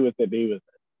can be with it, be with it.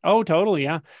 Oh, totally.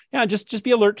 Yeah. Yeah. Just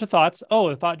be alert to thoughts. Oh,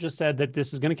 a thought just said that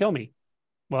this is going to kill me.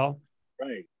 Well,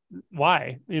 right.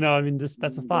 Why?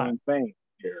 That's a thought.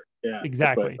 Here. Yeah.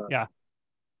 Exactly. Yeah.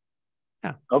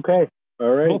 Yeah. Okay. All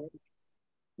right. Cool,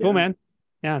 cool, man.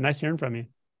 Yeah. Nice hearing from you.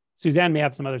 Suzanne may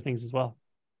have some other things as well.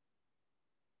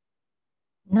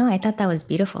 No, I thought that was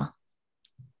beautiful.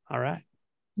 All right.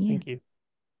 Yeah. Thank you.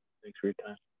 Thanks for your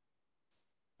time.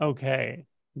 Okay.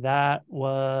 That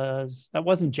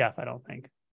wasn't Jeff, I don't think.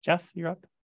 Jeff, you're up.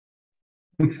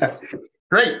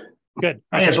 Great. Good.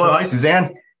 Hi, Angelo. Hi,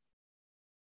 Suzanne.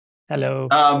 Hello.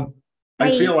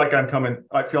 I feel like I'm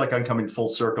coming full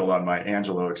circle on my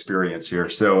Angelo experience here.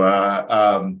 So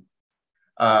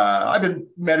I've been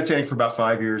meditating for about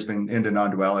 5 years, been into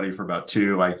non-duality for about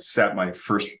 2. I sat my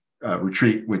first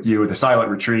retreat with you, the silent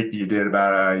retreat that you did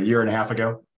about a year and a half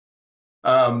ago.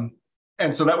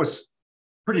 And so that was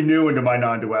pretty new into my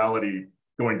non-duality,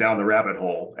 going down the rabbit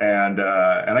hole. And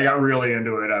I got really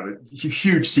into it. I was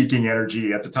huge seeking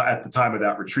energy at the time of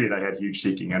that retreat. I had huge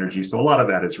seeking energy. So a lot of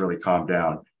that has really calmed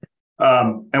down.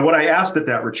 And what I asked at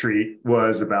that retreat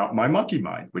was about my monkey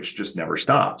mind, which just never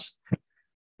stops.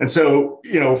 And so,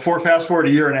 fast forward a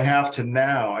year and a half to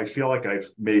now, I feel like I've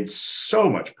made so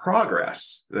much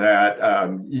progress that,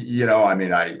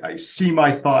 I see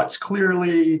my thoughts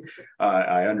clearly.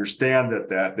 I understand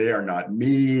that they are not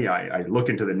me. I look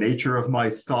into the nature of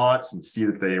my thoughts and see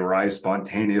that they arise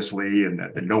spontaneously and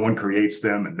that no one creates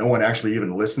them and no one actually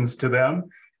even listens to them.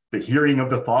 The hearing of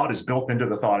the thought is built into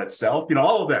the thought itself.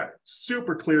 All of that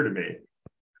super clear to me.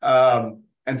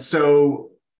 And so,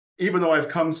 even though I've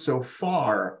come so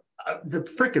far, the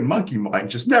freaking monkey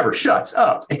mind just never shuts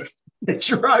up. It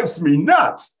drives me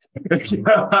nuts.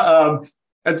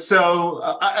 And so,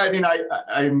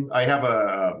 I have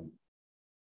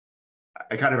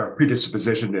I kind of have a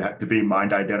predisposition to be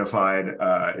mind identified.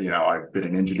 I've been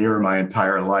an engineer my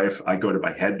entire life. I go to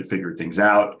my head to figure things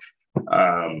out.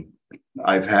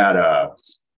 I've had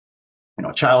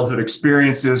childhood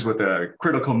experiences with a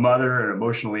critical mother and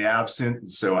emotionally absent.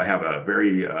 So I have a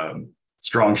very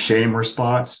strong shame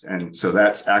response. And so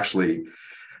that's actually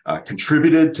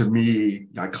contributed to me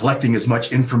collecting as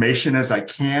much information as I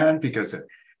can, because it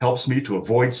helps me to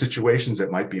avoid situations that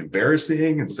might be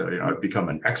embarrassing. And so, I've become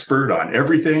an expert on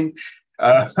everything.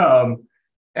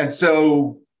 And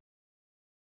so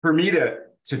for me to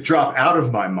drop out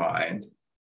of my mind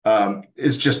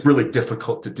is just really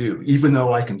difficult to do, even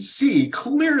though I can see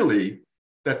clearly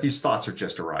that these thoughts are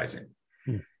just arising.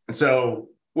 And so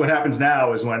what happens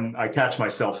now is when I catch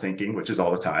myself thinking, which is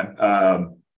all the time,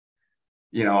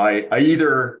 I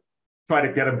either try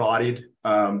to get embodied.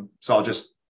 So I'll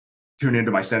just tune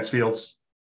into my sense fields,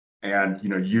 and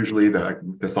usually the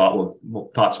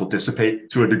thoughts will dissipate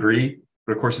to a degree.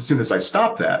 But of course, as soon as I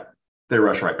stop that, they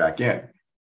rush right back in.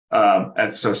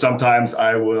 And so sometimes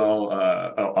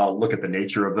I'll look at the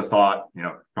nature of the thought,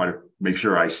 try to make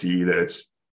sure I see that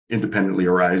it's independently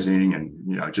arising,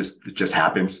 and it just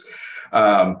happens.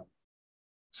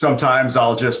 Sometimes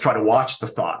I'll just try to watch the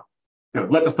thought,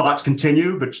 let the thoughts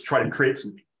continue, but try to create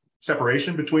some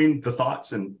separation between the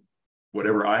thoughts and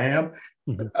whatever I am.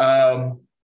 And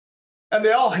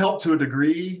they all help to a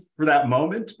degree for that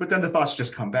moment, but then the thoughts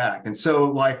just come back. And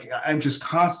so I'm just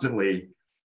constantly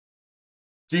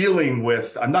dealing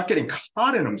with, I'm not getting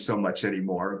caught in them so much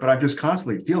anymore, but I'm just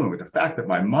constantly dealing with the fact that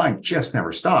my mind just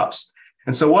never stops.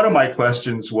 And so one of my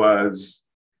questions was,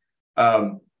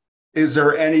 do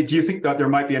you think that there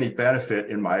might be any benefit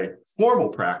in my formal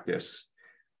practice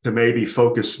to maybe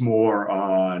focus more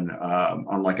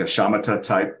on like a shamatha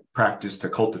type practice to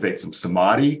cultivate some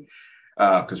samadhi?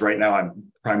 Because right now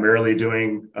I'm primarily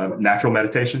doing natural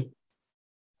meditation.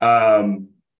 And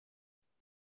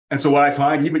so what I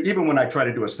find, even when I try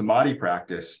to do a samadhi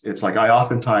practice, it's like I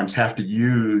oftentimes have to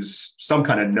use some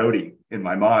kind of noting in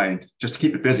my mind just to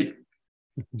keep it busy.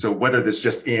 So whether this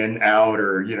just in, out,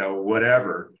 or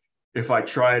whatever, if I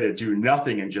try to do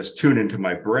nothing and just tune into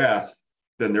my breath,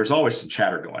 then there's always some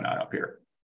chatter going on up here.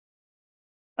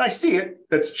 And I see it,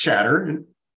 that's chatter, and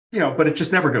but it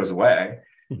just never goes away.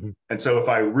 And so if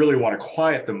I really want to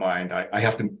quiet the mind, I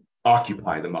have to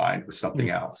occupy the mind with something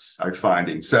else, I'm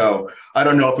finding. So I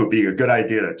don't know if it would be a good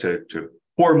idea to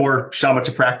pour more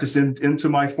shamatha practice into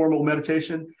my formal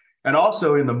meditation. And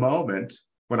also in the moment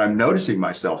when I'm noticing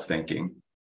myself thinking,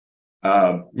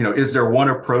 is there one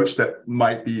approach that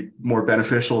might be more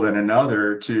beneficial than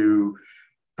another to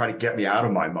try to get me out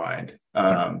of my mind?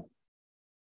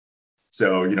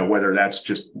 So, whether that's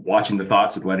just watching the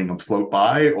thoughts and letting them float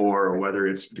by, or whether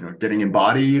it's, getting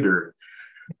embodied or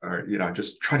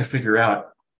just trying to figure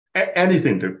out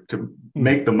anything to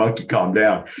make the monkey calm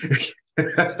down.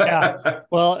 Yeah.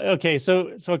 Well, okay.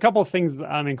 So a couple of things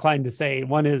I'm inclined to say.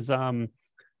 One is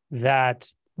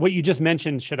that what you just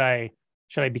mentioned, should I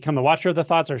become the watcher of the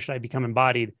thoughts, or should I become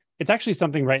embodied? It's actually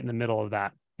something right in the middle of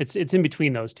that. It's in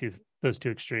between those two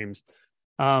extremes.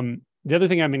 The other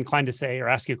thing I'm inclined to say or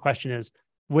ask you a question is,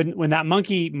 when that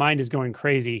monkey mind is going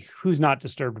crazy, who's not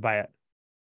disturbed by it?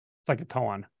 It's like a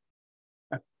koan.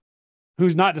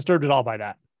 Who's not disturbed at all by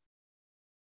that?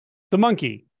 The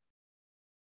monkey.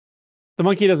 The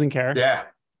monkey doesn't care. Yeah.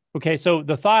 Okay, so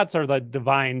the thoughts are the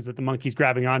vines that the monkey's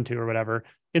grabbing onto or whatever.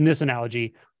 In this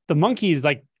analogy, the monkey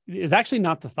is actually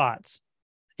not the thoughts.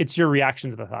 It's your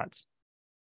reaction to the thoughts.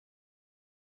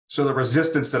 So the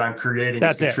resistance that I'm creating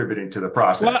is contributing to the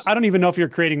process. Well, I don't even know if you're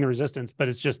creating the resistance, but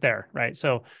it's just there, right?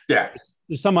 So yeah,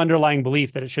 there's some underlying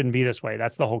belief that it shouldn't be this way.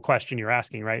 That's the whole question you're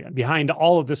asking, right? Behind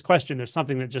all of this question, there's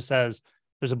something that just says,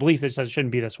 there's a belief that says it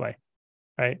shouldn't be this way,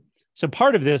 right? So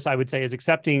part of this, I would say, is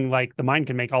accepting the mind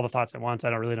can make all the thoughts it wants. I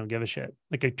really don't give a shit.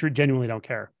 I genuinely don't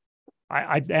care.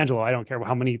 Angelo, I don't care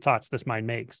how many thoughts this mind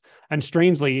makes. And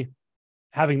strangely,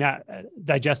 having that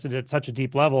digested at such a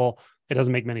deep level, it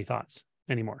doesn't make many thoughts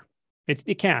anymore.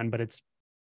 It can, but it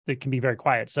can be very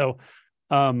quiet. So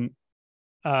that's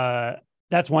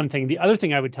one thing. The other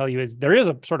thing I would tell you is there is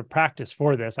a sort of practice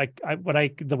for this.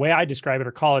 The way I describe it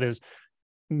or call it is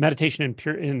meditation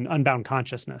in unbound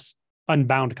consciousness,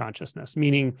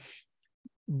 meaning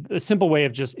the simple way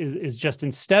of is just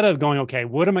instead of going, okay,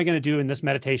 what am I going to do in this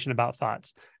meditation about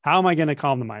thoughts? How am I going to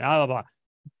calm the mind? Blah, blah, blah.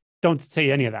 Don't say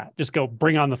any of that. Just go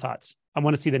bring on the thoughts. I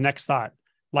want to see the next thought,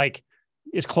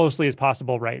 as closely as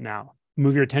possible right now.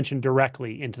 Move your attention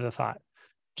directly into the thought.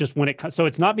 Just when so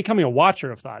it's not becoming a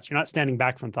watcher of thoughts. You're not standing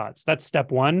back from thoughts. That's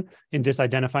step one in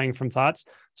disidentifying from thoughts.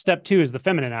 Step two is the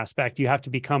feminine aspect. You have to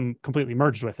become completely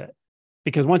merged with it.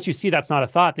 Because once you see that's not a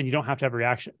thought, then you don't have to have a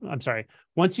reaction. I'm sorry.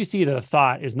 Once you see that a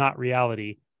thought is not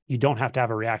reality, you don't have to have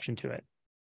a reaction to it.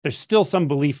 There's still some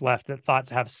belief left that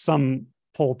thoughts have some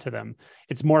pull to them.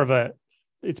 It's more of a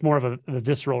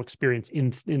visceral experience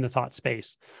in the thought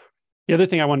space. The other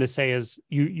thing I wanted to say is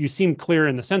you seem clear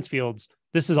in the sense fields.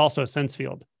 This is also a sense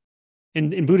field.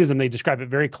 In Buddhism, they describe it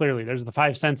very clearly. There's the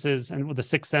five senses, and the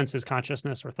sixth sense is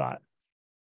consciousness or thought,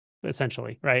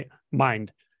 essentially, right?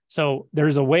 Mind. So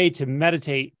there's a way to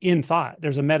meditate in thought.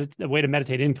 There's a way to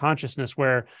meditate in consciousness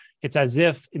where it's as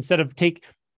if instead of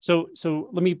so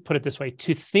let me put it this way: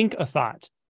 to think a thought,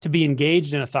 to be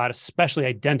engaged in a thought, especially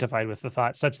identified with the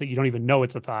thought, such that you don't even know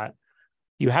it's a thought,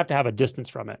 you have to have a distance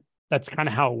from it. That's kind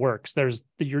of how it works.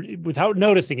 Without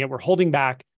noticing it, we're holding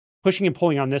back, pushing and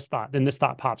pulling on this thought. Then this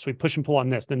thought pops. We push and pull on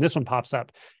this. Then this one pops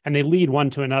up, and they lead one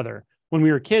to another. When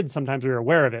we were kids, sometimes we were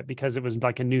aware of it because it was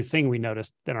like a new thing we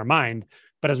noticed in our mind.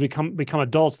 But as we become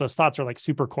adults, those thoughts are like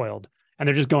super coiled, and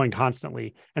they're just going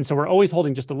constantly. And so we're always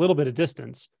holding just a little bit of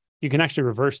distance. You can actually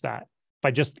reverse that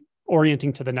by just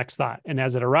orienting to the next thought. And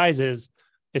as it arises,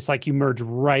 it's like you merge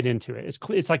right into it.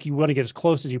 It's like you want to get as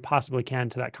close as you possibly can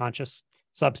to that conscious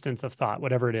substance of thought,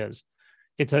 whatever it is.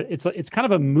 It's kind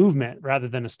of a movement rather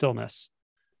than a stillness.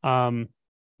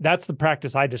 That's the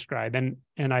practice I describe. And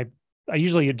I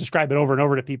usually describe it over and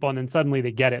over to people, and then suddenly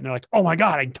they get it. And they're like, oh my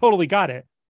God, I totally got it.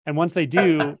 And once they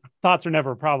do, thoughts are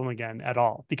never a problem again at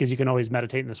all, because you can always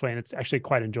meditate in this way. And it's actually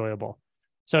quite enjoyable.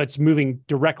 So it's moving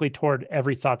directly toward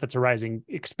every thought that's arising.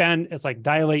 Expand. It's like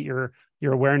dilate your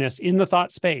awareness in the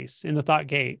thought space, in the thought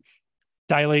gate,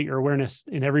 dilate your awareness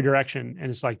in every direction. And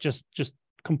it's like, just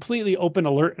completely open,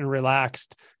 alert, and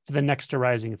relaxed to the next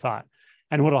arising thought.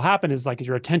 And what'll happen is like, as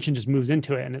your attention just moves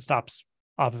into it and it stops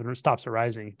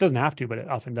arising. It doesn't have to, but it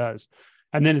often does.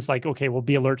 And then it's like, okay, we'll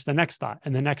be alert to the next thought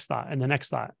and the next thought and the next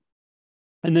thought.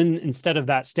 And then instead of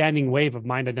that standing wave of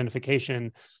mind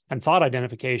identification and thought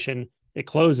identification, it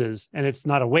closes, and it's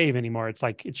not a wave anymore. It's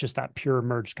just that pure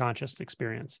merged conscious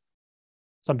experience.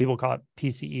 Some people call it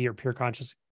PCE, or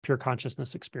pure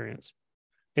consciousness experience.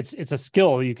 It's a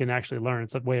skill you can actually learn.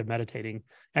 It's a way of meditating,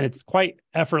 and it's quite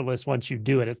effortless once you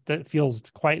do it. It feels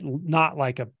quite not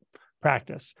like a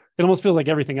practice. It almost feels like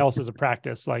everything else is a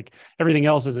practice. Like everything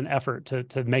else is an effort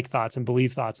to make thoughts and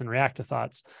believe thoughts and react to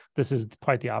thoughts. This is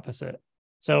quite the opposite.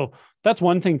 So that's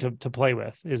one thing to play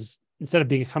with, is instead of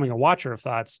becoming a watcher of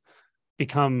thoughts,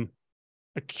 become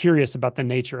curious about the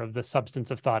nature of the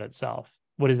substance of thought itself.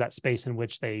 What is that space in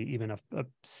which they even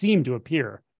seem to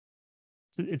appear?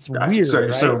 It's weird,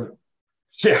 right? So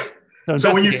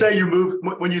when you say you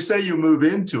move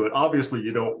into it, obviously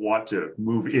you don't want to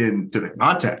move into the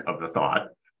content of the thought,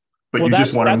 but you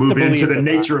just want to move into the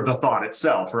nature of the thought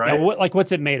itself, right? Yeah,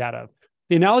 what's it made out of?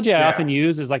 The analogy I often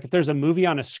use is like, if there's a movie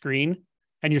on a screen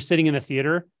and you're sitting in a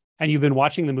theater and you've been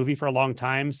watching the movie for a long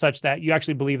time, such that you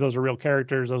actually believe those are real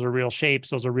characters, those are real shapes,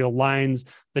 those are real lines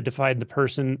that divide the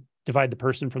person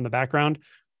from the background.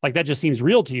 Like that just seems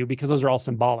real to you because those are all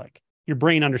symbolic. Your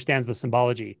brain understands the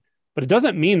symbology, but it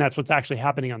doesn't mean that's what's actually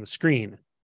happening on the screen.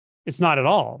 It's not at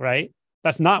all, right?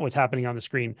 That's not what's happening on the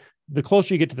screen. The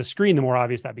closer you get to the screen, the more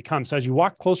obvious that becomes. So as you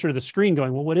walk closer to the screen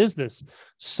going, well, what is this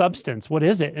substance? What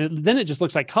is it? And then it just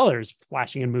looks like colors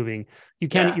flashing and moving.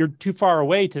 You're too far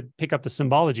away to pick up the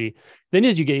symbology. Then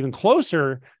as you get even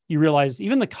closer, you realize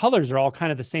even the colors are all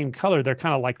kind of the same color. They're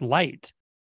kind of like light.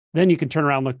 Then you can turn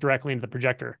around and look directly into the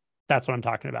projector. That's what I'm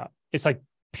talking about. It's like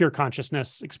pure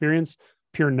consciousness experience,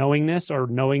 pure knowingness, or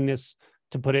knowingness,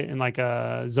 to put it in like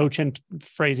a Dzogchen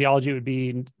phraseology, would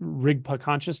be Rigpa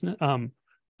consciousness,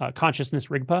 consciousness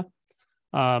Rigpa,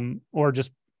 or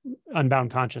just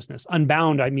unbound consciousness.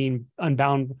 Unbound, I mean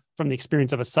unbound from the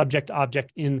experience of a subject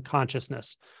object in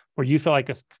consciousness, where you feel like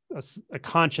a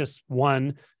conscious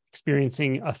one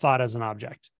experiencing a thought as an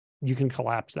object. You can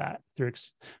collapse that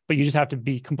but you just have to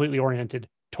be completely oriented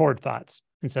toward thoughts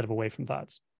instead of away from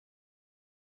thoughts.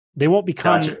 They won't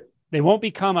become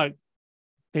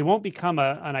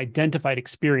an identified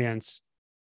experience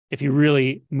if you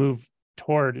really move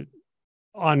toward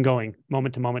ongoing,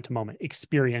 moment to moment to moment,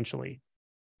 experientially,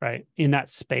 right? In that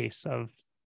space of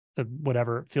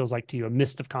whatever it feels like to you, a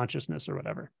mist of consciousness or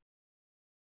whatever.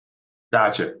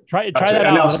 Gotcha. Try that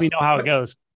out. Let me know how it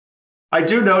goes. I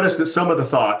do notice that some of the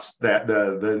thoughts, that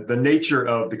the nature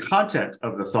of the content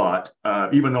of the thought,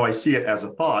 even though I see it as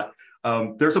a thought,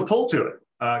 there's a pull to it.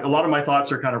 A lot of my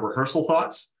thoughts are kind of rehearsal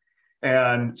thoughts.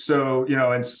 And so,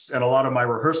 and a lot of my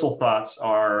rehearsal thoughts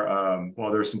are,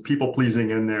 there's some people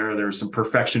pleasing in there. There's some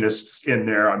perfectionists in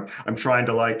there. I'm trying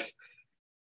to like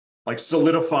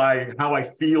solidify how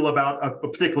I feel about a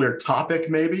particular topic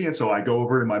maybe. And so I go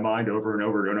over it in my mind over and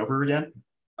over and over again.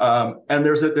 And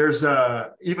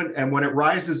even, and when it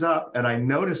rises up and I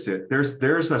notice it, there's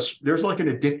like an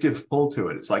addictive pull to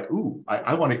it. It's like, ooh,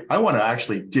 I want to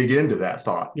actually dig into that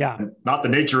thought. Yeah. And not the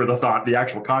nature of the thought, the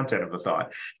actual content of the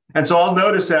thought. And so I'll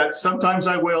notice that sometimes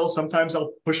I will, sometimes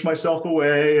I'll push myself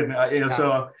away. And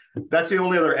so that's the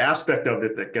only other aspect of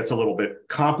it that gets a little bit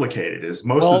complicated, is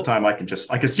most of the time I can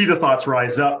see the thoughts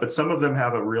rise up, but some of them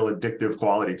have a real addictive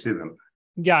quality to them.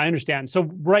 Yeah, I understand. So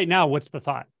right now, what's the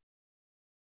thought?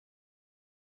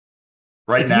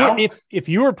 Right now? If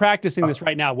you were practicing this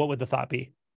right now, what would the thought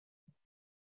be?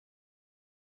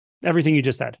 Everything you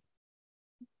just said.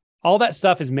 All that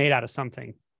stuff is made out of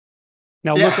something.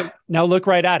 Now look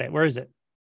right at it. Where is it?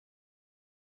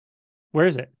 Where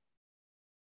is it?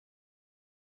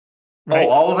 Right? Oh,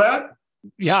 all of that?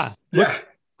 Yeah.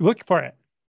 Look for it.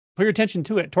 Put your attention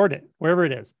to it, toward it, wherever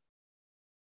it is.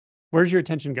 Where does your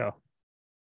attention go?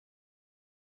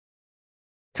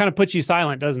 Kind of puts you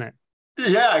silent, doesn't it?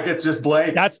 Yeah, it gets just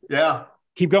blank.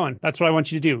 Keep going. That's what I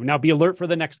want you to do. Now be alert for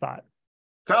the next thought.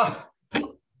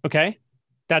 Okay?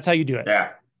 That's how you do it.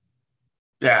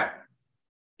 Yeah.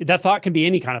 That thought can be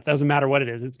any kind of, doesn't matter what it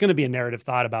is. It's going to be a narrative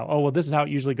thought about, oh, well, this is how it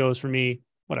usually goes for me.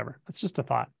 Whatever. It's just a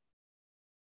thought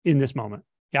in this moment.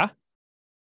 Yeah?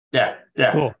 Yeah.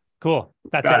 Cool.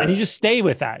 That's it. And you just stay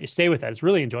with that. You stay with that. It's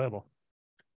really enjoyable.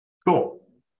 Cool.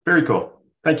 Very cool.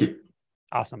 Thank you.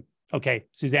 Awesome. Okay.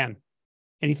 Suzanne,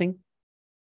 anything?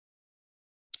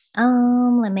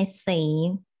 Let me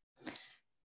see.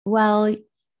 Well,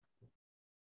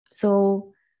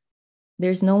 so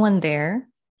there's no one there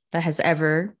that has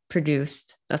ever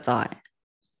produced a thought.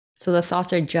 So the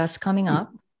thoughts are just coming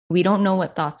up. We don't know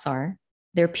what thoughts are.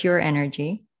 They're pure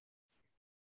energy.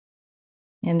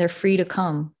 And they're free to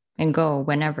come and go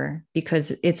whenever,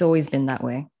 because it's always been that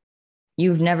way.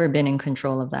 You've never been in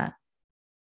control of that.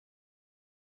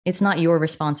 It's not your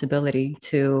responsibility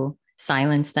to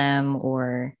silence them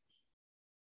or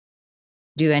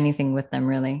do anything with them,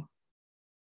 really.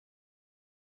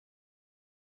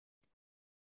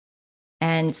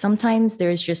 And sometimes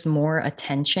there's just more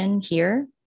attention here,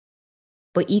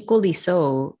 but equally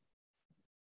so,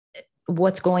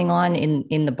 what's going on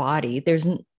in the body,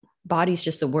 body's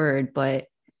just a word, but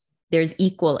there's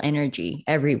equal energy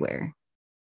everywhere.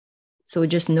 So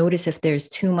just notice if there's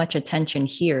too much attention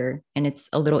here and it's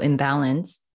a little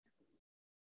imbalanced,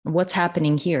 what's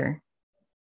happening here?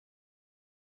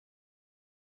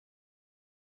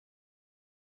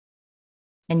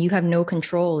 And you have no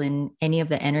control in any of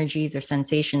the energies or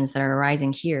sensations that are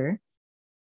arising here,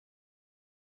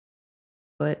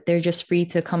 but they're just free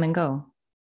to come and go.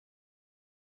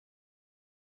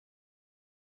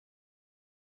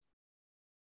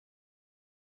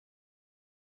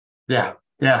 Yeah.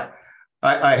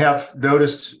 I have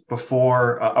noticed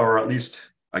before, or at least,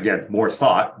 again, more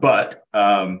thought, but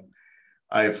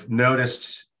I've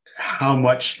noticed how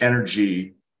much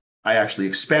energy I actually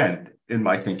expend in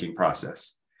my thinking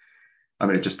process. I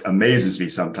mean, it just amazes me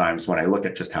sometimes when I look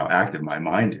at just how active my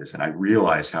mind is, and I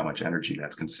realize how much energy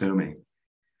that's consuming.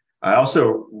 I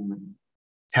also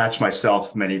catch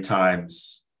myself many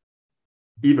times,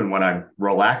 even when I'm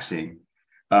relaxing,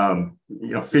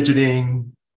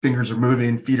 fidgeting, fingers are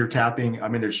moving, feet are tapping. I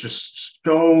mean, there's just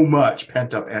so much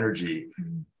pent up energy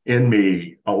in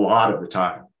me a lot of the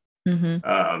time.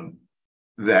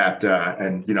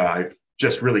 I've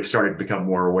just really started to become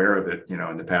more aware of it,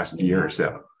 in the past year or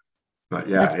so. But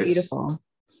yeah, that's beautiful.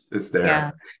 It's there.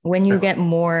 Yeah. When you get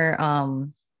more,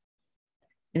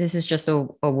 this is just a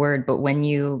word, but when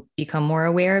you become more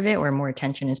aware of it or more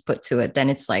attention is put to it, then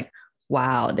it's like,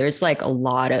 wow, there's like a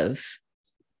lot of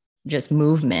just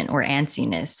movement or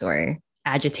antsiness or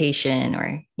agitation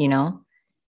or,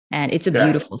 and it's a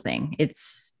beautiful thing.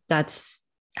 That's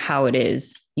how it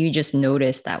is. You just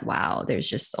notice that, wow, there's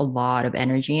just a lot of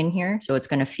energy in here. So it's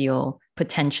going to feel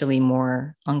potentially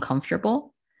more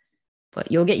uncomfortable,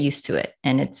 but you'll get used to it.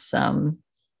 And it's,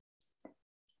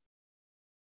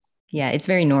 it's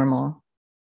very normal.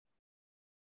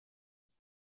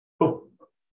 Cool.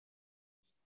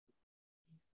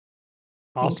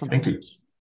 Awesome. Thank you.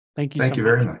 Thank you. Thank you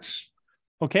very much.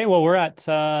 Okay. Well, we're at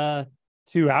 2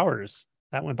 hours.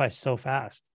 That went by so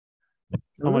fast.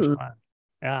 So much fun.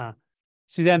 Yeah.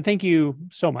 Suzanne, thank you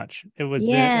so much. It was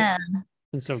been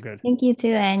so good. Thank you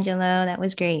too, Angelo. That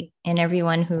was great. And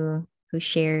everyone who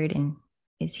shared and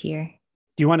is here.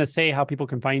 Do you want to say how people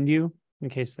can find you in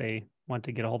case they want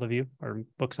to get a hold of you or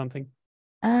book something?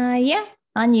 On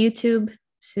YouTube,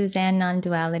 Suzanne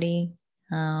Non-Duality.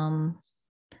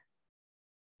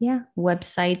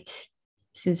 Website,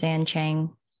 Suzanne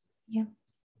Chang.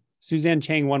 Suzanne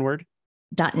Chang, one word.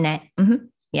 .net.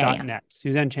 Yeah. .net.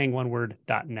 Suzanne Chang, one word,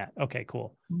 .net. Okay,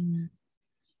 cool. Mm.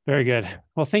 Very good.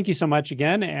 Well, thank you so much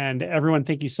again. And everyone,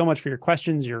 thank you so much for your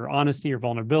questions, your honesty, your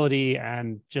vulnerability,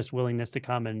 and just willingness to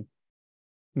come and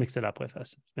mix it up with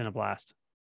us. It's been a blast.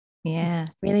 Yeah,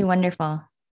 really wonderful.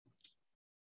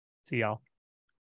 See y'all.